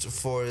used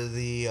for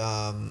the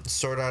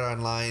Sword Art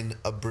Online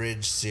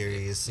Abridged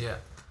series. Yeah.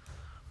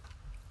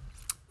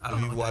 I Have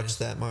know you what that watched is.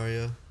 that,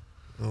 Mario?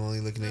 I'm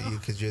only looking at you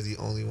because you're the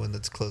only one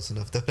that's close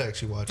enough that would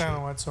actually watch I it. don't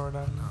know what sword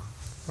on.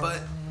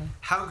 But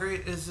how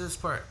great is this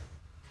part?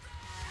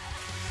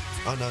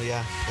 Oh no,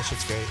 yeah, that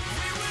shit's great.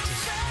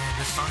 Man,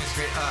 this song is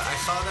great. I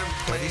saw them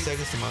play. 30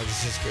 Seconds to Mars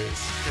is just great.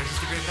 They're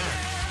just a great band.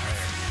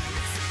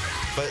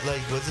 But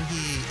like, wasn't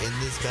he in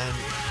this band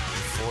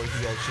before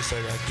he actually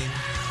started acting?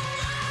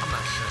 I'm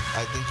not sure.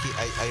 I think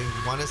I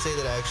want to say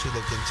that I actually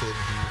looked into it.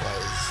 He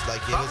was like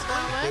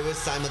it was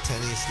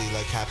simultaneously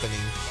like happening.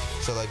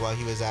 So like while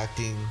he was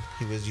acting,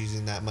 he was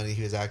using that money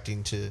he was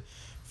acting to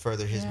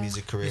further his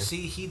music career. You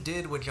see, he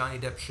did what Johnny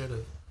Depp should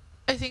have.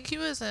 I think he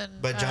was in.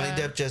 But Johnny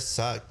Depp just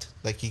sucked.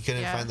 Like he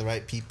couldn't yeah. find the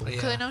right people. Yeah.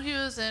 Because I know he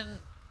was in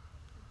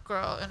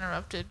Girl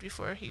Interrupted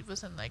before he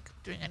was in like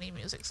doing any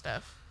music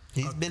stuff.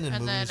 He's been in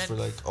And then movies for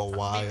like a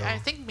while. I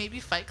think maybe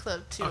Fight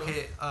Club too.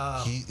 Okay.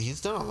 He's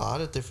done a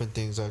lot of different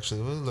things actually.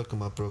 Let me look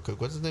him up real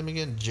quick. What's his name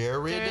again?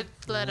 Jared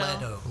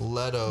Leto.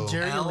 Leto.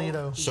 Jerry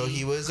Leto. So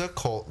he was a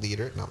cult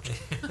leader. No, I'm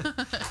kidding.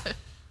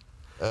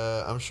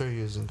 I'm sure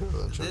he was in Girl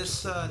Interrupted.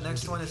 This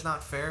next one is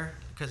not fair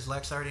because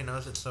Lex already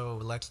knows it, so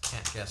Lex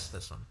can't guess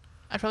this one.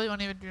 I probably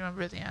won't even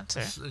remember the answer.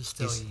 It's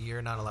still,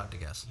 you're not allowed to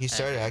guess. He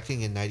started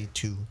acting in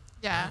 '92.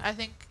 Yeah, I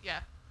think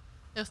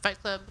it was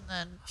Fight Club and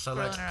then So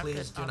Girl Lex, Interrupted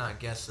please and do all not that.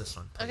 guess this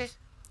one. Please. Okay.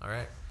 All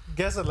right.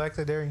 Guess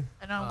Alexa Dairy.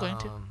 I know I'm going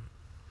to.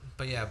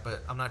 But yeah,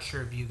 but I'm not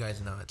sure if you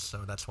guys know it,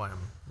 so that's why I'm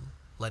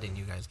letting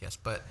you guys guess.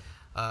 But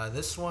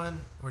this one,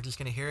 we're just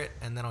gonna hear it,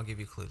 and then I'll give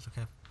you clues.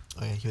 Okay.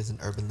 Oh yeah, he was an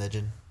urban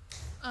legend.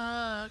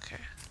 Okay.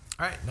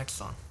 All right. Next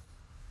song.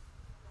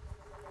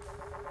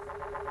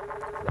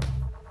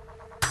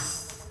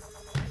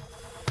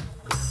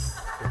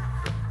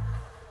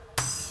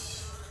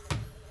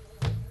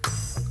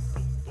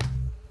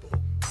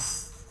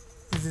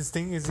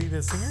 Is he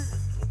the singer?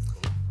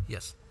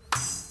 Yes.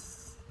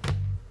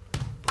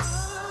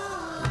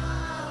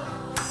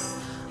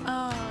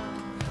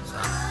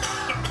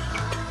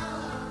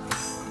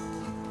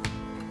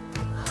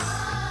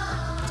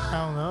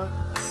 I don't know.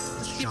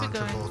 Just keep John it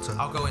going. Travolta.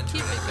 I'll go into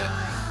Keep it in it a bit.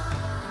 going.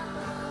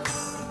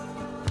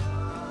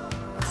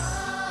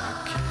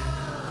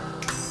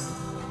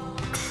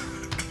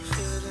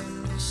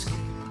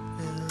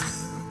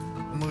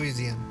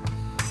 Museum.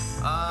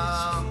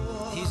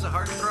 He's a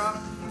heartthrob,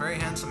 very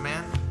handsome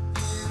man.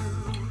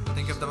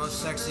 Think of the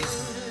most sexy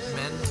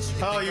men. You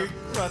can Oh, think you.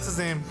 of. What's his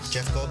name?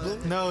 Jeff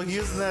Goldblum. No, he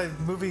was in that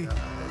movie,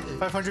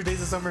 500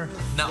 Days of Summer.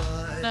 No.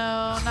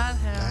 No, not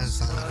him. That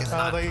doesn't sound like it.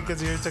 Oh, like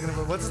because you're talking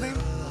about what's his name?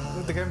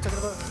 The guy I'm talking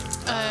about?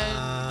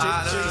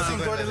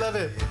 Jason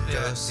Gordon-Levitt.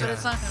 Yeah, But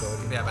it's not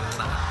him. yeah, but it's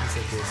not. He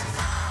said Jason.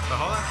 But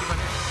hold on, keep on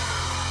here.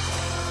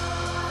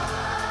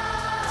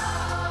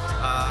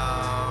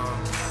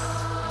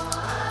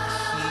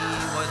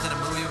 He was in a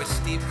movie with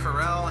Steve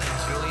Carell and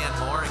Julianne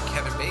Moore and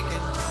Kevin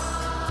Bacon.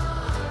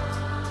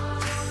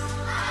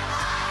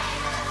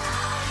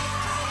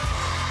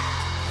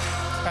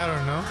 I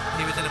don't know.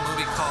 He was in a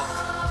movie called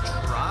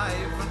Drive.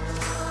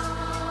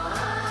 Live.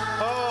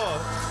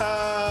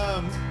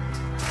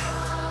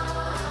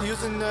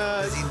 Using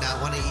Does he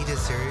not want to eat his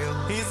cereal?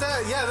 he's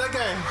that that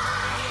guy.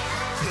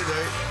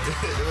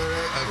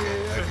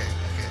 Okay.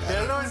 I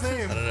don't know his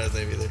name. I don't know his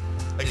name either.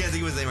 I can't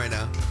think of his name right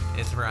now.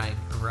 It's Ryan.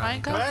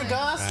 Ryan Ryan Gosling.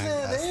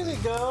 Gosling. There we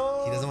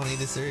go. He doesn't want to eat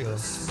his cereal.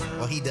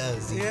 Well, he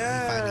does. He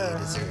finally eat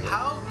his cereal.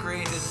 How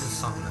great is this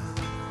song though?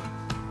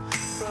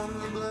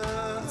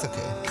 It's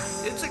okay.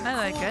 It's a I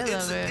like it. I cool-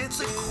 love it. It's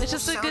a cool It's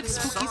just a good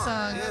sounding spooky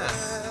song. Yeah.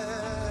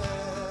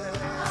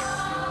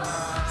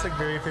 It's like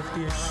very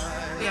 50ish.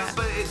 Yeah.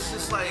 But it's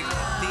just like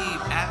the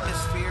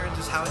atmosphere and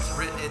just how it's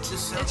written. It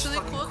just sounds It's really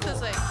fucking cool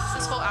because like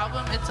this whole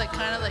album, it's like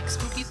kind of like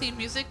spooky themed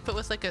music, but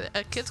with like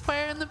a kids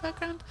choir in the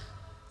background.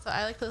 So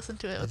I like to listen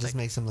to it It with just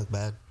like makes him look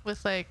bad. around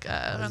like hanging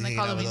out with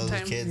Halloween all those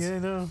time. kids? Yeah, I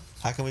know.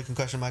 How come we can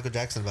question Michael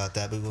Jackson about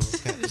that, but we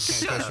can't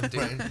question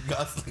Ryan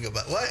Gosling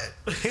about what?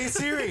 Hey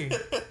Siri,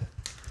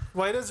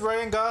 why does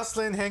Ryan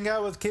Gosling hang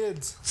out with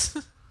kids?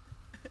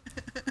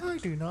 I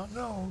do not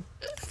know.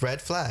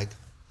 Red flag.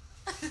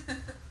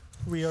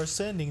 We are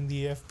sending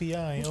the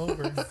FBI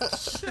over.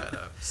 Shut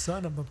up.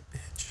 Son of a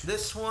bitch.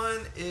 This one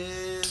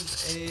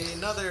is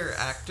another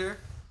actor,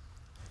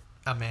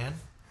 a man.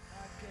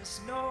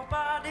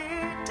 Nobody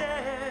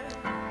dares.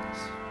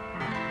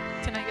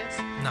 Can I guess?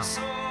 No.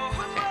 So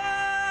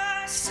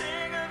I sing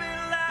a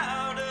bit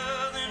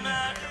louder than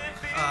I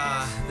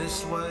can be.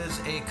 This was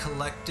a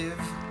collective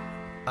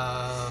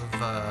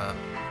of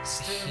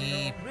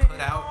he put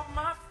out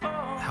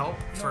help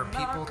for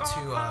people to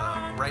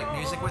write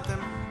music with him,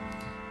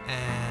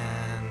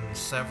 and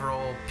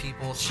several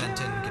people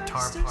sent in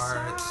guitar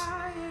parts.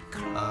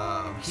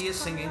 He is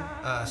singing,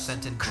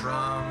 sent in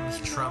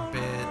drums,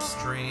 trumpets,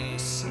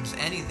 strings,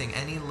 anything,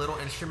 any little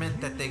instrument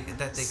that they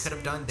could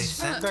have done. They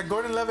sent. Is that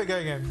Gordon Levitt guy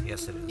again?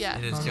 Yes, it is. Yeah.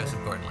 It is Joseph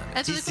Gordon-Levitt.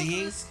 And He's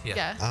singing?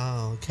 Yeah.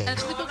 Oh, okay. And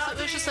it's really cool 'cause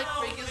it was just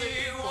like regular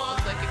people.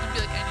 Like it could be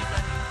like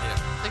anybody.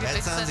 Yeah. Like That it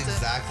makes sounds sense.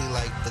 exactly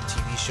like the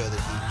TV show that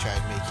he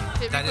tried making.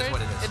 Hit That is record?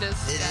 what it is. It is.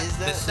 It yeah. is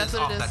that? This That's is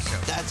what off it that is. show.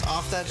 That's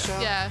off that show?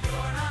 Yeah.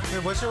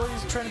 Wait, what show are you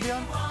trying to be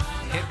on?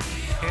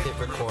 Hit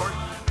record.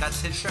 That's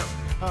his show.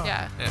 Oh.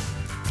 Yeah. Yeah.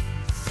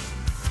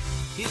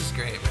 He's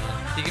great,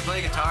 man. He can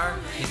play guitar.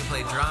 He can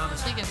play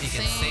drums. He can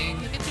sing.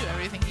 He can do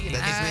everything. He can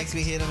That just act. makes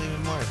me hate him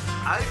even more.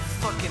 I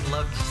fucking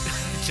love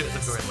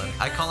Joseph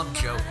Gordon-Levitt. I call him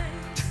Joe.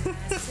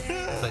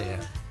 But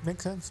yeah,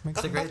 Makes sense. Makes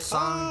it's a sense. great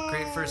song.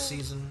 Great first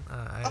season.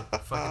 I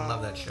fucking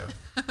love that show.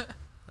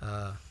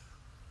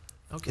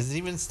 Okay. Is it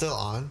even still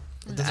on?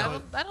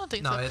 I don't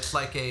think No, so. it's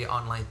like a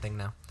online thing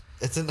now.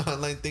 It's an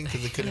online thing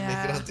because it couldn't make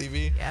it Yeah. on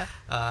TV. Yeah.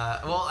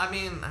 Well, I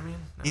mean,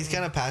 He's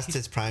kind of past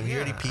his prime. He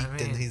already yeah, I peaked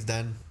mean- and he's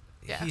done.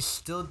 Yeah. He's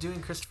still doing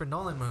Christopher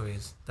Nolan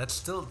movies. That's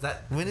still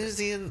that. When is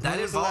he in? That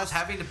when was the involves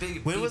last? having to be.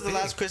 When be was the big.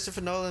 last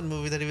Christopher Nolan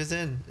movie that he was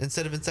in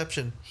instead of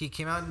Inception? He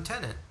came out in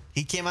Tenet.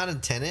 He came out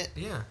in Tenet.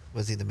 Yeah.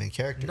 Was he the main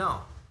character?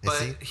 No, Is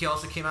but he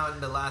also came out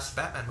in the last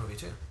Batman movie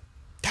too.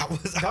 That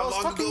was how was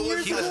long fucking ago was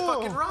years He was that? ago.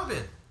 fucking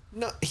Robin.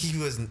 No, he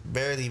was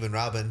barely even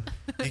Robin.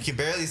 You can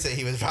barely say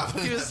he was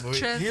Robin He in was that movie.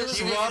 He was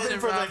transitioning Robin into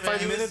for like 5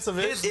 Robin. minutes of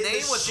it. His In the name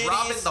was shittiest-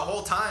 Robin the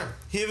whole time.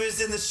 He was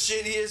in the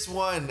shittiest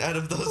one out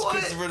of those What?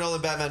 Christopher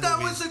Nolan Batman That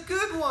movies. was a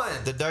good one.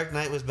 The Dark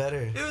Knight was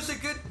better. It was a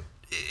good.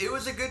 It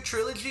was a good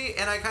trilogy,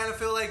 and I kind of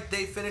feel like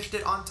they finished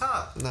it on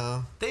top.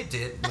 No, They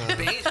did. No.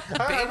 Bane,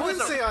 I Bane was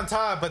wouldn't a, say on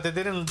top, but they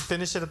didn't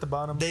finish it at the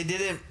bottom. they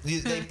didn't.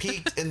 They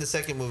peaked in the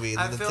second movie, and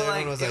I then the feel third like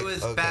one was it like,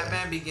 was okay,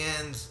 Batman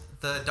Begins,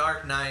 The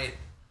Dark Knight,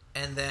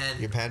 and then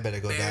your pan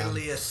better go down.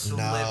 barely a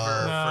sliver No. for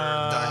Dark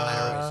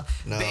Knight Rises.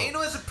 No. Bane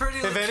was a pretty.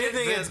 If legit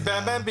anything, it's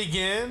villain. Batman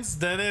Begins.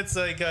 Then it's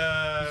like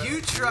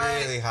You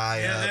tried. Really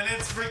high Yeah, up. then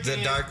it's freaking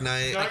The Dark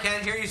Knight. I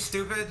can't hear you,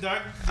 stupid.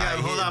 Dark. I-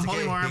 Yeah, hold on, I'm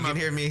holding my You arm can up.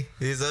 hear me.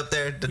 He's up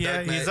there. The Yeah,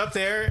 Dark Knight. he's up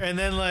there, and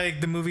then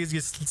like the movie's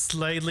just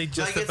slightly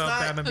just Like, it's about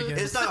not, Batman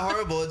Begins. it's not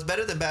horrible. It's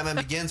better than Batman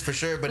Begins for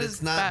sure, but It's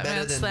it's not Batman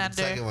better than slander.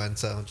 the second one.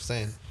 So I'm just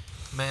saying.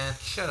 Man,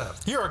 shut up.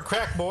 You're a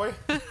crack boy.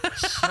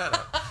 Shut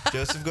up.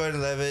 Joseph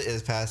Gordon-Levitt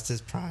is past his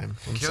prime.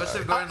 I'm Joseph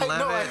sorry. Gordon-Levitt.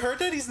 No, I heard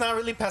that he's not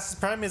really past his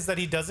prime. Is that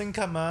he doesn't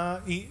come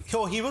out? He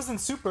was in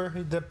Super,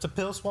 the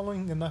pill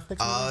swallowing and Netflix.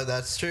 Oh, movie.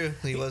 that's true.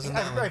 He wasn't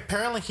that one.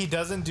 Apparently, he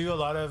doesn't do a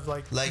lot of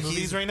like Like, movies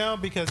he's- right now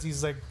because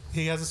he's like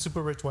he has a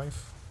super rich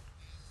wife.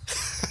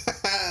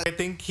 I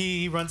think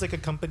he runs like a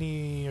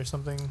company or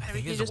something. I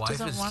think He his just wife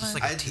doesn't is wanna- just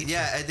like a teacher.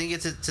 Yeah, I think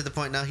it's to the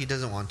point now he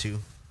doesn't want to.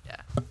 Yeah.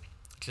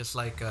 Just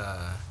like 'Cause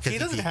He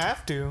doesn't peaked.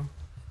 have to.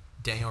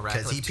 Daniel Because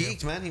Radcliffe he too.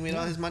 peaked, man. He made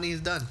all his money. He's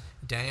done.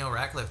 Daniel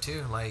Radcliffe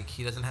too. Like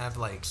he doesn't have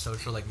like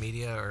social like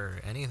media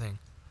or anything.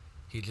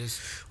 He just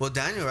Well,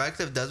 Daniel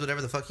Radcliffe does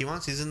whatever the fuck he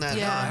wants. He's in that.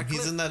 Yeah.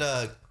 He's in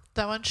that.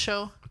 That one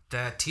show.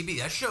 that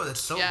TBS show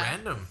that's so Yeah.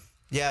 random.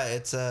 Yeah,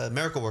 it's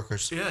Miracle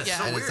Workers. Yeah, it's Yeah.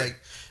 so and weird. it's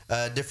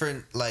like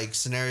different like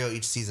scenario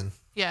each season.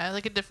 Yeah,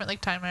 like a different like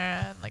time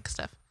era and like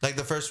stuff. Like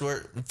the first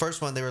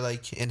one, they were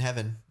like in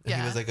heaven, and he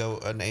Yeah. was like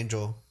an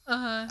angel.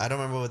 Uh-huh. I don't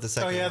remember what the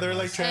second. Oh yeah, one they're was.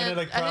 like trying to And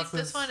like I process.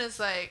 think this one is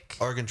like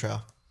Oregon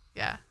Trail.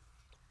 yeah.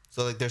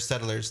 So like they're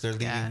settlers. They're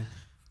leaving,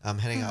 Yeah.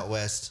 heading out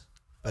west.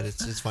 But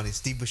it's funny.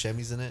 Steve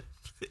Buscemi's in it.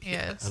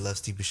 Yes. I love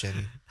Steve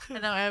Buscemi. I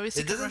know. I always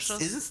see It doesn't.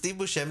 commercials. Isn't Steve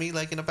Buscemi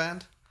like in a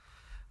band?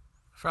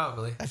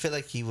 Probably. I feel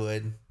like he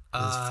would.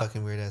 His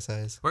fucking weird ass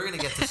eyes. We're gonna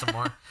get to some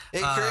more.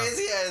 Hey,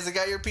 crazy eyes! I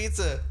got your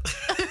pizza.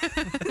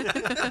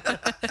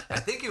 I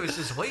think he was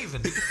just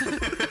waving.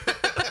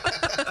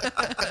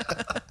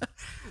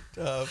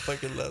 Oh, I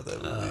fucking love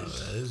that movie.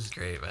 This is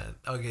great, man.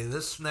 Okay,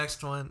 this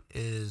next one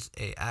is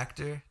a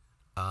actor.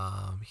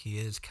 He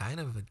is kind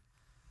of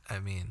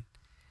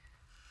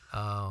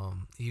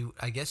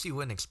I guess you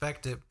wouldn't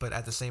expect it, but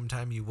at the same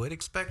time you would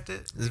expect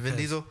it. Is it Vin because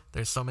Diesel?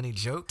 There's so many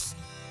jokes.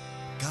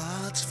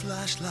 God's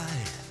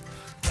flashlight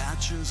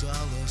catches all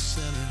the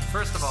sinners.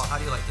 First of all, how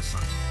do you like this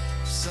song?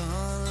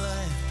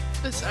 Sunlight.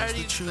 This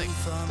already, like,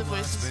 the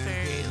voice is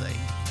very, like,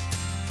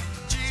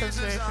 sounds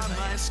very Jesus on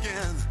my familiar.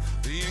 skin.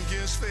 The ink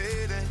is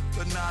fading,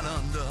 but not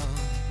undone.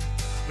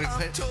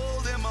 I've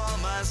told him all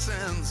my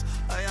sins.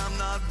 I am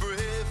not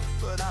brave,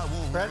 but I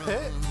won't Brad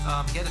Pitt?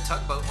 run. He had a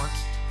tugboat once.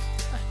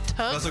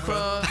 Russell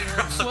Crowe.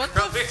 What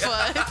the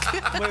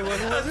fuck? Wait, what was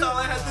That's it? all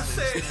I had to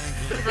say.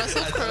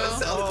 Russell Crowe.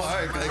 South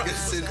Park. I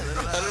guess it,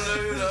 I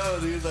don't know,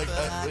 dude. Like,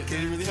 did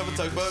he really have a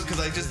tugboat? Because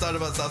I just thought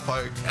about South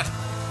Park.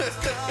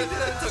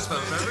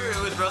 Remember,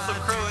 it was Russell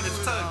Crowe and his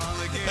tug.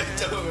 I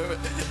don't remember.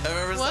 I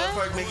remember South What?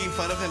 Park making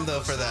fun of him though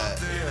for that.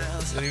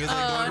 And he was like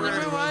I going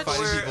never around watched-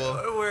 fighting people.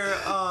 Where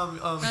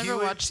Never he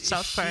would, watched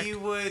South Park. He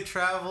would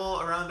travel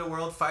around the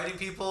world fighting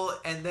people,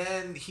 and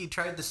then he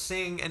tried to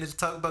sing, and his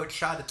tugboat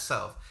shot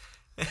itself.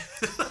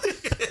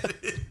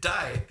 It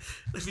died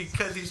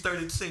because he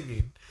started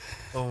singing.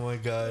 Oh my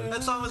god.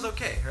 That song was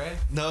okay, right?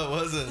 No, it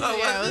wasn't. Oh,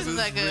 yeah, it it wasn't was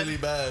that good. really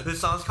bad. This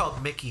song's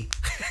called Mickey.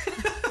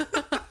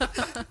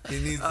 He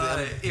needs.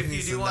 If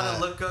you do want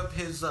to look up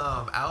his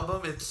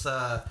album, it's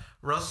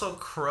Russell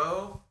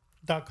Crowe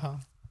 .com.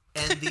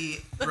 and the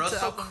Russell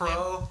album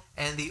Crowe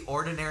and the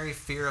Ordinary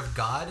Fear of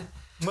God.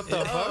 What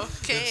the fuck?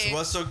 It's Okay.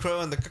 Russell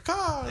Crowe and the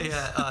Caca.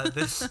 Yeah,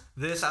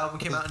 this album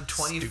came out in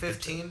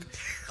 2015.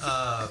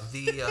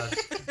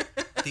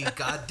 The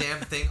goddamn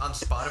thing on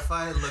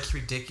Spotify looks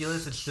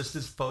ridiculous. It's just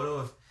this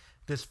photo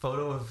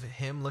of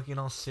him looking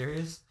all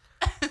serious.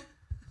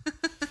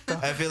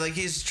 I feel like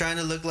he's trying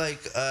to look like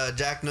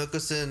Jack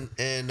Nicholson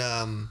and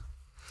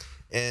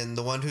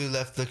the one who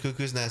left the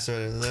cuckoo's nest,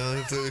 or the one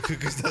who flew the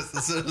cuckoo's nest.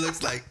 That's what it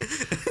looks like.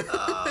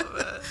 Oh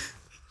man,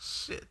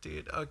 shit,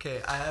 dude.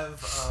 Okay, I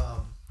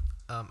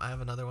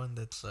have another one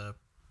that's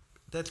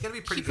gonna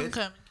be pretty Keep 'em good.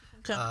 coming.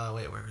 Keep 'em coming.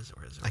 Wait, where is it?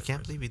 I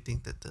can't believe you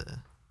think that the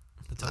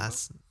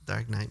last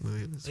Dark Knight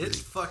movie was It's really,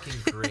 fucking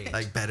great.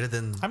 like better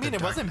than. I mean, the it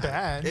Dark wasn't Knight.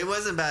 bad. It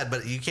wasn't bad,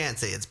 but you can't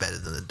say it's better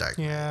than the Dark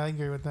Knight. Yeah, I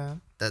agree with that.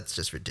 That's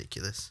just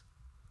ridiculous.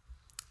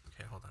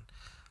 Okay, hold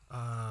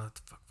on.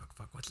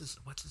 Fuck. What's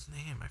his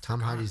name? I Tom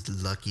forgot. Hardy's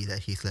lucky that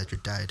Heath Ledger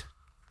died.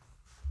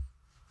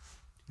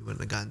 He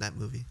wouldn't have gotten that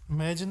movie.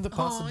 Imagine the my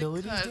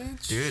possibilities, God. dude.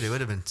 Dude, it would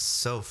have been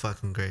so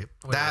fucking great.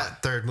 Wait, that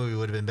what? third movie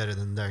would have been better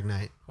than Dark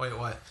Knight. Wait,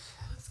 what?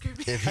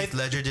 If Heath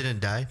Ledger didn't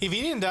die. If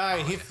he didn't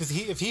die,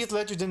 if Heath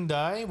Ledger didn't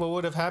die, what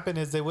would have happened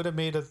is they would have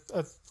made a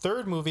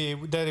third movie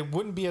that it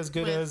wouldn't be as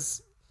good With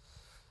as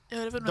It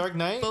would have been Dark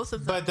Knight. Both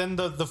of them. But then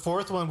the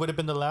fourth one would have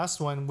been the last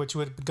one, which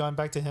would have gone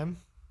back to him.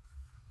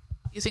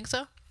 You think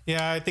so?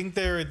 Yeah, I think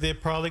they're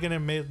probably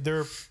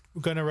they're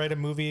gonna write a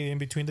movie in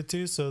between the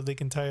two so they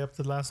can tie up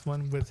the last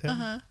one with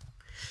him.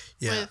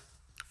 Yeah.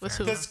 With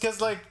who? Because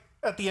like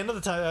at the end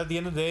of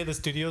the day, the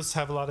studios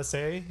have a lot of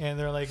say, and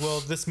they're like,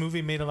 well, this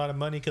movie made a lot of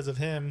money because of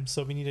him,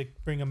 so we need to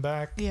bring him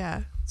back.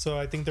 Yeah. So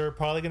I think they're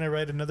probably gonna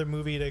write another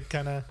movie to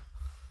kind of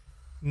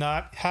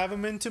not have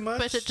him in too much.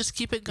 But to just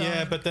keep it going.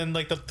 Yeah, but then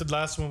like the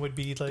last one would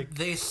be like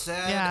They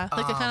said Yeah,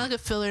 like a kind of like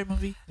a filler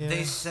movie. yeah.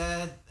 They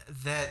said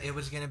that it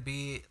was gonna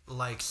be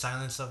like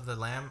Silence of the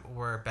Lamb,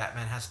 where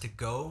Batman has to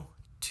go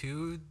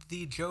to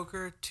the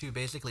Joker to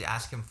basically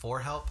ask him for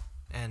help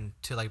and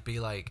to like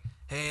be like,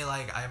 hey,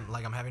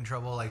 I'm having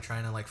trouble like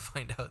trying to like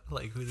find out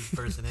like who this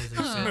person is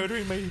and shit.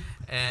 murdering my.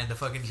 And the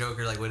fucking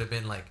Joker like would have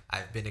been like,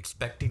 I've been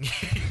expecting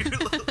you,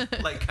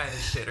 like kind of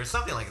shit or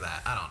something like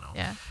that. I don't know.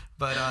 Yeah.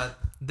 But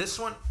this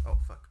one, oh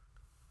fuck,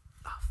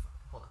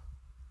 hold on,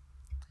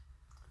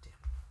 damn,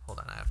 hold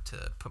on, I have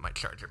to put my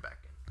charger back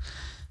in.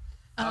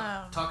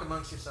 Talk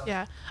amongst yourself.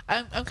 Yeah.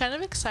 I'm kind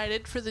of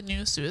excited for the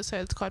new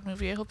Suicide Squad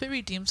movie. I hope it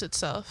redeems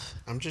itself.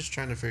 I'm just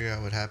trying to figure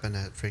out what happened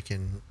at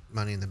freaking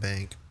Money in the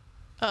Bank.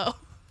 Oh.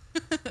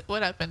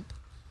 What happened?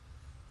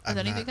 Has I'm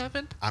anything not-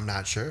 happened? I'm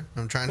not sure.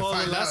 I'm trying to Well,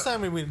 find the last out.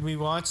 time we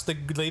watched the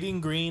Lady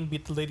in Green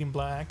beat the Lady in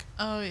Black,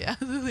 Oh yeah,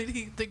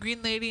 the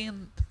green lady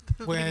and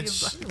the lady in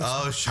which black.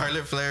 Oh,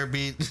 Charlotte Flair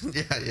beat.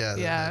 yeah.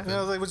 Yeah. and I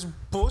was like, which is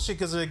bullshit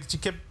because like she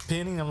kept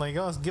pinning. I'm like,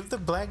 oh, give the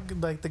black,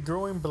 like the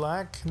girl in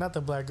black, not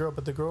the black girl,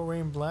 but the girl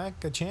wearing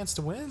black, a chance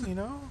to win. You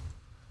know?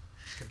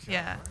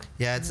 Yeah.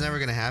 Yeah, it's never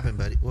gonna happen,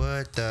 buddy.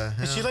 What the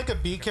hell? Is she like a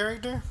B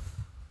character?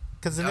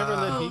 Because they never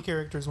let Oh. B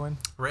characters win.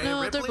 No,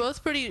 Ripley? they're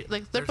both pretty.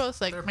 Like they're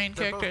both like main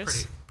they're both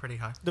characters. pretty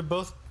high. They're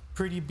both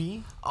pretty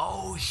B.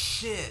 Oh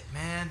shit,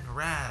 man,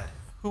 rad.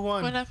 Who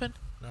won? What happened?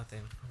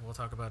 Nothing. We'll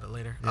talk about it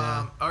later.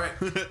 Yeah. All right.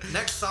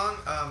 Next song.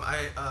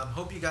 I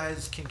hope you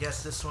guys can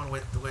guess this one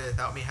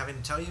without me having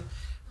to tell you.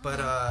 But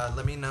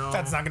let me know.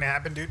 That's not gonna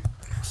happen, dude.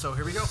 So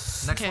here we go.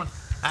 Next Okay. one.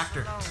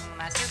 Actor.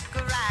 I took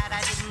a ride,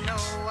 I didn't know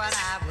what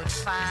I would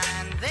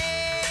find there.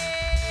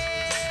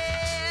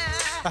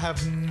 I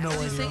have no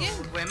Is he idea.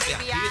 singing? Where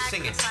maybe he is I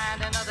singing. could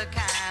find another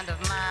kind of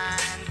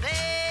mind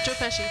there. Joe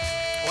Pesci.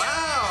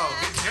 Wow,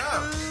 good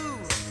job.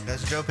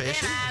 That's Joe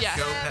Pesci. Yeah.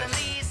 Joe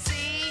Pesci.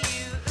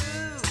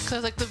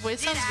 Because like the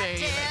voice sounds very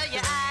Tell like. you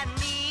I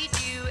need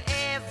you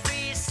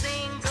every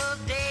single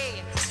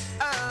day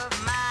of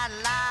my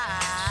He's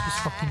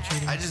life. fucking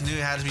cheating. I just knew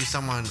it had to be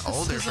someone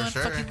older for Someone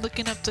sure. fucking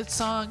looking up the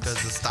songs.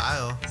 Because the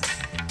style.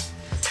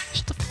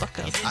 Shut the fuck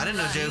up. I didn't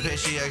know Joe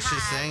Pesci actually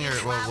sang or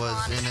what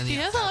was in any. He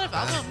has a lot of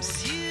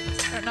albums.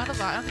 Or not a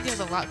lot. I don't think he has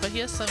a lot, but he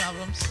has some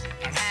albums.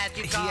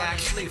 He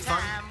actually,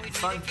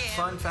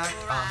 fun fact,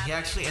 he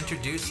actually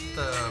introduced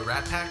the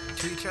Rat Pack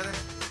to each other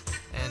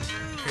and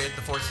created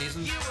the 4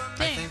 seasons, I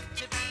Dang. think.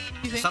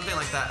 You think Something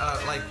like that.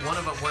 Like one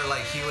of them where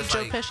like he was Joe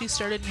like, Pesci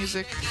started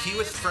music? he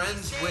was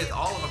friends with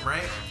all of them,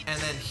 right? And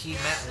then he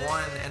met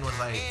one and was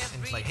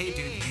like, hey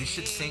dude, you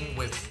should sing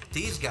with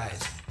these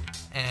guys.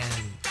 And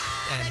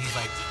he's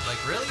like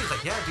really? He's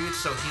like, yeah, dude.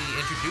 So he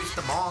introduced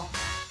them all,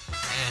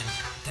 and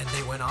then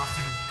they went off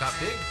and got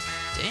big.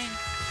 Dang.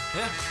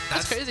 Yeah,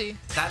 That's crazy.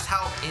 That's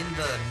how in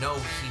the know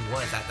he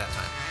was at that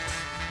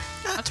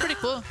time. That's pretty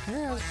cool.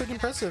 Yeah, that's pretty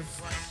impressive.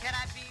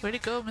 Way to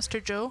go,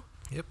 Mr. Joe.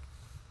 Yep.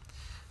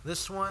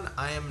 This one,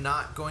 I am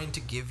not going to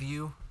give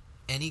you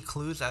any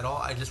clues at all.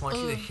 I just want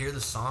you to Ugh. hear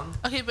the song.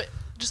 Okay, but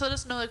just let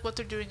us know like what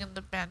they're doing in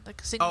the band,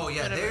 like singing. Oh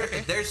yeah, whatever,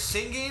 okay? they're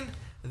singing,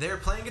 they're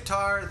playing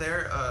guitar,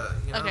 they're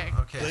you know. Okay.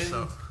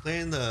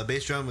 Playing the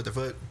bass drum with their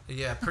foot.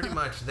 Yeah, pretty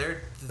much. Playing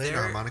the They're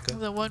harmonica.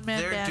 The one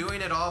man they're band.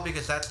 doing it all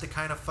because that's the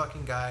kind of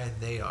fucking guy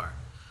they are.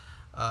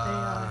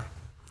 are.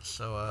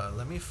 So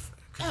let me.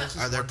 'Cause this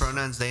is Are their one-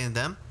 pronouns they and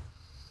them?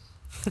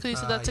 So you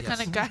said that's the yes.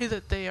 kind of guy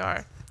that they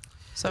are.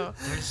 So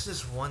There's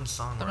this one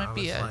song That where might I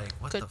be was a like,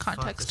 what good the fuck?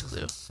 context This is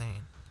clue.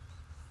 insane.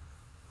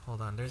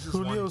 Hold on, there's this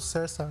Julio one.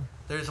 Cesar.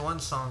 There's one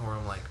song where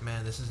I'm like,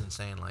 man, this is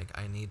insane. Like,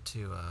 I need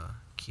to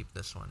keep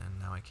this one, and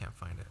now I can't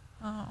find it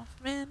oh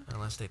man.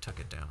 unless they took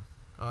it down.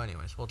 Oh,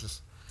 anyways, we'll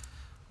just.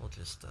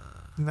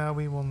 Now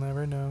we will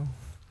never know.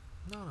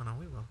 No,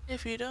 we will.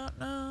 If you don't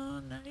know,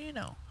 now you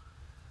know.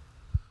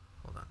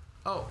 Hold on.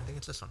 Oh, I think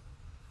it's this one.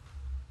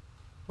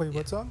 Wait, Yeah.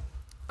 what song?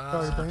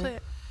 Oh, you're Uh, playing Play it?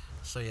 it.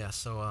 so yeah,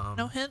 so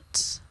No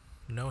hints.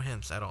 no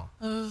hints at all.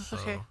 Oh, So-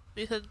 okay.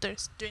 You said they're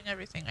doing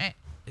everything, right?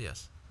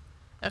 Yes.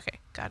 Okay,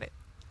 got it.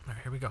 All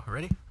right, here we go.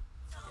 Ready?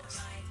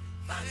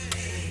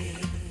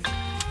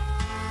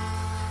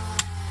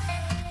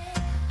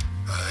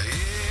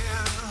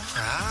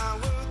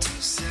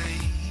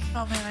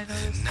 Oh man, I know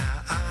this.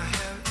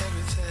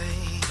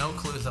 No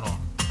clues at all.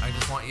 I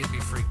just want you to be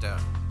freaked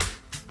out.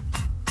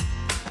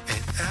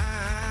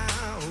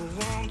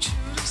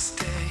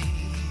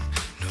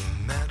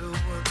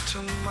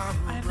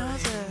 I know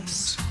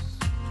this.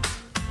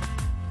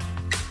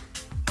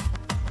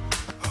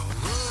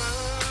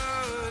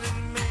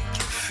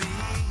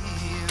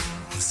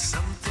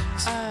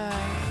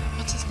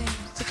 What's his name?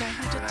 The guy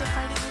who did the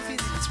fighting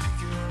movies.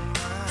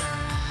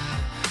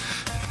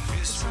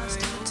 The song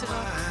Steven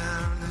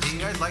Seagal. Do you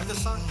guys like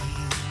this song?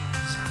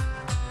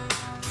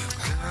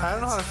 I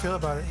don't know how to feel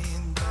about it.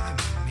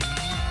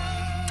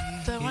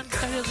 The one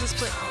guy who does the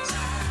split.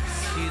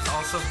 He's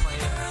also playing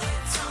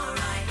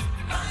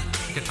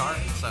guitar,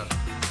 so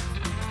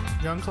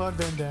Young Claude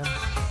Van Damme.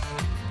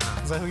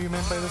 Is that who you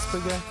meant by this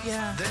big guy?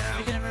 Yeah,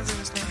 I can remember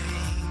his name.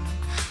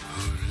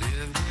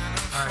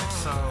 all right.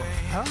 So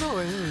I don't know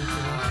what it is. You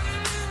know?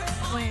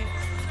 Wait,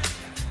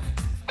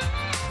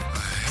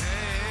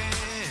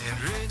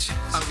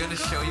 I'm gonna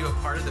show you a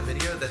part of the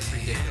video that's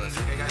ridiculous.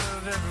 Okay, guys.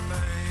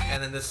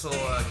 And then this will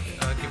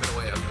give it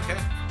away. Okay.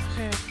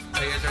 okay.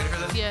 Are you guys ready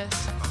for this?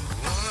 Yes.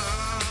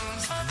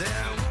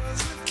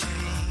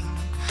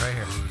 Right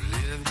here.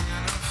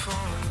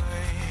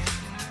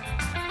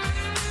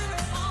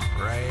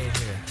 Right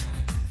here.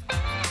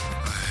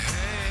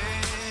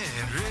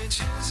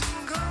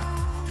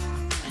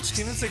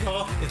 Steven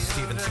Seagal. It's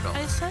Steven Seagal.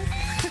 I said.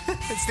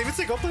 Steven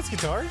Seagal plays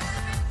guitar?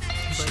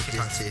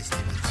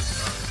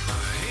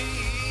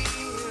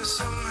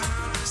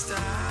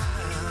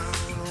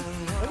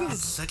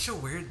 It's such a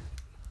weird,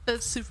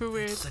 That's super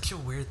weird. such a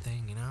weird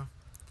thing, you know.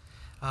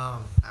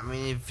 I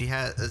mean, if he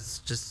had, it's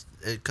just,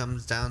 it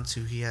comes down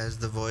to he has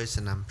the voice,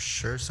 and I'm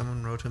sure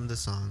someone wrote him the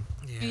song.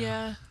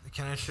 Yeah.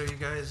 Can I show you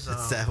guys?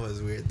 That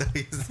was weird, though.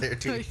 He's there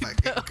doing I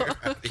fucking know.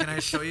 karate. Can I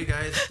show you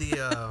guys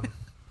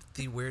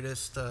the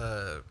weirdest?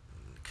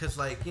 Because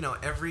like you know,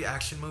 every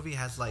action movie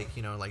has like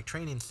you know like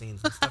training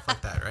scenes and stuff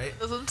like that, right?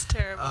 This one's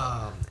terrible.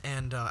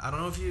 And I don't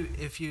know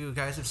if you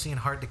guys have seen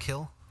Hard to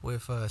Kill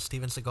with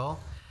Steven Seagal.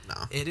 No.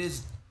 It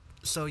is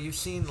So you've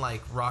seen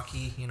like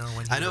Rocky, you know,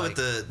 when he, I know like,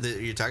 what the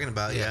you're talking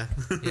about. Yeah.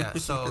 yeah.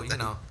 So you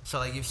know, so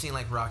like you've seen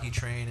like Rocky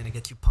train and it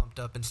gets you pumped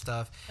up and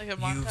stuff. Like a You've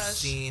montage.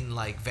 seen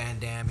like Van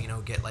Damme, you know,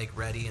 get like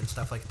ready and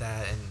stuff like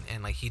that,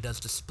 and like he does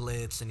the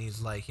splits and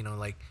he's like, you know,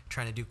 like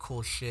trying to do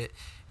cool shit.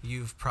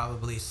 You've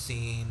probably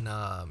seen,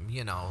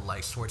 you know,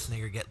 like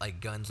Schwarzenegger get like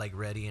guns like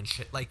ready and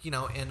shit, like, you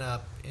know, in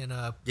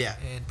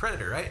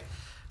Predator, right?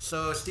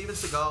 So Steven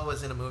Seagal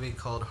was in a movie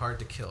called Hard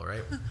to Kill,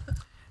 right?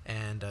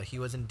 And he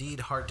was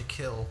indeed hard to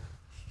kill.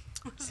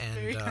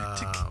 very And hard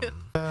to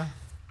kill.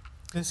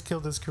 This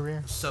killed his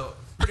career. so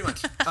pretty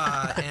much,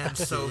 and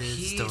so His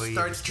he story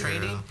starts is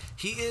training. true.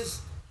 He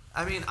is,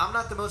 I mean, I'm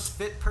not the most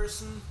fit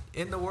person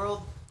in the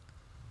world,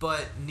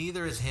 but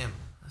neither is him.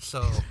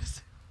 So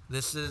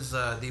this is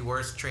the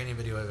worst training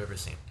video I've ever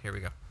seen. Here we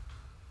go.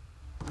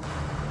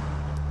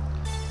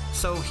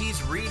 So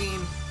he's reading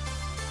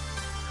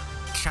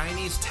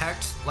Chinese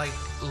text like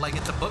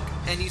it's a book,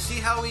 and you see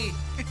how he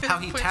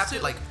Points tapped to it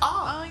it. like,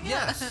 Oh,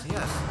 yeah.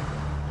 yes.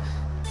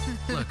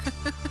 Look,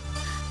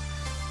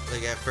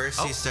 Like at first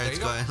Oh, he starts there you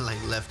go. going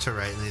like left to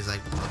right, and he's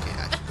like, okay,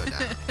 I should go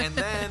down. and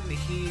then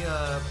he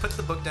puts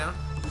the book down,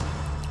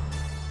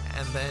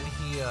 and then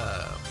he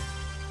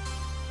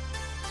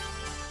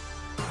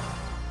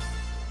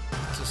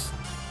just,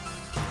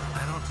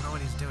 I don't know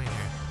what he's doing here.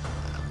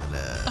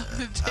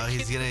 Oh,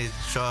 he's gonna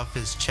show off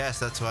his chest.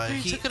 That's why.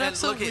 He took it off and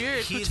so look at-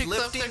 weird. Who He's takes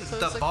off their lifting clothes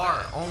the like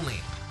bar that? only,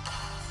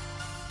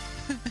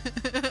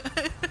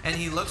 and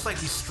he looks like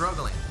he's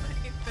struggling.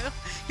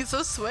 He's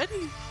so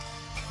sweaty.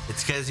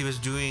 It's because he was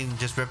doing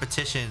just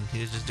repetition.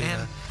 He was just doing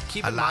And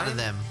keep a in lot mind- of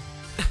them.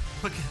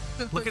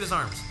 Look at his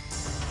arms.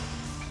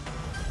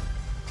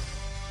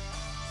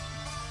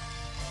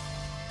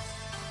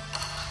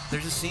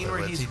 There's a scene where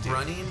What's he's he doing?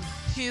 running.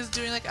 He is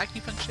doing like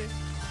acupuncture.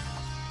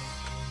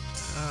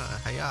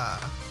 Hiya.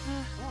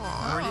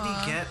 Where did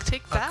he get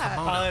Take a that.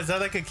 kimono? Is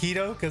that like a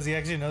keto? Because he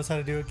actually knows how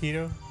to do a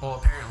keto. Well,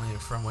 apparently,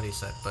 from what he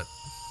said, but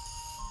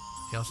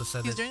he also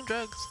said He's that. doing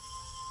drugs.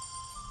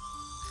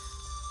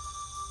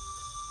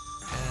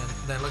 And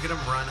then look at him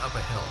run up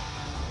a hill.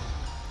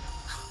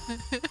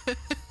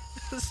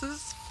 This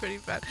is pretty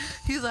bad.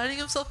 He's lighting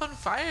himself on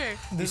fire.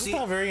 This see- is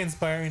not very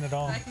inspiring at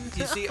all.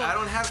 You see, I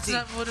don't have It's the.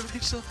 not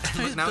motivational.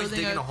 Look, now he's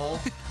building digging a up. hole.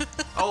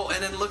 Oh,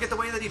 and then look at the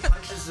way that he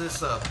punches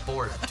this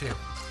board too.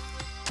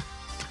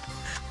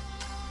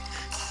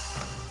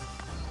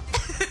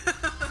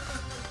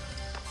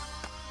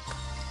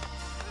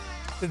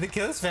 Did they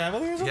kill his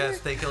family or something? Yes,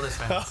 they killed his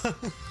family.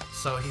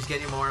 So he's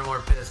getting more and more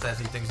pissed as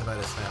he thinks about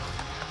his family.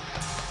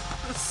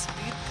 The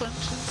speed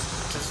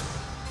punches. Just,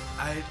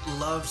 I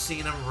love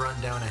seeing him run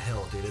down a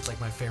hill, dude. It's like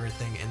my favorite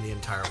thing in the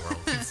entire world.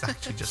 It's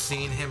actually just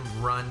seeing him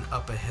run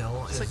up a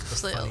hill is like the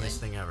flailing.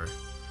 funniest thing ever.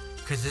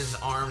 Because his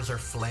arms are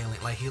flailing,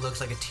 like he looks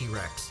like a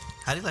T-Rex.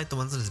 How do you like the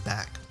ones on his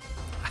back?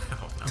 I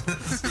don't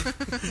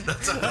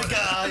know. Like,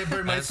 I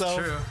burned That's myself.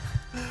 true.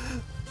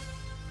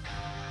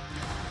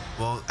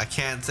 Well, I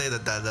can't say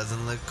that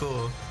doesn't look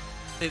cool.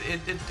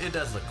 It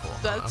does look cool.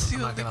 That's I'm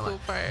the not gonna cool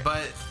lie. part.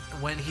 But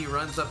when he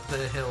runs up the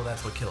hill,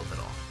 that's what kills it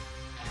all.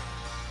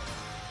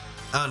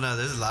 Oh no,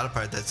 there's a lot of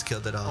part that's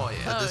killed it all. Oh, yeah.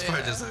 But this Oh,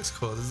 part yeah. just looks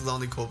cool. This is the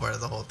only cool part of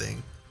the whole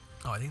thing.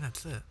 Oh, I think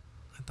that's it.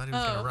 I thought he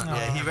was Oh. gonna run. No.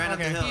 Yeah, he ran okay. up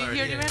the hill He already.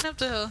 already ran up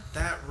the hill.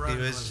 That run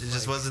It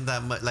just wasn't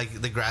that much.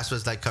 Like the grass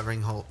was like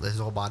covering his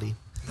whole body.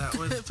 That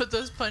was But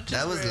those punches.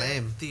 That was were,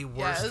 lame. the worst.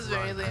 Yeah, it was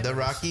very run lame. I've The ever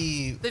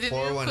Rocky They didn't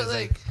 4 even one put, is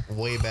like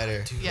way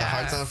better. seen. Dude, The Yeah.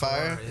 Hearts on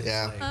Fire. 4 is,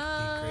 Yeah. like,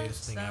 the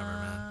greatest thing ever,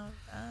 man.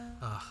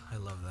 Oh, I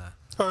love that.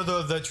 Or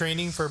the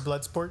training for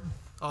Bloodsport.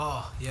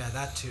 Oh, yeah,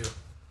 that too.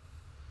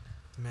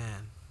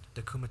 Man,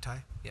 the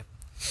Kumatai. Yep,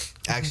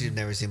 Actually, I've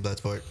never seen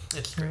Bloodsport.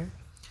 it's great.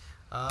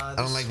 I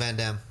don't like Van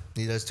Damme.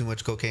 He does too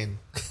much cocaine.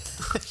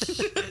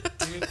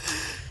 Dude,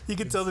 You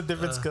can tell the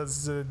difference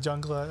because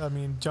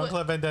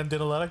Jean-Claude Van Damme did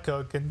a lot of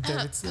coke, and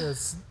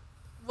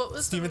What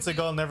was Steven the movie?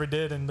 Seagal never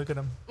did. And look at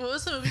him. What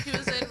was the movie he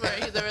was in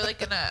where they were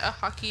like in a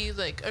hockey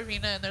like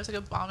arena and there's like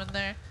a bomb in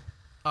there?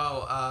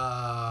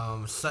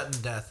 Oh,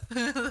 Sudden Death.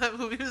 That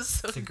movie was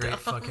so It's a great dumb.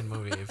 fucking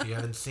movie. If you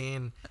haven't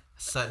seen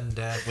Sudden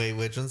Death, Wait,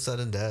 which one's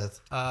Sudden Death?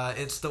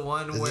 it's the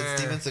one Is where it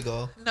Steven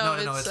Seagal?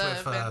 No, no, it's,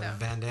 it's with Van Damme.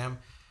 Van Damme,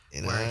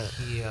 You know where what?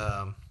 he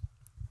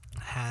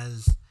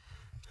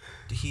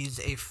he's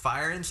a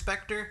fire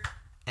inspector,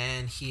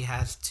 and he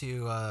has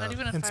to Not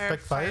even a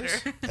Inspect fires?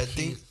 firefighter. I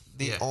think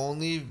the yeah.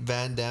 only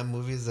Van Damme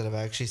movies that I've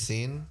actually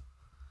seen,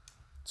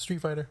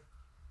 Street Fighter.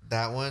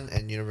 that one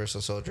and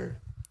Universal Soldier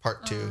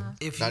Part 2.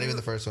 If Not you- even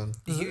the first one.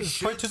 You Is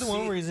should part two the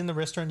one see- where he's in the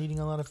restaurant eating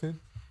a lot of food?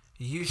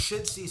 You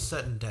should see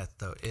Sudden Death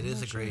though. It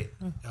is a great.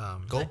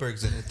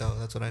 Goldberg's in it though.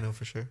 That's what I know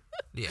for sure.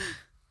 Yeah.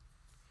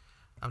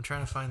 I'm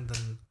trying to find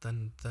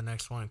the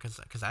next one because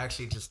I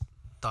actually just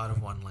thought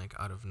of one like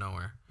out of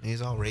nowhere.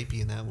 He's all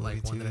rapey in that movie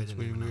Like one too. that I It's didn't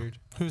pretty even know. weird.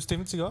 Who's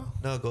Steven Seagal?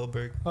 No,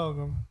 Goldberg. Oh,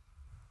 go.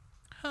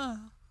 Huh.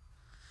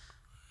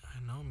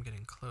 I know I'm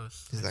getting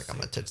close. He's I like, I'm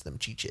gonna saved touch them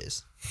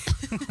cheeches.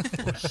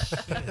 it.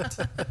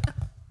 Shit.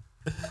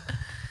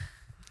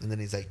 And then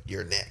he's like,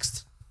 you're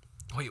next.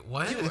 Wait,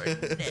 what?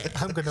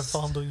 I'm gonna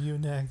fondle you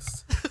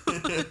next.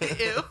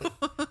 Ew.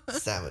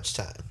 Sandwich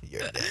time.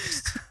 You're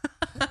next.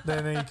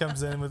 Then he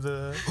comes in with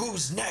the.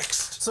 Who's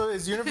next? So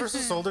is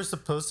Universal Soldier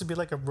supposed to be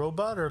like a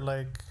robot or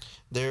like?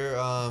 They're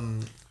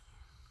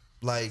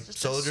like Just a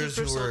soldiers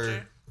super who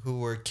soldier.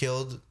 were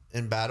killed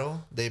in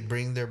battle. They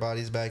bring their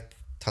bodies back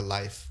to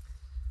life,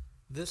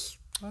 This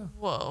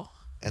Whoa.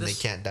 and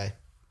This- they can't die,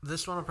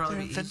 this one will probably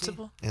They're be easy.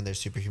 invincible. and they're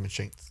superhuman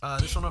strength.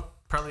 This one will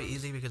probably be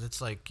easy because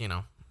it's like, you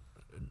know,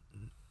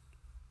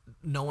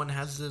 no one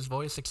has this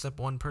voice except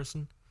one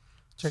person.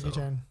 Chuck E.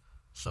 Chan.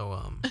 So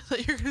I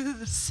thought you were going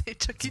to say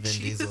Chuck E. Vin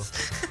Cheese.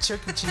 Diesel.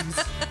 Chuck E.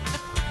 Cheese.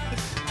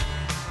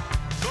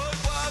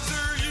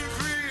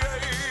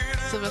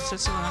 Sylvester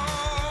Stallone.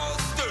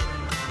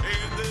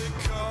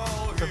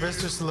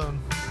 Sylvester Stallone.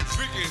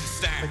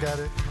 I got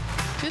it.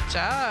 Good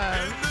job.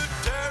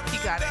 He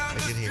got it. I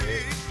can hear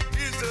it.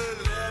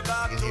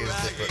 I can hear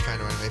his lip trying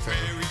to run away from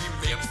him.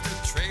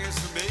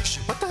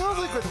 What the hell is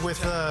like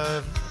with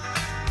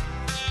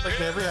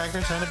like every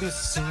actor trying to be a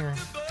singer?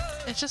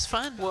 It's just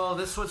fun. well,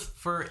 this was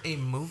for a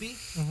movie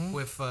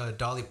with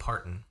Dolly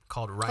Parton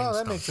called Oh, Rhinestone.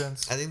 that makes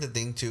sense. I think the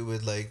thing too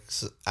with like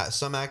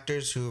some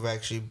actors who've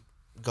actually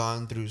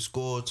gone through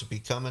school to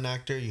become an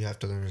actor, you have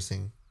to learn to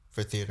sing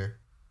for theater.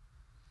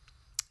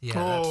 Yeah.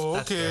 Oh,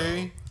 that's,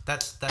 okay.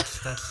 That's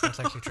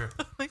actually true.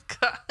 Oh my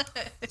god.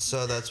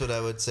 So that's what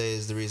I would say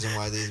is the reason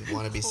why they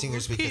want to be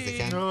singers because they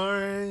can. All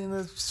right,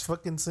 let's just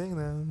fucking sing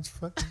then. It's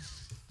fucking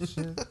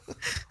shit.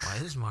 Why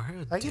is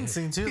Mario? I can dick?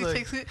 sing too. He Like,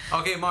 takes it.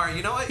 Okay, Mario.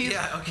 You know what? He's-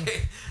 Yeah.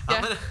 Okay.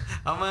 Yeah.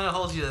 I'm gonna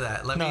hold you to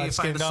that. Let No, me just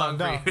find the kidding. song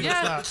No, for you.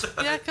 Yeah, It's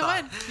yeah, come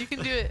on. You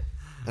can do it.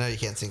 I know you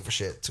can't sing for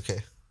shit. It's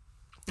okay.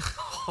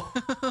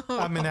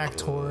 I'm an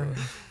actor.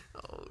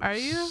 Are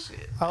you?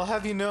 I'll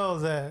have you know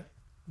that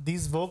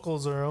these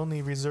vocals are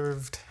only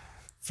reserved.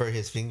 For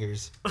his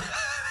fingers.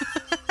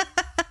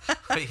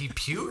 Wait, he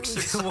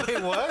pukes?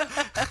 Wait, what?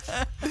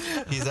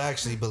 He's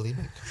actually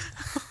bulimic.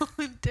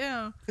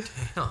 Damn.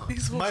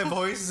 These My vocals-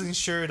 voice is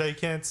insured. I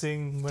can't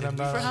sing when I'm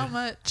For how not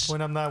much?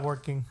 when I'm not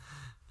working.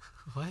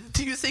 What?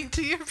 Do you sing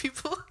to your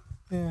people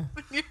Yeah.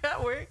 when you're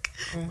at work?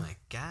 Oh my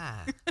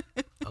god.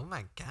 Oh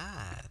my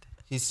god.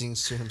 He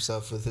sings to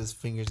himself with his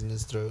fingers in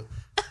his throat.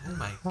 Oh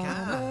my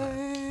god.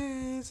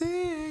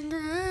 Amazing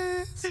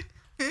grace.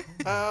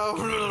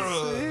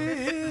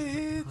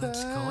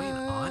 What's going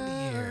on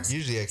here?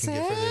 Usually I can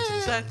get further into the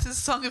song. That's his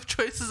song of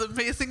choice is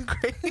Amazing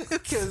Grace.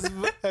 Because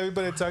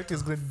everybody I talk to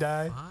is gonna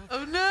die.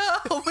 Oh no!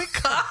 Oh my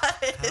god!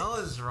 What the hell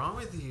is wrong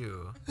with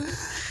you?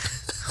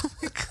 Oh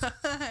my god!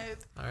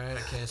 All right.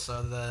 Okay.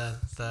 So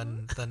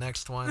the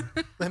next one.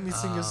 Let me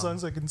sing a song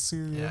so I can sue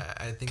you. Yeah,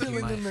 I think you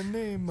Killing in might. the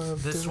name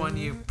of This the- one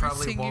you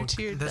probably Sing you won't.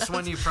 to your This death.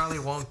 one you probably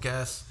won't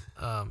guess.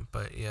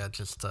 But yeah,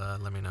 just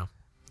let me know.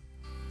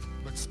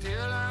 But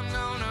still I'm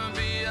gonna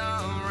be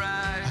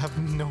alright. I have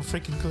no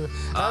freaking clue.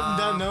 I have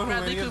not known who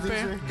Bradley any of these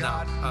Cooper.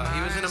 are. No,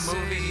 he was in a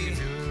movie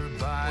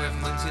with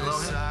Lindsay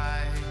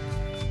Lohan.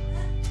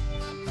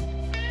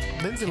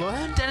 Lindsay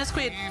Lohan? Dennis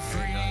Quaid.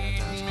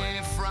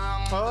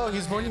 Oh,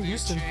 he's born in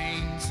Houston.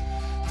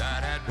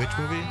 Which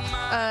movie?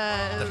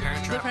 The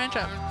Parent Trap. The Parent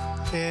Trap.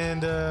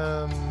 And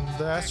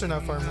the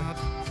astronaut farmer.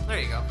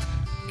 There you go.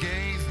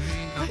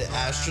 The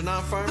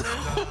astronaut farmer?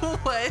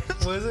 What?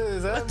 What is it?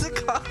 Is that What's it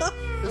called? is it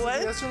the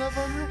What? astronaut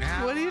farmer?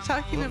 What are you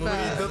talking When he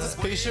about? builds a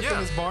spaceship in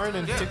his barn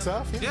and takes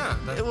off? Yeah.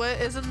 that- What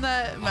isn't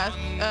that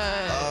Matthew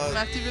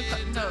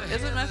McConaughey? No,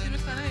 isn't Matthew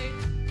McConaughey?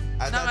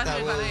 I Not thought that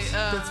Matthew was.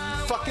 McConaughey.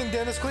 It's fucking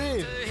Dennis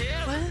Quaid.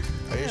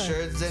 What? Are you sure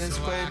it's Dennis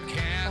Quaid?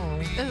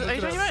 Are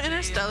you talking about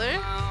Interstellar?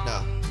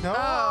 No. No.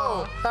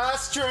 Oh.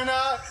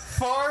 Astronaut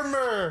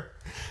farmer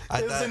I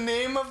is the thought,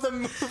 name of the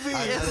movie.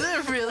 Is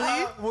it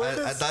really? What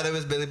I is- thought it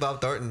was Billy Bob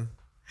Thornton.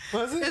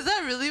 was it? Is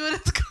that really what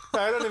it's called?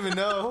 I don't even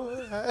know.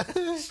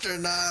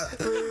 Astronaut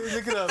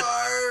Look it up.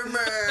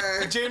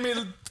 farmer. Jamie,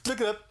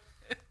 look it up.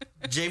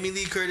 Jamie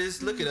Lee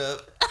Curtis, look it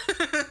up.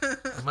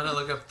 I'm gonna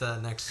look up the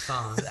next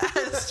song.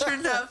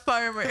 Astronaut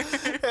Farmer.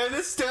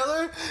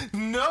 Interstellar?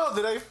 No,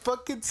 did I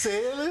fucking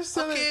say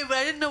Interstellar? Okay, but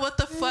I didn't know what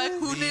the fuck.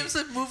 Who names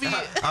a movie?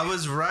 I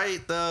was right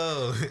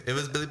though. It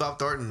was Billy Bob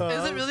Thornton.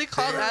 Is it really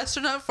called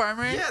Astronaut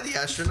Farmer? Yeah, the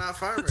astronaut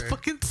farmer. It's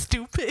fucking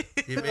stupid.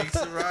 He makes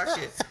a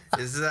rocket.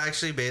 This is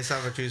actually based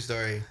off a true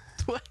story.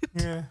 What?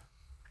 Yeah.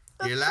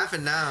 You're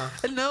laughing now.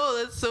 No,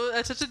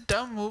 that's such a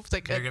dumb move.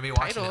 Like You're a gonna be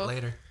watching title. it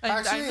later. I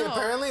Actually, know.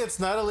 apparently it's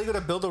not illegal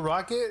to build a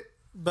rocket,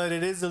 but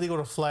it is illegal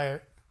to fly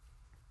it.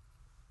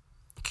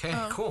 Okay.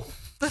 Oh. Cool.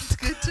 That's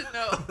good to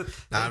know.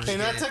 Nah, I'm just And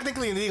not kidding.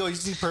 technically illegal, you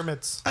just need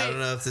permits. I don't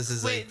know if this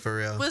is Wait, like for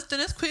real. Was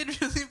Dennis Quaid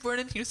really born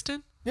in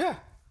Houston? Yeah.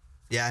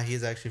 Yeah,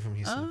 he's actually from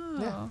Houston.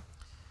 Oh, Yeah.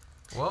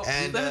 Well,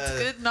 And that's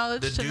good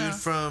knowledge the to dude know.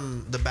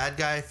 from the bad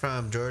guy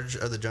from George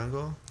of the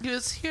Jungle. He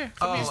was here.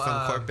 he's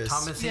from Corpus.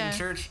 Thomas Hayden Yeah.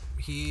 Church.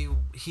 He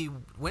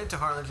went to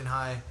Harlingen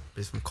High.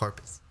 He's from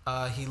Corpus.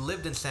 He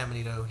lived in San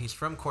Benito. He's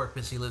from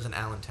Corpus. He lives in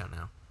Allentown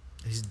now.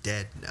 He's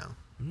dead now.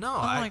 No,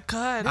 Oh my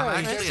god. Yeah,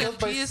 I'm he Rest got in killed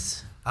by-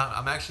 peace.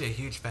 I'm actually a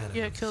huge fan of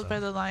Yeah, him. killed so. by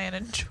the lion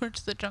in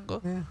George the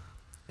Jungle. Yeah.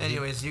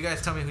 Anyways, you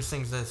guys tell me who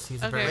sings this.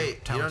 He's a Okay. very Wait, you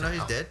don't talented. know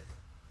he's dead?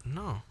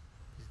 No.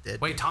 He's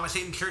dead. Wait, Thomas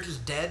Hayden Church is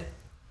dead?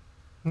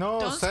 No,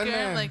 Don't scare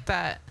Sandman. him like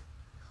that.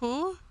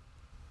 Who?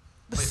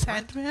 The Wait, what?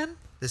 Sandman?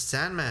 The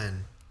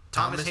Sandman.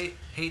 Thomas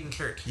Hayden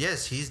Church.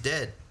 Yes, he's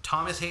dead.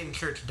 Thomas Hayden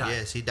Church died.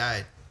 Yes, he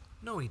died.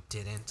 No, he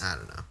didn't. I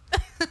don't know.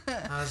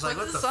 I was like,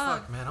 what What's the the song?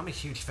 fuck, man? I'm a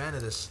huge fan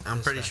of this. I'm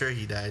this pretty guy. sure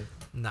he died.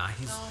 Nah,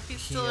 he's No,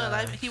 he's still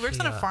alive. He works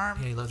on a farm.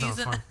 Yeah, he lives He's on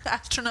a an farm.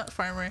 astronaut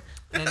farmer.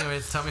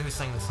 Anyways, tell me who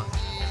sang this song.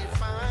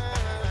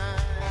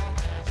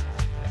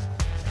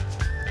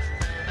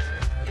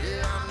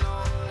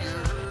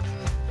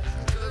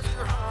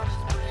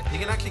 You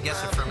can actually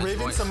guess it from his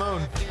Raven voice.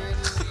 Simone.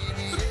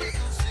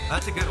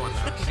 That's a good one,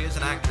 though. She is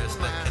an actress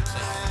that can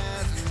sing.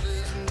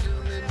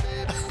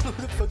 Who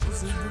the fuck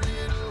is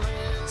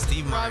this?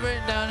 Steve Martin.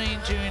 Robert Downey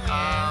Jr.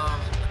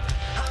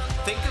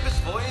 Think of his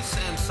voice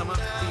and some of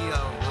the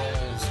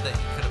roles that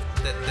he could have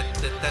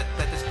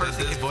that this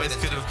person His voice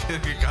could have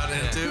gotten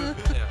into.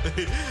 Yeah.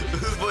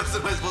 Whose voice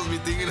am I supposed to be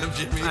thinking of,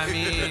 Jimmy? I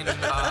mean,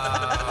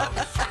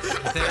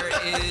 there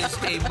is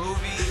a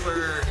movie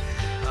where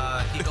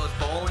he goes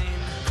bowling.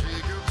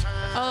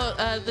 Oh,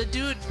 the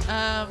dude.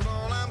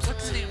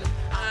 What's his name?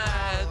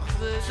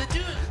 The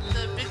dude,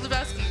 the Big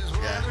Lebowski.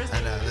 Yeah, Whatever his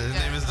I know. His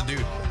name is the dude.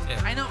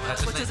 Yeah, I know.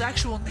 that's What's his name.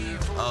 actual name?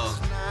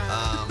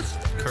 Oh,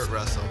 Kurt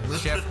Russell.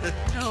 Jeff.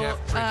 No. Jeff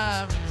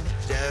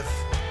Bridges. Jeff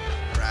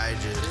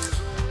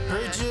Bridges.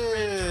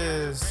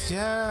 Bridges.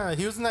 Yeah,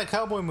 he was in that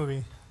cowboy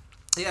movie.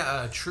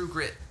 Yeah, True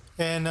Grit.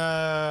 And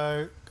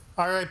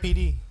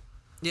R.I.P.D.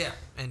 Yeah,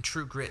 and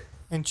True Grit.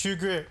 and True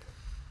Grit.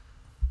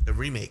 The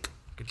remake.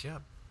 Good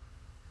job.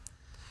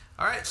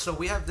 All right, so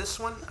we have this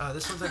one.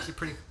 This one's actually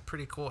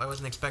pretty cool. I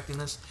wasn't expecting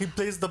this. He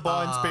plays the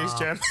ball in Space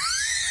Jam.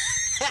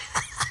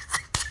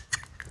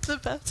 The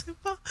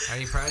basketball. Are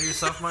you proud of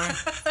yourself, Mario?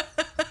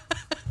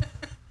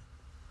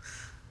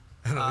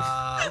 Okay.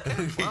 Wow,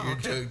 Your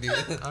okay. joke,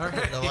 dude. All right. I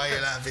don't know why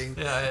you're laughing.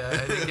 Yeah,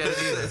 I didn't get it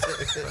either.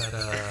 But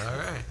all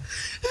right.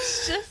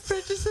 Jeff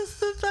Bridges is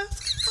the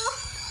basketball.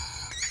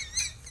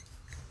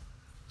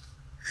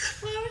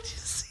 Why would you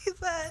say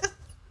that?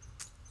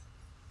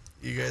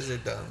 You guys are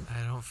dumb.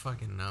 I don't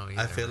fucking know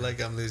either. I feel man.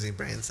 like I'm losing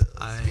brain cells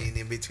I- being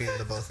in between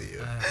the both of you.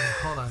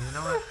 Hold on. You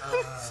know what?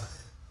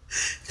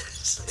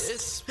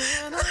 It's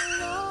been a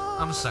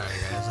long I'm sorry,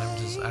 guys. I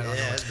don't know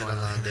Yeah, what's it's been going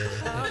a on. long day. It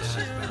has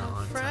been a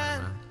long time,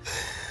 man.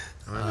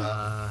 I'm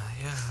gonna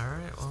Yeah. All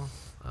right. Well,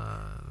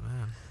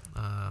 man.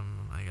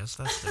 I guess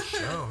that's the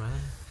show,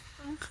 man.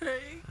 Okay.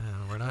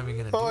 We're not even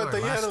gonna do Oh, I our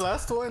thought you had a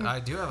last one. I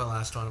do have a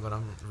last one, but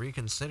I'm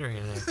reconsidering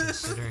it,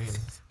 considering what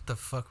the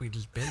fuck we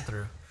just been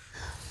through.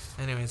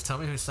 Anyways, tell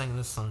me who sang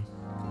this song.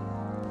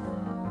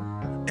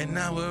 And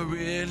I would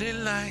really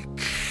like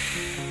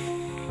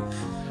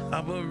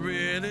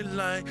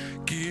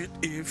it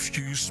if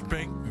you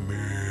spank me.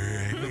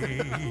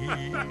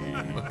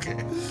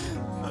 Okay.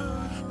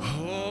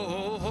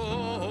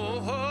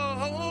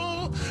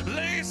 Oh,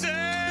 lazy.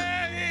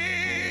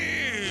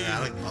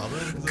 Alec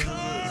Baldwin?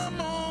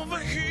 Come over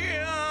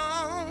here.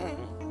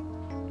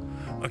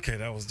 Okay,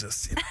 that was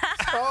just it.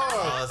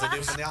 Oh, it's a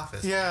dude from The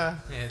Office. Yeah.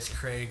 Yeah, it's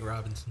Craig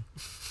Robinson.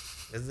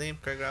 His name?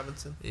 Craig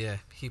Robinson? Yeah,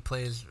 he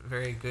plays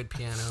very good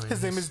piano. And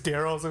His name is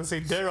Daryl. I was going to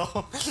say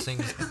Daryl.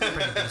 sings pretty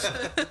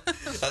decent.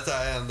 That's how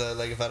I am.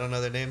 Like, if I don't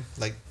know their name,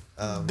 like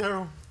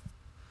Daryl.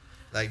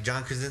 like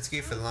John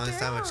Krasinski, for the longest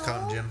time, I just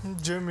called him Jim.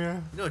 Jim,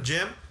 yeah. You know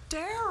Jim?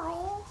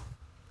 Daryl.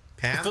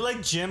 I Pam? feel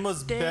like Jim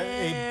was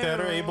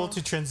better able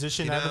to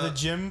transition You out of know- the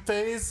Jim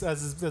phase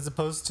as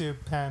opposed to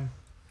Pam.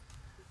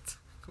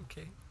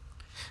 Okay.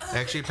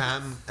 Actually,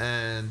 Pam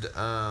and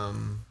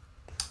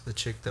the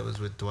chick that was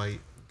with Dwight.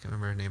 Can't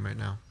remember her name right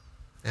now.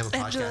 They have a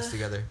Angela. podcast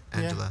together.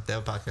 Yeah. Angela. They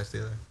have a podcast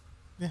together.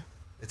 Yeah.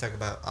 They talk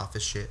about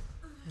office shit.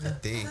 I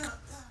think.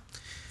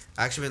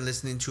 I actually been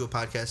listening to a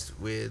podcast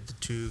with the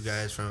two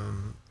guys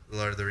from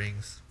Lord of the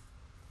Rings.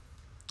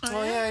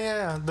 Oh,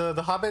 yeah. The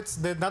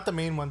Hobbits, not the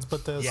main ones,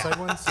 but the side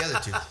ones. The other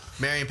two.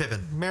 Merry and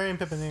Pippin. Merry and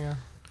Pippin, yeah.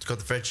 It's called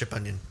the Friendship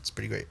Onion. It's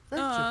pretty great. All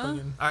right,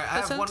 I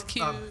That have one. sounds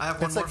cute. I have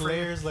one It's more like for you.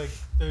 layers, like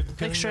they're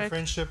building Shrek. their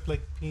friendship,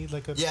 like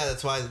a. Yeah,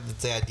 that's why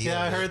it's the idea.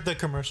 Yeah, I of it. heard the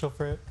commercial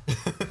for it.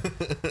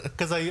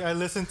 Because I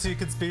listened to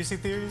conspiracy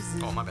theories.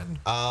 Oh, my bad.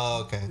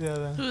 Oh, okay.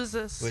 Yeah. Who is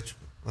this? Which?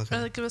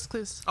 Okay. Give us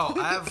clues. Oh,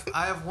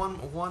 I have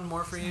one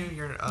more for you.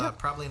 You're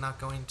probably not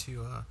going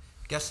to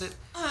guess it.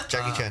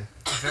 Jackie Chan.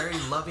 Very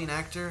loving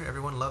actor.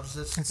 Everyone loves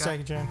this It's guy.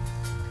 Jackie Chan.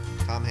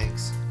 Tom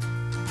Hanks.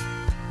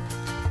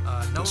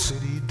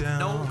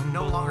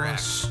 No longer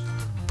acts.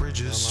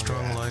 Bridges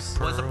strung like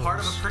Was a part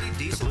of a pretty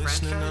decent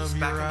franchise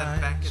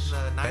back in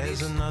the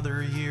 90s.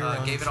 Another year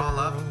Gave it all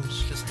up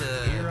just to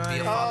be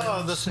a father.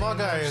 Oh, the small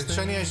guy.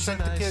 Shiny I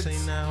Shrunk the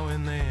Kids. Now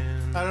and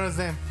then. I don't know his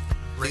name.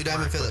 Lou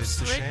Diamond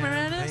Phillips. Rick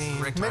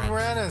Moranis? Rick Mick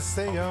Moranis. Moranis.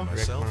 There you go.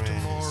 Myself Moranis.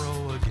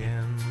 tomorrow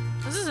again.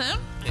 This is him?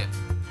 Yeah.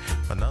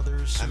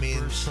 Another super I mean,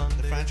 the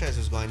Sunday. franchise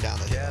was going down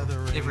the hill.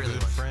 Gathering It really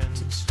good was.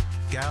 friends.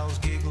 Gals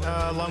giggling.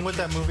 Along with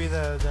that movie,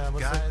 what's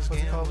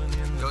it called?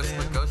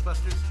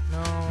 Ghostbusters?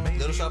 No.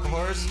 Little Shop of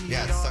Horrors?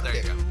 Yeah, it's stuck There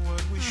you there. go.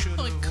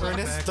 Oh my God.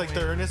 Ernest, like the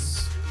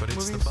Ernest But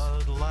it's movies. the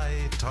Bud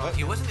Light talk.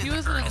 He wasn't in He the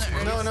wasn't in Ernest the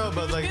movie. No,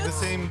 but like the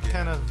same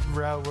kind of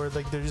route where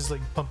like they're just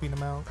like pumping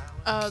them out.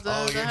 Oh,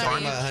 Oh, you're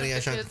talking about Honey,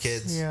 I Shrunk the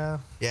Kids. Yeah.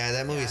 Yeah,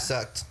 that movie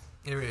sucked.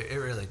 It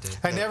really did.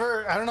 I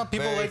don't know,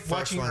 people very like first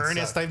watching one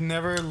Ernest. sucked. I've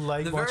never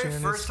liked The watching very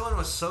Ernest. first one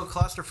was so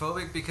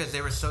claustrophobic because they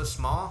were so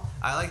small.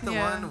 I like the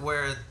Yeah. one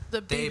where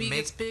The they baby make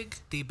gets big.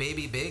 the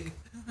baby big,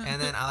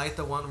 and then I like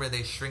the one where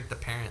they shrink the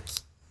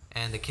parents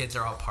and the kids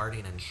are all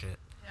partying and shit.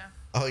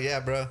 Oh yeah,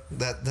 bro.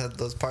 That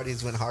those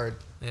parties went hard.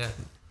 Yeah,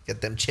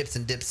 Get them chips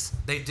and dips.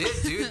 they did,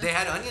 dude. They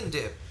had onion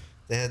dip.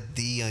 They had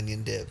the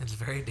onion dip. It's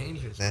very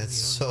dangerous. That's man. You don't know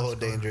so what's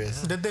going on.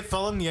 dangerous. Yeah. Did they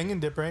fall in the onion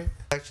dip, right?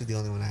 Actually, the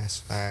only one I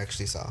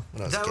actually saw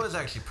when I was a That kid. was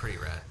actually pretty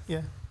rad.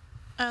 Yeah.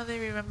 I only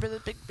remember the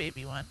big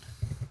baby one.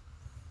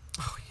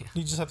 Oh yeah.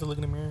 You just have to look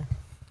in the mirror.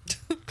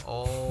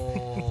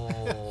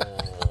 Oh.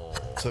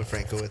 That's what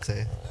Franco would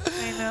say.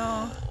 I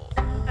know.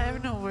 I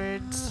have no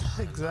words.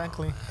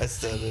 Exactly. I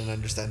still didn't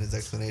understand his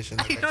explanation.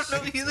 I don't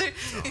know either.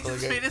 He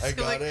just made it I seem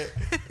got like it.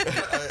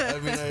 I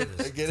mean,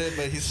 I get it,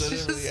 but he still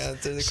didn't really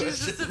answer the she's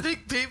question. just a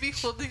big baby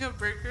holding a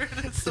burger,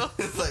 and it's so.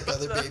 It's like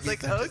other I was babies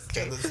like, are just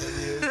okay. jealous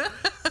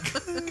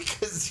of you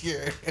because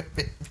you're a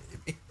big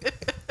baby.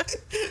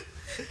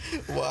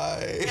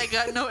 Why? I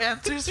got no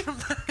answers from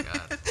that.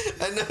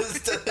 I know it's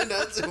still an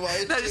answer. Why?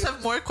 And I just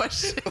have more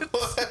questions.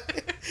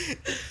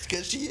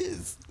 Because she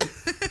is.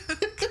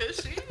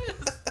 Because she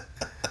is.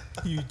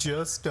 You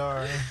just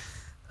are.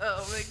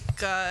 Oh my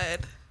god.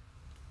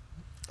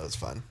 That was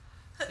fun.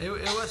 It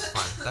was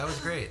fun. That was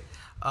great.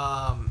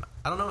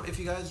 I don't know if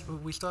you guys,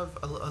 we still have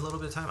a little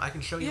bit of time. I can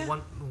show you Yeah.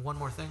 one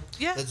more thing.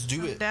 Yeah. Let's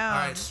do I'm it. Down.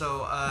 All right,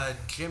 so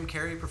Jim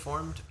Carrey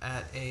performed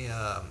at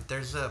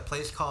there's a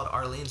place called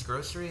Arlene's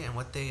Grocery, and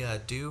what they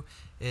do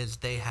is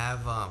they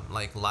have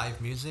like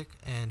live music,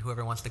 and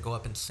whoever wants to go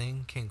up and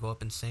sing can go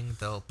up and sing.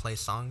 They'll play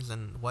songs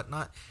and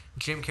whatnot.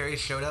 Jim Carrey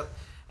showed up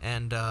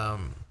and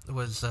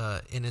was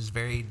in his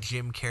very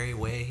Jim Carrey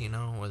way,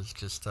 was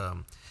just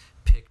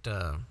picked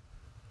a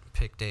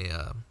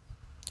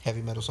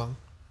Heavy metal song.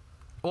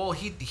 well,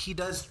 he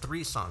does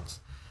 3 songs.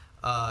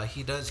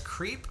 He does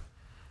Creep,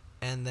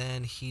 and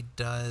then he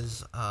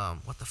does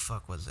what the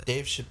fuck was it?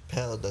 Dave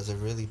Chappelle does a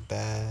really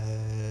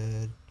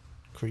bad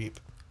Creep.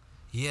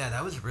 Yeah,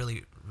 that was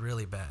really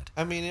really bad.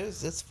 I mean,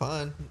 it's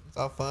fun. It's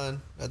all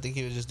fun. I think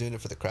he was just doing it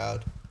for the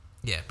crowd.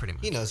 Yeah, pretty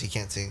much. He knows he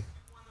can't sing.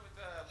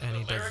 And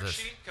he does this.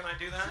 Can I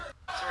do that?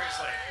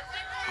 Seriously.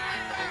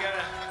 You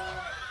gotta.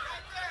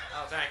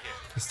 Oh, thank you.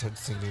 He started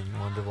singing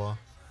Wonderwall.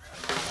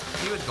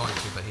 He was going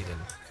to, but he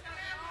didn't.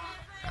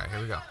 All right, here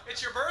we go.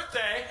 It's your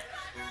birthday.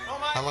 Oh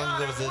my How long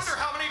God! ago was I this? wonder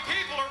how many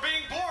people are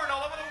being born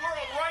all over the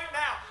world right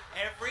now.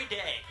 Every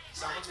day,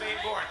 someone's being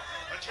born.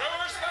 But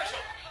you're special.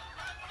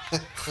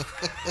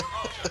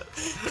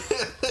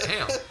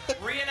 Damn.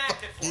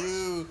 Reenact it for us.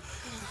 You,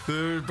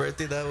 whose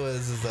birthday that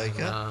was is like,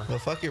 well,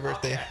 fuck your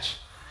birthday. Catch.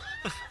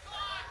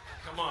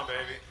 Come on,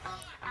 baby.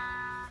 All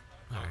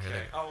right, here Okay.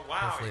 they- Oh wow,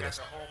 hopefully you got this-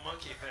 the whole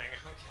monkey thing.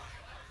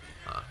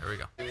 Okay. Here we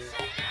go.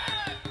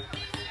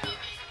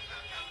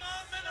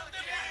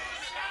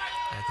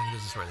 I think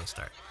this is where they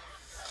start.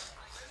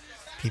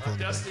 People in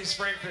the Dusty back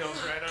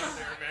Springfield's right up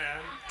there,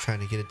 man. trying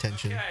to get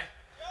attention. Okay.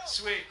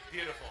 Sweet,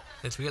 beautiful.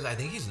 It's because I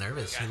think he's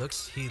nervous. He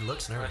looks I'm gonna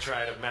nervous.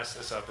 try to mess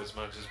this up as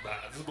much as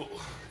possible.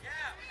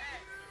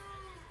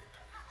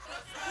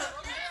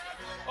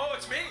 Oh,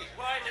 it's me.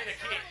 Why did it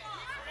keep?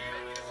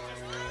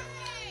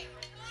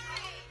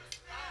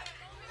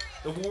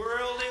 The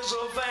world is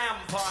a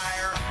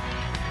vampire.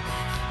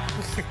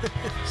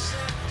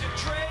 Sent to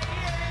trade.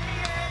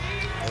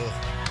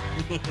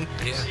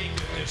 Yeah. Seek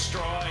to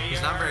destroy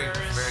He's not very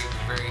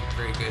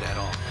good at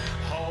all.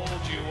 Hold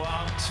you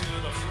up to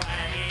the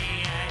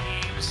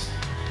flames.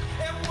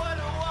 And what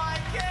do I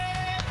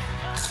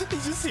get You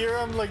just hear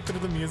him like through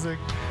the music.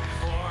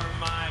 for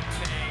my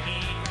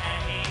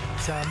pain?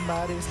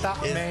 Somebody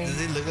stop me. Does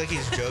he look like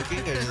he's joking,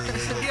 or does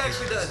he look like He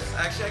actually does.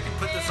 Actually, I can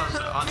put this on the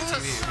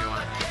TV if you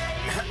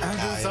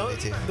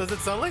want. Does it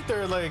sound like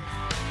they're like?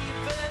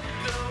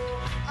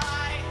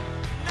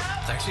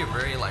 It's actually a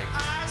very like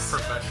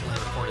professionally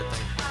recorded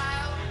thing.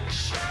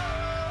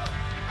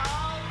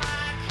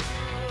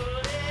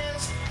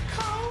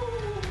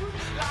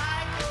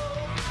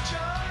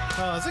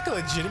 Oh, it's like a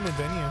legitimate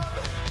venue.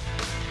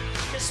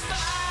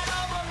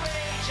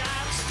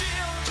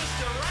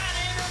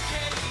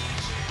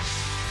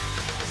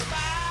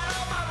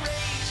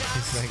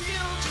 he's like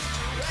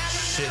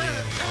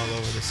shitting all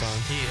over the song?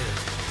 He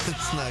is.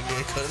 It's not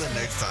good. Go to the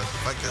next song.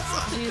 Fuck this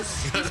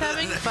song. He's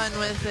having fun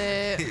with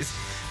it.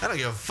 I don't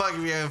give a fuck if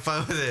you're having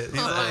fun with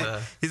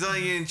it. He's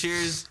only getting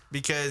cheers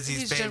because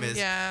he's famous.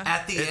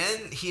 At the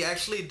end, he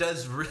actually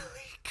does really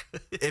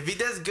good. If he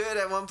does good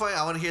at one point,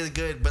 I want to hear the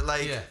good. But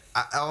like,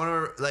 I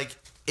want to like.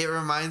 It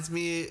reminds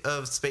me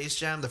of Space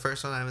Jam, the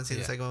first one. I haven't seen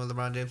the second one with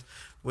LeBron James.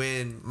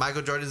 When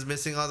Michael Jordan's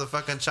missing all the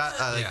fucking shot,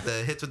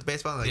 the hits with the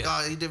baseball. I'm like,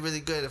 oh, he did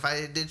really good. If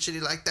I did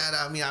shitty like that,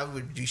 I mean, I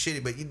would do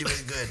shitty, but you did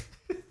really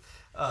good.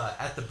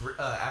 After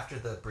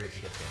the bridge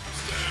gets in.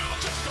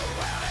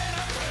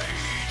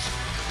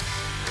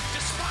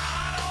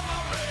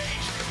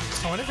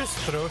 I wonder if his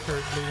throat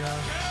hurt, Leon.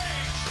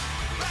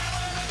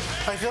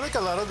 I feel like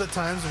a lot of the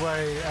times why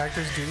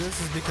actors do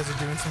this is because they're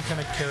doing some kind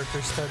of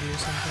character study or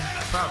something.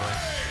 Probably.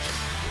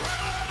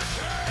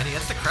 And he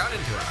gets the crowd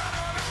into it.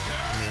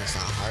 I mean, it's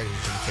not hard. You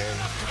can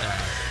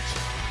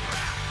carry.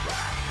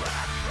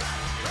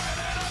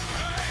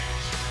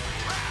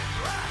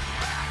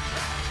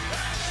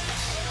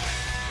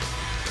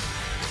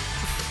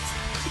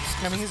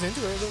 I mean, he's into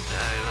it. Though.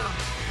 I know.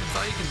 That's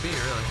all you can be,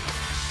 really.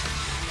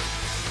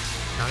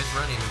 Now he's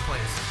running in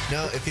place.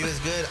 No, if he was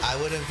good, I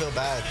wouldn't feel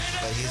bad.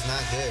 But he's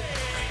not good.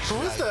 Who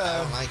was Like, I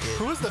don't like it.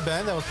 Who was the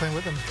band that was playing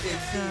with him?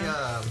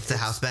 It's the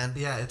house band.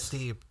 Yeah, it's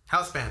the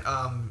house band.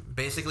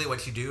 Basically,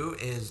 what you do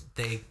is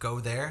they go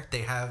there. They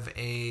have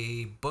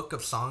a book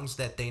of songs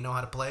that they know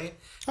how to play,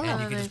 and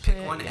you can just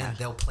pick one, and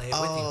they'll play it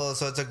with you. Oh,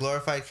 so it's a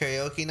glorified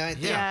karaoke night?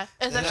 Yeah.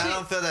 It's Then actually, I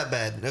don't feel that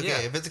bad. Okay, Yeah.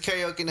 if it's a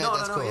karaoke night, No,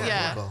 that's no, cool. yeah.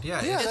 Yeah. Cool. Yeah,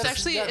 It's that's-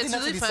 actually- I think it's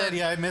that's really what he said. fun.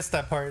 Yeah, I missed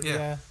that part. Yeah.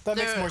 Yeah, that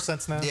makes There- more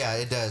sense now. Yeah,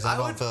 it does. I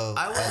don't feel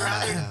I would as bad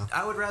rather. now.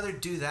 I would rather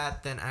do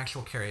that than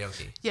actual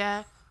karaoke.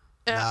 yeah.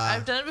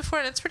 I've done it before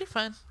and it's pretty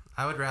fun.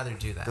 I would rather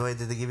do that. Wait,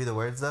 did they give you the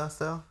words though?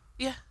 Still?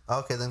 Yeah.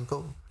 Okay, then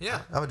cool.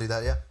 Yeah. I would do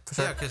that. Yeah, for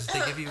sure. Yeah, because they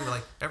give you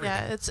like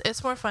everything. Yeah,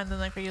 it's more fun than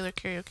like regular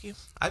karaoke.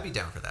 I'd be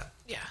down for that.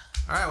 Yeah.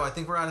 All right, well, I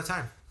think we're out of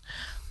time.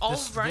 All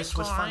This was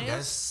fun,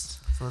 guys.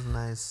 This was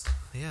nice.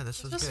 Yeah,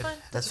 this was This was good. fun.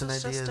 That's This an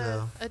was idea just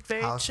though. a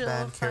very House chill,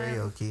 band fun-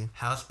 karaoke.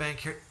 House band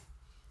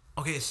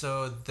Okay,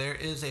 so there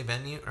is a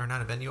venue, or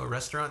not a venue, a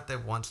restaurant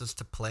that wants us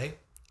to play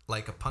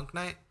like a punk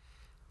night.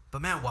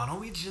 But man, why don't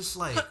we just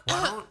why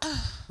don't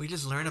we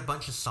just learn a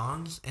bunch of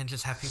songs and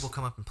just have people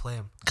come up and play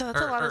them? 'Cause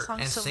that's a lot of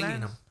songs and to singing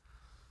learn. them,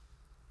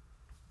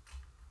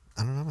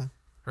 I don't know, man.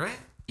 right?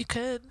 You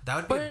could. That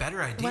would be a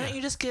better idea. Why don't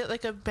you just get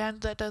like a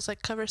band that does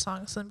like cover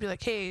songs and be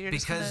like, hey, you're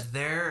just Because gonna...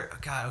 they're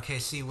God. Okay,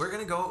 see, we're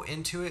gonna go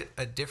into it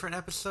a different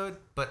episode,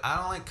 but I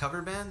don't like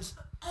cover bands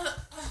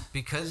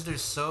because they're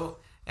so.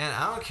 And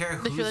I don't care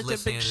They who's feel like they're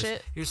listening big to this.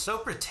 shit. You're so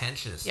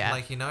pretentious. Yeah.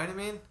 Like, you know what I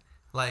mean?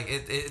 Like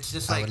it's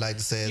just I like would like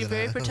to say You're that.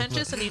 very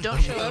pretentious and you don't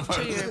show up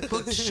to your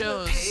booked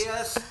shows. pay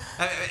us.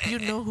 You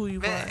know who you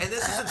Man, are. and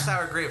this isn't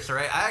sour grapes, all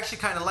right? I actually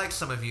kind of like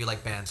some of you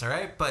like bands, all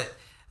right? But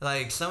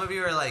like some of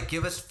you are like,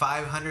 give us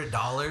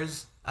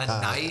 $500 a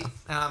night,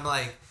 and I'm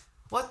like,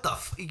 what the?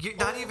 You're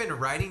not even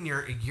writing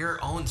your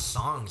own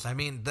songs. I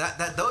mean, that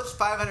those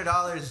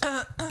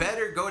 $500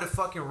 better go to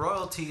fucking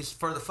royalties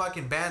for the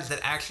fucking bands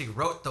that actually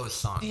wrote those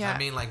songs. Yeah. I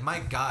mean, like, my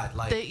God,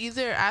 like. They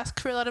either ask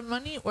for a lot of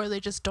money or they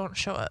just don't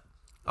show up.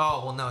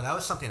 Oh well, no, that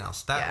was something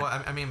else. That Yeah.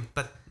 well, I mean,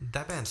 but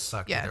that band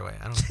sucked Yeah. either way.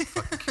 I don't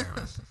fucking care,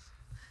 man.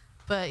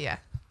 But yeah,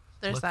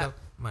 there's Look that. up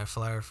my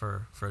flyer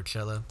for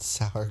Coachella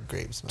Sour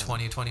grapes, man.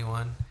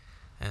 2021,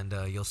 and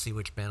you'll see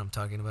which band I'm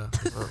talking about.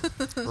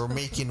 We're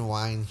making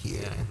wine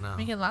here. Yeah, no.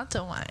 Making lots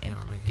of wine.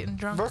 Getting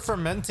drunk. We're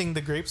fermenting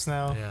the grapes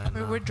now. Yeah,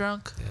 We're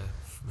drunk. Yeah,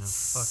 man,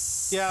 fuck.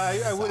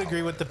 Yeah, I would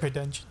agree with the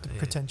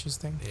pretentious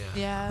thing.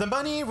 Yeah.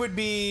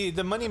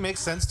 The money makes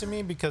sense to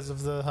me because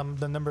of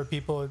the number of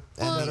people that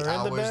the are in the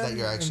hours that band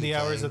you're and actually the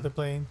hours playing. that they're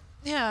playing.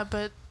 Yeah,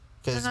 but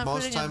they're 'Cause not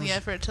most putting in the times-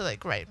 effort to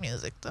like write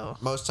music though.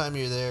 Most time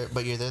you're there,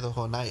 but you're there the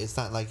whole night. It's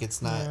not like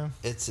it's not. Yeah.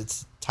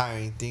 It's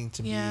tiring thing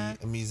to Yeah.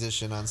 be a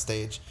musician on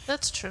stage.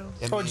 That's true.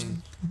 I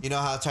mean, you know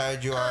how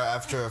tired you are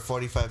after a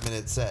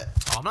 45-minute set.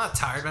 Oh, I'm not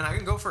tired, man. I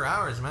can go for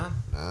hours, man.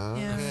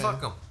 Okay.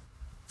 Fuck them.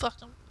 Fuck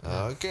them.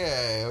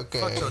 Okay.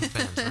 Fuck those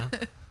bands, man.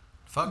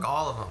 Fuck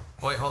all of them.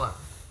 Wait, hold on.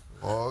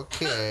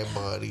 Okay,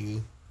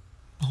 buddy.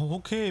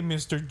 Okay,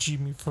 Mr.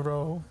 Jimmy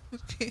Fro.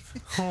 Okay.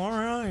 All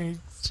right.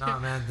 Nah,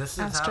 man, this is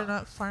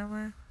Astronaut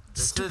farmer.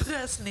 Stupid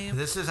ass name.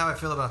 This is how I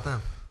feel about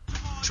them.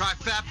 Try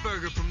Fat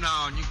Burger from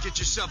now on. You can get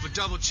yourself a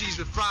double cheese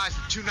with fries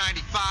for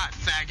 $2.95,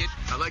 faggot.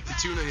 I like the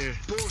tuna here.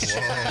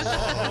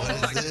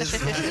 Bullshit.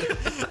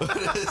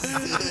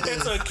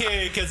 It's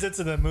okay because it's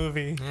in a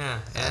movie. Yeah.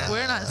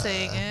 We're not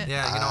saying it.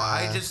 Yeah, you know,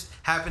 I just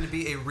happen to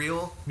be a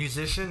real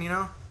musician, you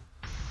know?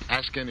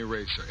 Ask any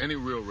racer, any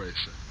real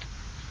racer.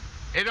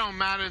 It don't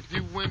matter if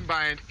you win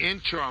by an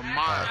inch or a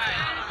mile.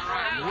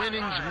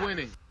 Winning's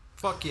winning.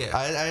 Fuck yeah.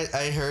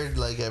 I heard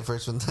like at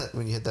first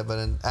when you hit that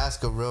button,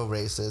 ask a real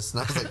racist,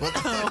 and I was like, what the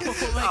fuck?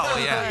 Oh,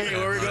 yeah.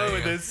 Where we There going you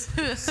with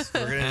go. this?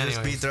 We're gonna just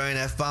be Anyways. throwing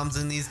F-bombs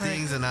in these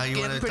things, and now you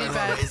want to Getting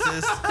talk pretty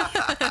about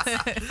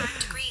racist?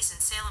 degrees in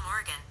Salem,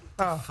 Oregon.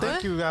 Oh,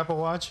 thank you, Apple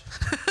Watch.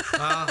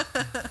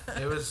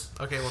 It was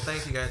okay. Well,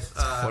 thank you guys.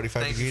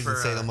 45 thank you degrees for,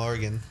 in Salem,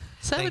 Oregon.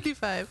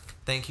 75.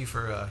 Thank you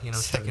for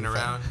sticking 75.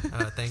 around.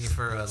 Thank you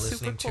for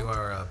listening to cool.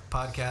 our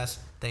podcast.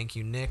 Thank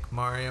you, Nick,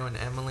 Mario, and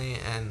Emily.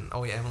 And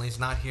oh yeah, Emily's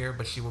not here,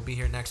 but she will be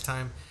here next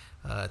time.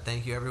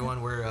 Thank you,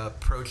 everyone. We're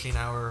approaching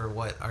our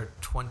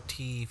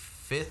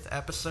 25th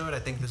episode. I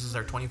think this is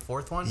our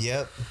 24th one.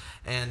 Yep.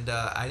 And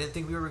I didn't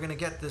think we were gonna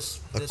get this.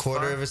 A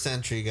quarter far. of a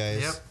century,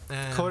 guys. Yep.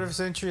 And Quarter of a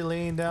century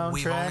laying down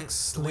We've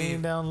tracks, only- laying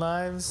we've- down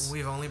lives.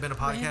 We've only been a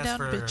Laying podcast down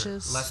for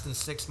bitches. less than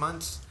 6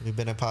 months. We've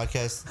been a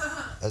podcast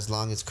as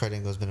long as Kurt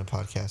Angle's been a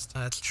podcast.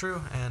 That's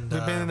true. And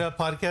We've been in a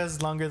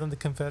podcast longer than the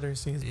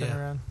Confederacy has been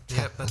around.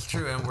 Yep, that's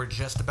true, and we're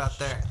just about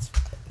there.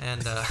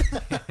 And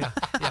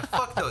yeah,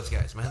 fuck those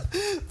guys, man.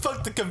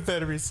 Fuck the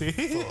Confederacy.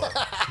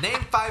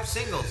 Name 5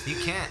 singles. You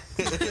can't.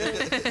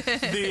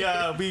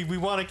 We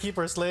want to keep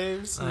our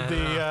slaves. I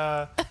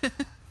The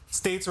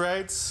states'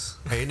 rights.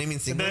 Are you naming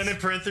And singles? then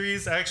in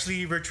parentheses,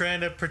 actually, we're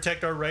trying to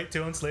protect our right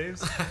to own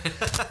slaves.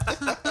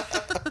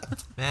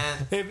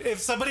 Man, If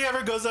somebody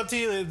ever goes up to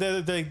you,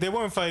 they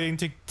weren't fighting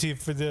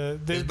for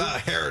the. It's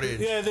about heritage.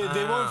 Yeah, they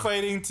weren't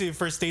fighting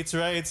for states'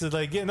 rights. It's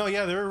like,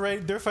 they're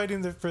right. They're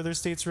fighting for their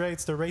states'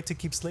 rights, the right to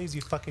keep slaves. You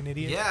fucking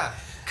idiot. yeah,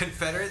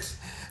 Confederates,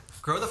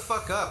 grow the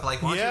fuck up.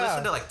 Like, why don't you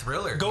listen to like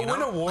Thriller? Go you know?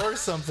 win a war or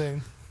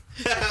something.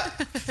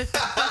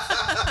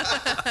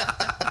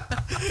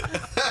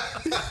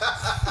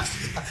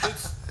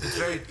 It's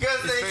very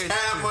Because they very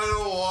can't true. win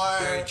a war.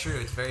 Very true.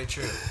 It's very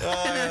true.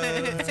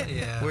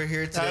 Yeah. We're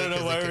here today. I don't know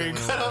 'cause why they we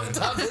couldn't got win a off war.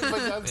 topic, but I'm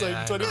Yeah, I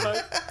like know. 25,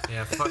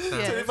 Yeah, fuck them.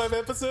 25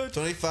 episodes.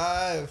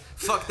 25.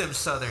 Fuck them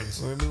Southerns.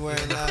 We're gonna be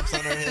wearing lamps on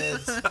our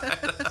heads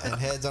and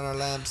heads on our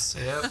lamps.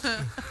 Yep.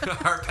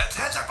 Our pets'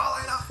 heads are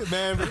falling off.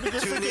 Man, we're gonna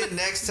get Tune in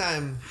next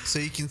time so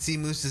you can see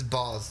Moose's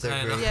balls. They're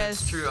I know. great.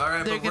 Yes. It's true. All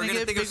right, They're but we're gonna gonna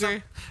get think of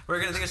bigger. we're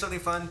gonna think of something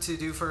fun to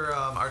do for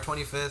our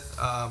 25th.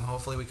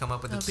 Hopefully we come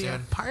up with it It'll be a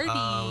soon. party.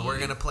 We're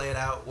gonna play it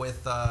out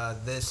with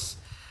this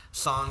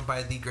song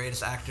by the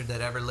greatest actor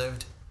that ever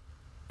lived,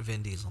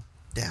 Vin Diesel.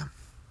 Damn.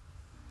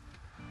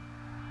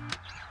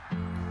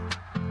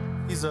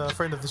 He's a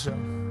friend of the show.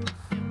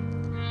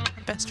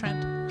 Best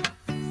friend.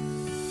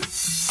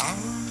 I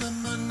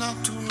remember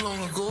not too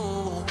long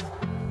ago,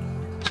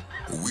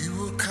 we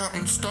were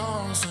counting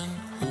stars and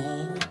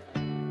hope.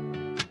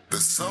 The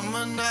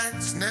summer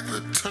nights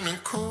never turning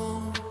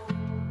cold.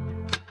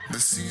 The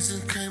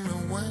season came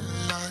and went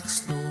like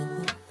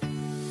snow.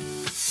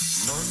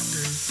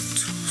 Monday,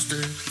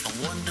 Tuesday,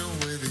 I wonder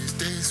where these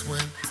days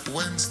went.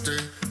 Wednesday,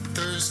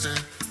 Thursday,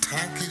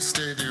 time keeps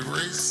steady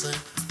racing.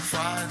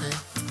 Friday,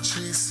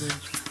 chasing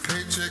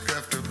paycheck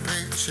after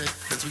paycheck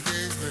as we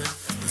gave in.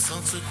 The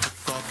sunset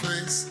took our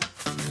place.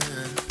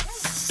 Yeah.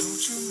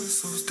 Don't you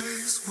miss those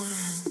days when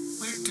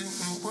we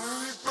didn't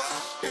worry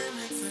about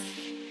anything?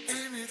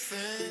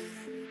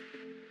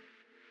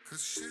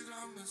 'Cause shit,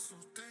 I miss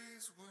those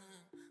days when